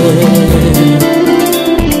se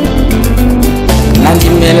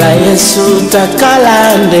nandimela Yesu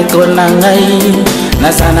takala ndeko na ngai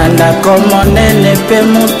nazana ndako monene pe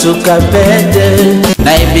mutuka pete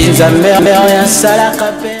nayebi Nzambe oyo asalaka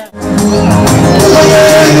pe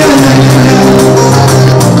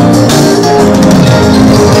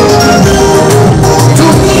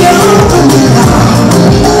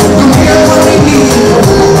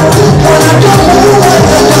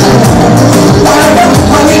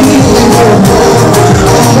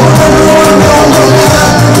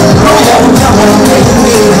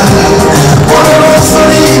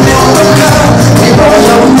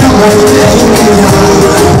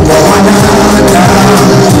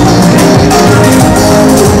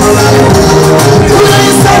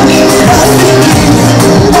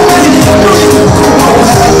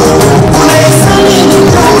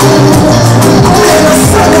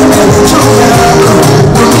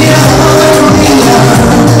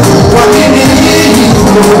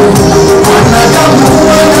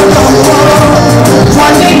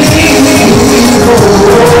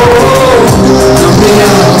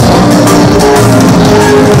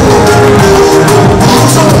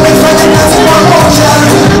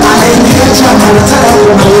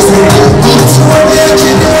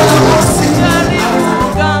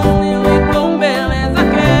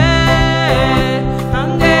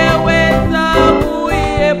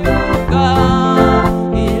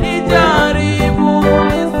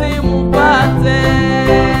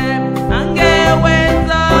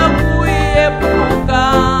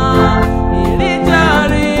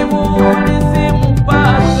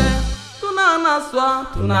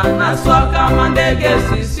tunanaswa kama ndege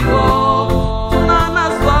sisi wo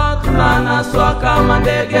tunanaswa kama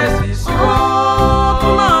ndege sisi wo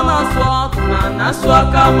tunanaswa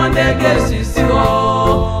kama ndege sisi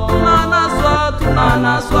wo tunanaswa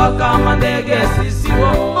kama ndege sisi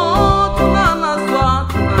wo tunanaswa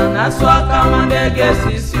kama ndege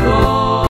sisi